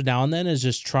push with now and then is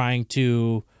just trying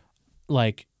to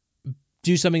like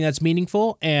do something that's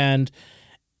meaningful. And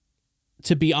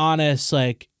to be honest,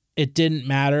 like it didn't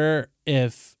matter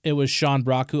if it was Sean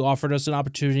Brock who offered us an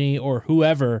opportunity or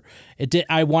whoever.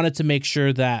 I wanted to make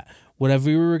sure that whatever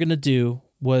we were going to do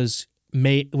was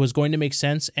going to make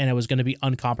sense and it was going to be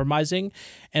uncompromising.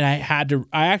 And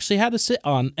I actually had to sit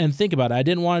on and think about it. I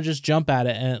didn't want to just jump at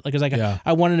it, and because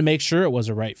I wanted to make sure it was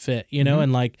a right fit,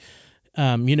 and like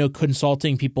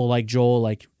consulting people like Joel,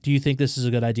 like, do you think this is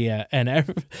a good idea?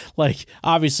 And like,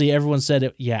 obviously everyone said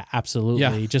it. Yeah, absolutely.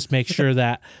 Yeah. Just make sure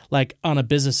that like on a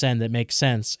business end, it makes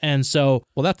sense. And so,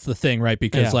 well, that's the thing, right?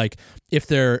 Because like if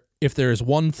there's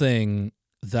one thing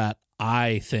that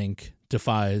I think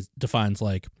defines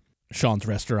like Sean's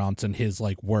restaurants and his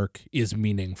like work is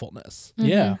meaningfulness. Mm-hmm.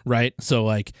 Yeah. Right. So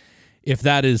like, if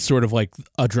that is sort of like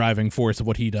a driving force of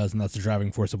what he does, and that's the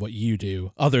driving force of what you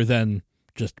do, other than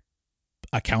just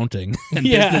accounting and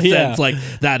business sense, like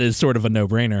that is sort of a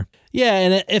no-brainer. Yeah,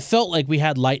 and it felt like we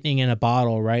had lightning in a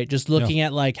bottle, right? Just looking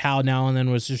at like how Now and Then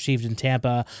was received in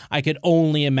Tampa, I could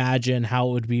only imagine how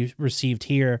it would be received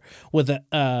here with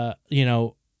a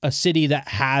city that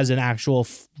has an actual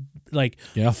like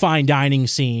fine dining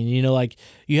scene. You know, like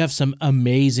you have some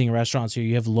amazing restaurants here.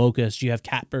 You have Locust, you have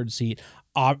Catbird Seat,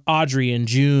 Audrey and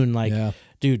June. Like,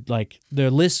 dude, like the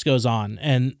list goes on.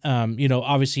 And, you know,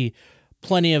 obviously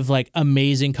plenty of like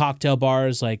amazing cocktail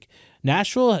bars. Like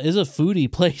Nashville is a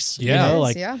foodie place. Yeah. You know?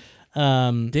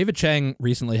 Like, David Chang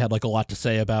recently had like a lot to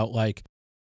say about like,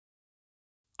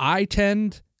 I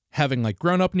tend, having like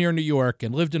grown up near New York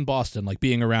and lived in Boston, like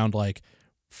being around like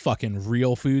fucking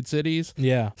real food cities.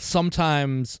 Yeah.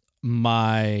 Sometimes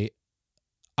I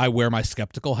wear my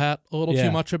skeptical hat a little too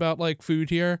much about like food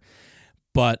here.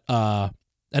 But and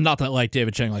not that like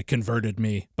David Chang like converted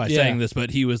me by saying this,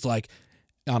 but he was like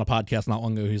on a podcast not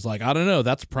long ago, he's like, I don't know,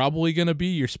 that's probably gonna be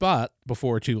your spot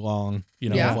before too long, you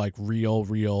know, of like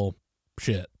real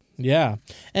shit. Yeah.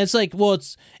 And it's like, well,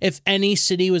 it's if any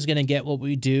city was gonna get what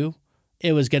we do,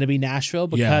 it was going to be Nashville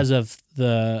because of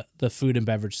the food and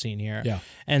beverage scene here. Yeah.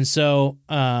 And so,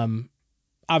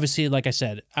 obviously, like I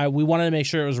said, we wanted to make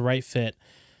sure it was a right fit,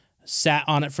 sat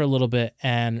on it for a little bit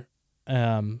and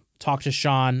talked to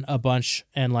Sean a bunch.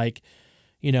 And like,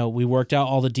 you know, we worked out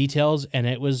all the details and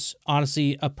it was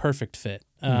honestly a perfect fit.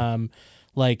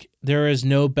 Like there is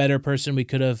no better person we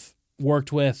could have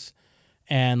worked with.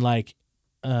 And like,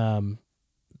 him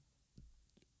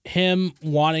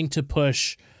wanting to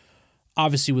push,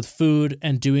 obviously with food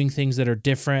and doing things that are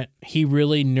different, he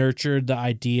really nurtured the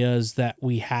ideas that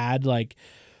we had. Like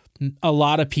a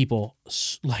lot of people,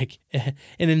 like an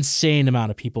insane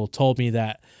amount of people told me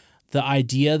that the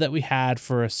idea that we had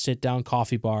for a sit-down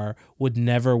coffee bar would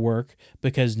never work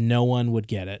because no one would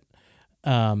get it.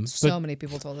 So many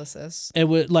people told us this. It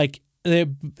would like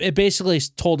it basically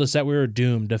told us that we were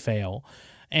doomed to fail.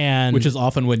 And which is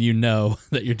often when you know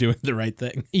that you're doing the right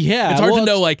thing. Yeah. It's hard to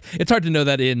know, like, it's hard to know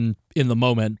that in the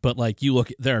moment, but like you look,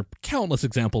 there are countless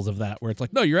examples of that where it's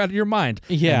like, no, you're out of your mind.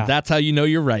 Yeah. And that's how you know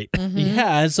you're right.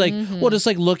 Yeah. It's like, well, just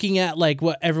like looking at like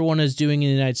what everyone is doing in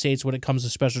the United States when it comes to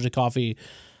specialty coffee,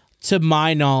 to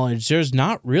my knowledge, there's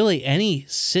not really any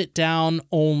sit down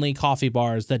only coffee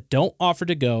bars that don't offer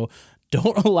to go,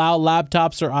 don't allow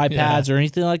laptops or iPads or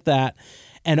anything like that.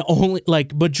 And only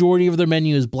like majority of their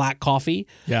menu is black coffee.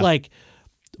 Yeah. Like,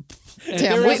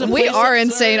 damn, we are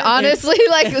insane, honestly.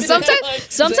 Like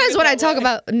sometimes when I talk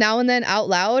about Now and Then out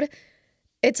loud,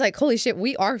 it's like, holy shit,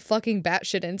 we are fucking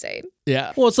batshit insane.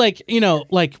 Yeah. Well, it's like, you know,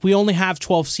 like we only have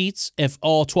 12 seats. If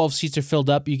all 12 seats are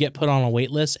filled up, you get put on a wait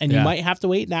list and you might have to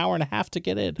wait an hour and a half to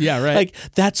get in. Yeah, right. Like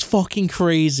that's fucking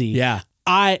crazy. Yeah.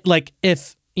 I like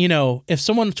if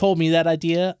someone told me that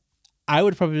idea, I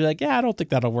would probably be like, yeah, I don't think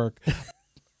that'll work.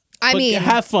 I mean,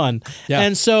 have fun. Yeah.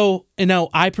 And so, you know,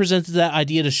 I presented that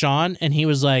idea to Sean and he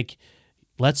was like,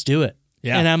 let's do it.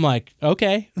 Yeah. And I'm like,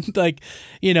 okay. Like,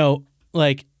 you know,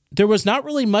 like there was not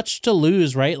really much to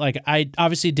lose, right? Like I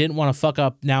obviously didn't want to fuck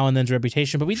up Now and Then's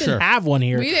reputation, but we didn't have one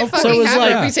here. We didn't fucking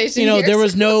have a reputation you know, here, there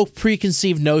was no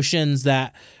preconceived notions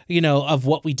that, you know, of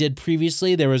what we did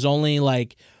previously. There was only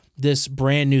like this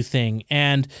brand new thing.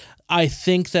 And I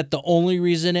think that the only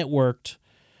reason it worked,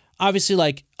 obviously,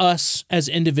 like us as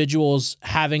individuals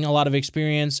having a lot of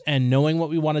experience and knowing what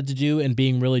we wanted to do and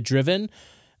being really driven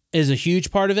is a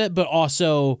huge part of it. But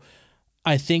also,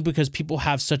 I think because people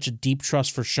have such a deep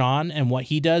trust for Sean and what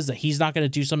he does, that he's not going to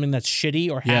do something that's shitty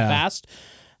or half-assed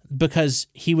because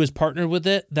he was partnered with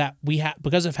it, that we have,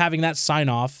 because of having that sign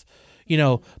off, you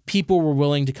know, people were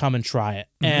willing to come and try it.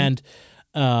 And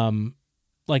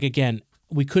like, again,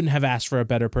 we couldn't have asked for a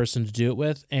better person to do it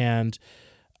with. And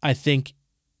I think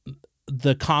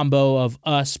the combo of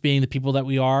us being the people that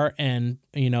we are and,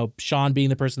 you know, Sean being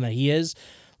the person that he is,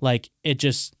 like it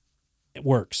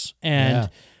works. And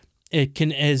it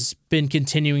has been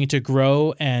continuing to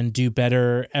grow and do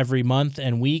better every month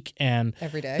and week. And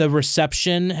every day. The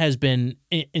reception has been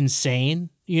insane.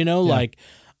 You know, like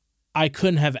I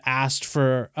couldn't have asked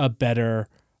for a better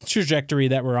trajectory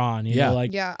that we're on. You know,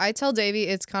 like, yeah, I tell Davy,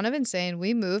 it's kind of insane.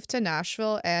 We moved to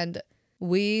Nashville and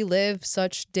we live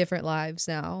such different lives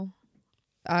now.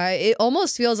 It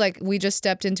almost feels like we just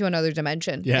stepped into another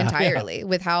dimension entirely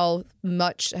with how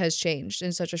much has changed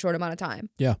in such a short amount of time.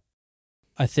 Yeah.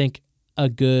 I think a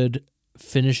good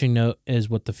finishing note is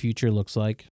what the future looks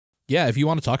like. Yeah, if you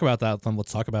want to talk about that, then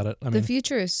let's talk about it. The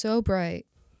future is so bright.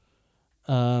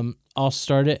 I'll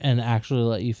start it and actually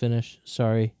let you finish.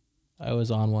 Sorry, I was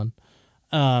on one.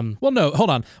 Well, no, hold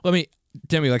on.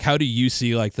 Demi, like, how do you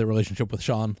see like the relationship with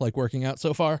Sean like working out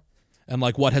so far? And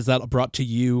like, what has that brought to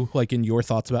you, like in your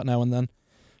thoughts about Now and Then?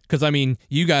 Because I mean,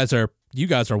 you guys are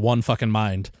one fucking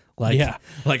mind.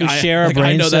 Like, we share a brain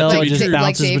I know cell that that to be just true.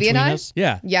 bounces Davy between and I? us.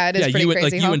 Yeah, Yeah, it is pretty you,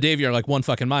 crazy, Like huh? you and Davy are like one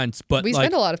fucking mind. But We like,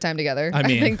 spend a lot of time together. I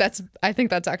mean- I think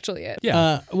that's actually it.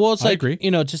 yeah, Well, it's I like, agree.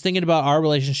 just thinking about our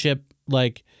relationship,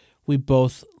 like we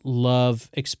both love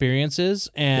experiences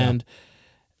and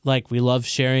like we love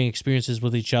sharing experiences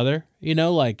with each other,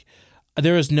 like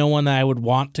there is no one that I would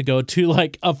want to go to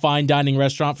like a fine dining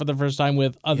restaurant for the first time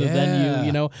with other than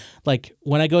you, like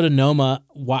when I go to Noma,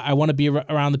 I want to be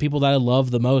around the people that I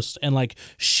love the most and like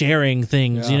sharing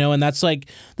things, and that's like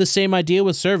the same idea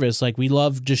with service. Like we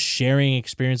love just sharing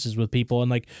experiences with people and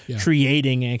like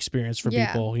creating an experience for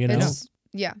people,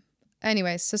 Yeah.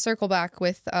 Anyways, to circle back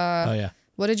with, Oh yeah.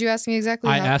 what did you ask me exactly?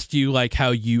 I asked you like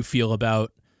how you feel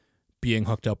about being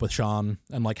hooked up with Sean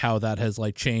and like how that has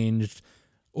like changed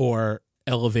or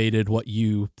elevated what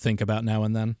you think about now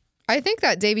and then. I think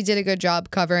that Davey did a good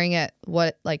job covering it,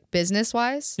 what like business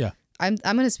wise. Yeah. I'm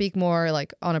gonna speak more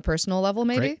like on a personal level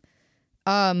maybe.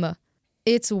 Great.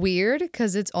 It's weird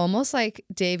because it's almost like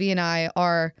Davey and I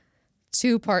are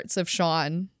two parts of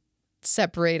Sean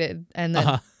separated and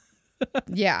then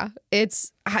yeah,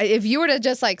 it's if you were to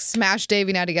just like smash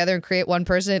Davey and I together and create one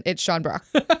person, it's Sean Brock.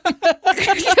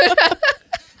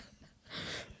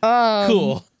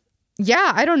 Cool.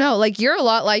 Yeah, I don't know. Like you're a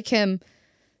lot like him,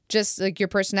 just like your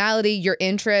personality, your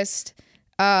interest.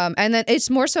 And then it's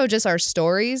more so just our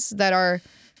stories that are,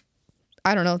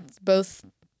 I don't know, both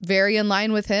very in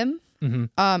line with him. Mm-hmm.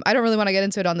 I don't really want to get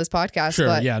into it on this podcast. Sure.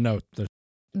 But Yeah. No.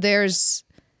 there's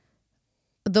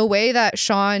the way that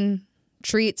Sean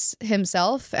treats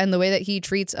himself and the way that he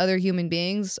treats other human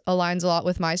beings aligns a lot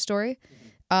with my story.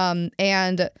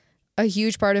 And a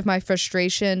huge part of my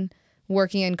frustration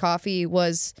working in coffee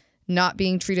was not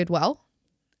being treated well.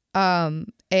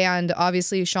 And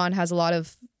obviously Sean has a lot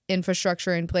of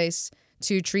infrastructure in place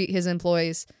to treat his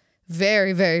employees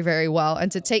very, very, very well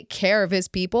and to take care of his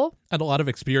people. And a lot of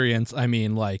experience. I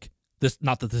mean, like this,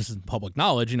 not that this is public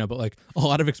knowledge, but like a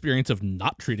lot of experience of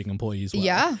not treating employees well.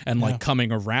 Yeah. And like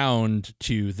coming around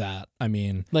to that. I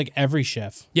mean, like every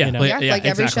chef. yeah, Like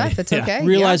every exactly. chef, it's Yeah. okay.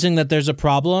 Realizing that there's a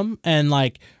problem and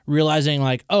like realizing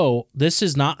like, oh, this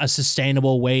is not a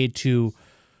sustainable way to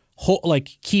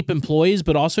like keep employees,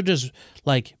 but also just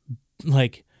like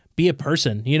be a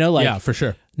person, like yeah, for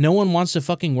sure. no one wants to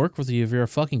fucking work with you if you're a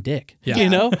fucking dick,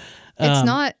 Yeah. It's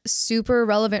not super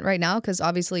relevant right now because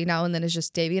obviously now and then it's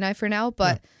just Davey and I for now.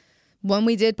 But when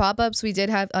we did pop-ups, we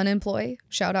did have unemployed.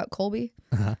 Shout out Colby.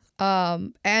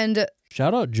 And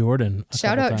shout out Jordan.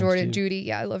 shout out Jordan, Judy.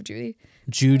 Yeah, I love Judy.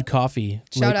 Jude Coffee.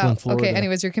 Shout Lakeland, out. Florida. Okay,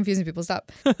 anyways, you're confusing people.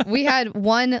 Stop. We had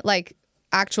one like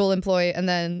actual employee and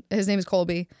then his name is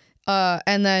Colby.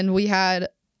 And then we had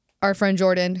our friend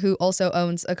Jordan who also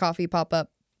owns a coffee pop-up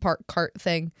park cart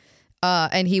thing.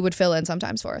 And he would fill in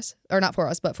sometimes for us, or not for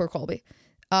us, but for Colby.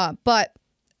 But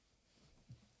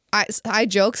I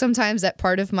joke sometimes that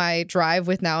part of my drive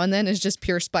with Now and Then is just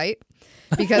pure spite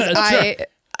because I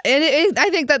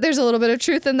think that there's a little bit of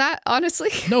truth in that, honestly.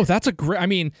 No, that's a great. I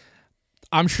mean,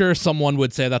 I'm sure someone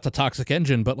would say that's a toxic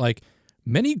engine, but like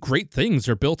many great things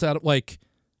are built out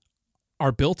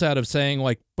of saying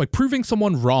like proving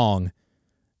someone wrong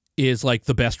is like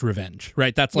the best revenge,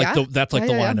 right? That's like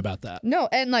the line about that. No,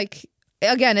 and like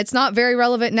again, it's not very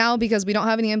relevant now because we don't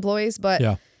have any employees,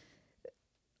 but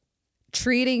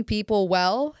treating people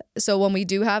well, so when we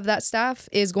do have that staff,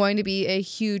 is going to be a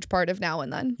huge part of Now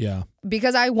and Then. Yeah.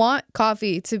 Because I want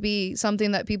coffee to be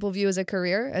something that people view as a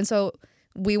career, and so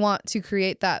we want to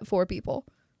create that for people.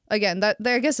 Again, that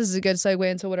I guess this is a good segue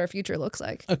into what our future looks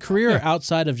like. A career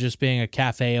outside of just being a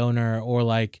cafe owner or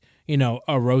like,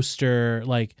 a roaster,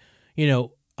 like,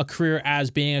 a career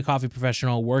as being a coffee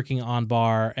professional, working on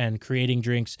bar and creating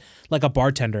drinks, like a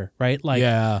bartender, right?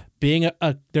 Like being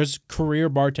there's career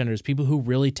bartenders, people who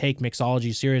really take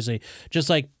mixology seriously, just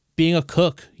like being a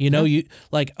cook, you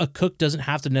like a cook doesn't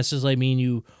have to necessarily mean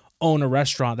you own a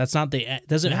restaurant. That's not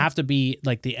doesn't have to be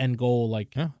like the end goal.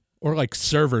 Like, or like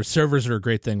servers are a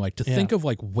great thing. Like to think of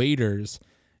like waiters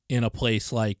in a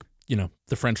place like,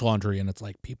 the French Laundry, and it's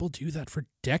like people do that for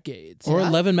decades. Or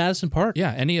 11 Madison Park.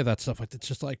 Yeah, any of that stuff. Like it's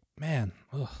just like, man.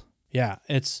 Ugh. Yeah,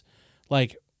 it's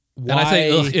like, why? And I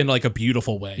say ugh in like a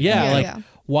beautiful way.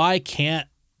 Why can't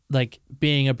like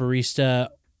being a barista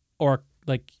or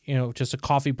like, just a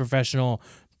coffee professional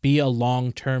be a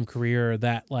long-term career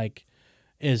that like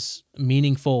is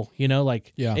meaningful,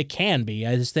 it can be.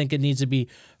 I just think it needs to be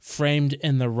framed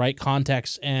in the right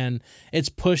context, and it's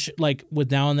push like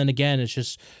with Now and Then Again, it's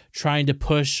just trying to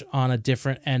push on a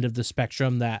different end of the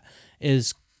spectrum that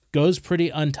goes pretty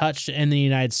untouched in the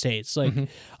United States. Like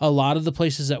a lot of the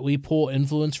places that we pull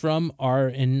influence from are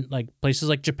in like places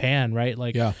like Japan, right?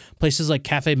 Like places like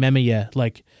Cafe Memeye,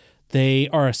 like They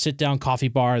are a sit-down coffee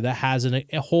bar that has a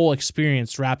whole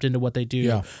experience wrapped into what they do.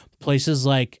 Yeah. Places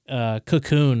like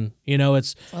Chacon,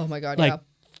 it's Oh my God, like, yeah.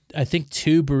 I think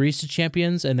 2 barista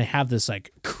champions, and they have this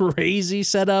like crazy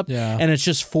setup, Yeah. and it's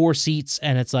just 4 seats,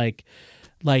 and it's like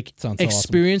Sounds so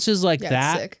experiences like Yeah, it's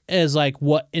that sick. is like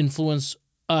what influence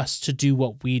us to do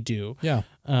what we do. Yeah.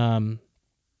 And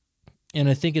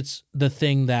I think it's the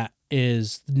thing that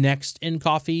is next in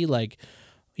coffee. Like,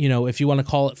 if you want to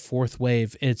call it fourth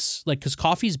wave, it's like, because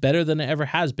coffee's better than it ever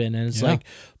has been. And it's like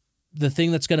the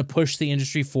thing that's going to push the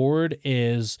industry forward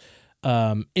is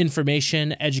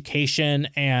information, education,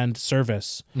 and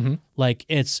service. Mm-hmm. Like,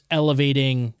 it's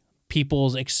elevating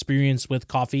people's experience with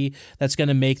coffee that's going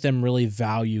to make them really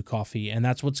value coffee. And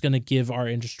that's what's going to give our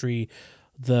industry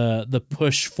the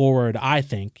push forward, I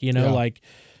think,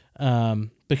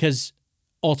 because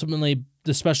ultimately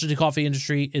the specialty coffee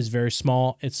industry is very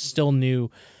small. It's still new,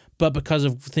 but because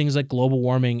of things like global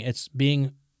warming, it's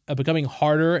becoming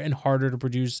harder and harder to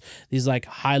produce these like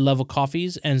high level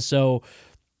coffees. And so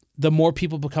the more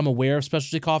people become aware of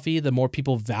specialty coffee, the more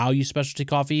people value specialty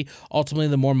coffee, ultimately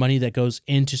the more money that goes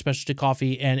into specialty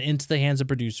coffee and into the hands of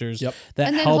producers that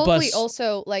And then help hopefully us.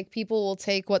 also like people will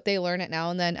take what they learn it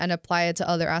now and then and apply it to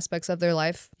other aspects of their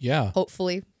life. Yeah.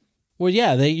 Hopefully. Well,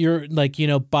 yeah, you're like,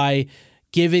 by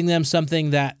giving them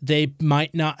something that they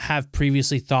might not have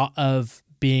previously thought of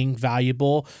being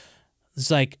valuable.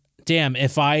 It's like, damn,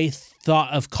 if I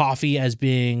thought of coffee as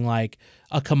being like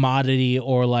a commodity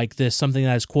or like this something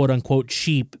that is quote unquote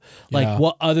cheap, like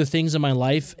what other things in my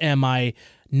life am I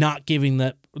not giving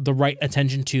the right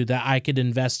attention to that I could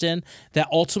invest in that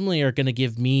ultimately are going to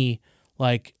give me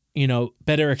like,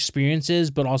 better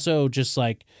experiences, but also just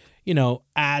like,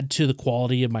 add to the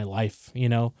quality of my life,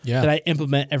 that I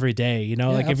implement every day,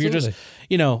 like if you're just,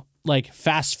 like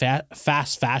fast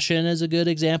fashion is a good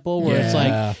example where it's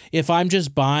like, if I'm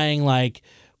just buying like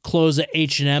clothes at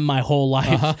H&M my whole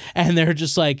life and they're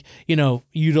just like,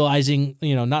 utilizing,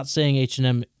 not saying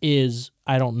H&M is,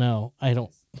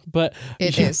 but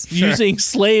It is. using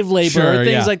slave labor,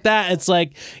 things yeah. like that. It's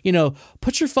like,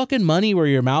 put your fucking money where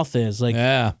your mouth is. Like,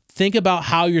 think about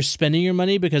how you're spending your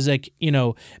money because like,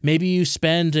 maybe you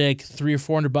spend like $300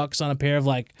 or $400 on a pair of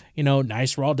like,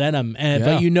 nice raw denim. And,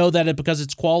 but that because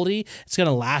it's quality, it's going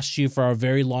to last you for a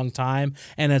very long time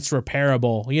and it's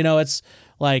repairable. It's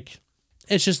like,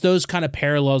 it's just those kind of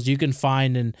parallels you can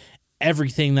find in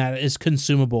everything that is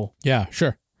consumable. Yeah,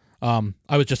 sure. I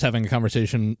was just having a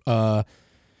conversation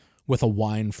with a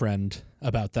wine friend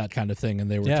about that kind of thing, and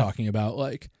they were talking about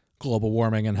like global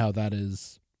warming and how that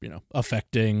is,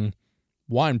 affecting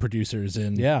wine producers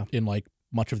in like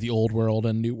much of the old world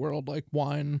and new world like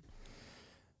wine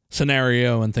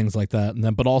scenario and things like that. And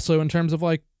then but also in terms of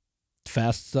like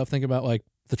fast stuff, think about like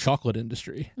the chocolate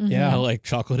industry. Mm-hmm. Yeah. How, like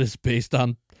chocolate is based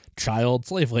on child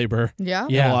slave labor Yeah.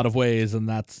 in a lot of ways, and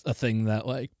that's a thing that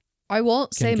like I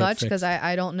won't say get much fixed. because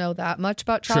I don't know that much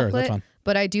about Sure, that's chocolate. fine.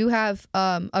 But I do have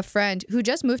a friend who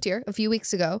just moved here a few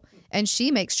weeks ago, and she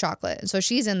makes chocolate, and so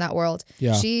she's in that world.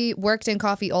 Yeah. She worked in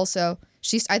coffee also.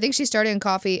 I think she started in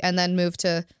coffee and then moved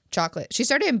to chocolate. She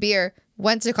started in beer,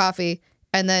 went to coffee,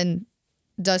 and then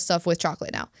does stuff with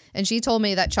chocolate now. And she told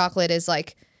me that chocolate is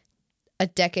like a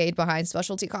decade behind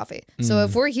specialty coffee. So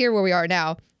if we're here where we are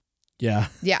now, yeah,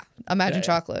 imagine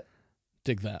chocolate.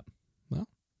 dig that. Well,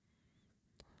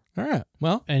 all right.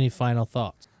 Well, Any final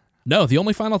thoughts? no, the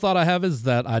only final thought I have is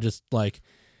that I just like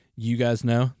you guys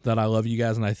know that I love you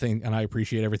guys, and I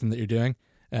appreciate everything that you're doing,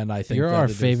 and I think You're that our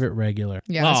it is- favorite regular.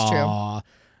 Yeah, that's true. Aw.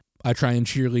 I try and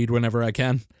cheerlead whenever I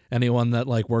can. Anyone that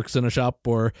like works in a shop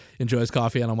or enjoys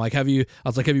coffee, and I'm like, have you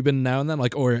been now and then?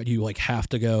 Like, or you like have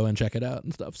to go and check it out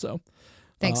and stuff. So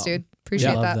Thanks, dude.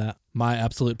 Appreciate Love that. that. my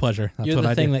absolute pleasure. That's You're what the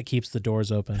I thing do. that keeps the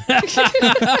doors open.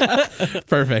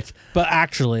 Perfect. But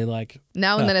actually, like,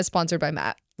 Now and then it's sponsored by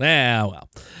Matt. Yeah, well.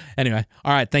 Anyway,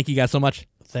 all right. Thank you guys so much.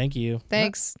 thank you.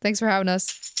 Thanks. Thanks for having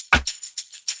us.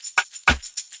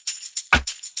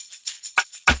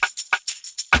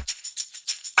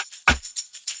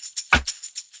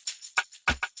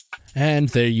 And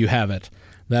there you have it.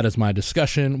 That is my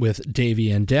discussion with Davy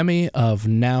and Demi of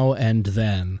Now and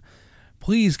Then.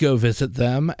 Please go visit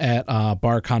them at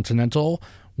Bar Continental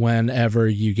whenever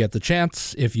you get the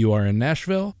chance if you are in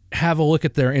Nashville. Have a look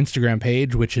at their Instagram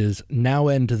page, which is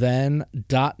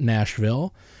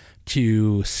nowandthen.nashville,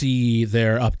 to see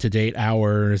their up-to-date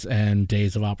hours and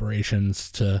days of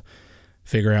operations to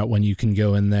figure out when you can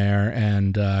go in there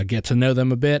and get to know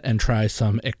them a bit and try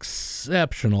some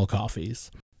exceptional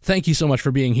coffees. Thank you so much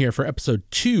for being here for episode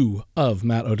 2 of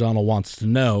Matt O'Donnell Wants to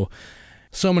Know.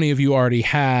 So many of you already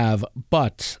have,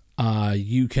 but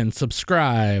you can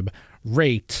subscribe,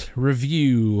 rate,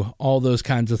 review, all those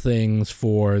kinds of things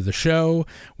for the show,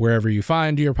 wherever you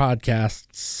find your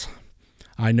podcasts.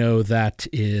 I know that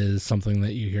is something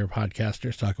that you hear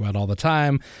podcasters talk about all the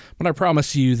time, but I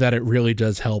promise you that it really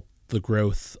does help the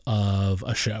growth of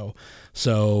a show.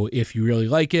 So if you really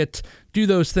like it, do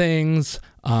those things.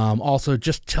 Also,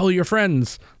 just tell your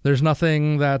friends. There's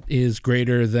nothing that is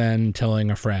greater than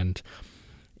telling a friend.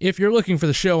 If you're looking for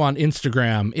the show on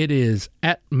Instagram, it is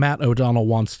at Matt O'Donnell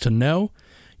Wants to Know.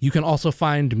 You can also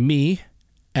find me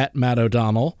at Matt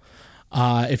O'Donnell.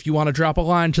 If you want to drop a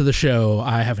line to the show,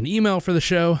 I have an email for the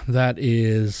show that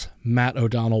is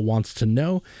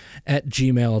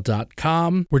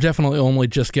mattodonnellwantstoKnow@gmail.com. We're definitely only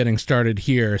just getting started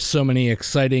here. So many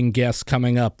exciting guests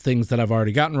coming up, things that I've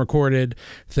already gotten recorded,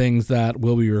 things that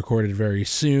will be recorded very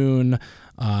soon.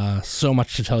 So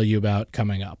much to tell you about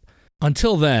coming up.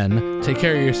 Until then, take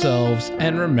care of yourselves,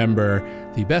 and remember,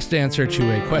 the best answer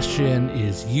to a question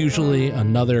is usually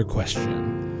another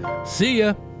question. See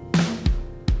ya!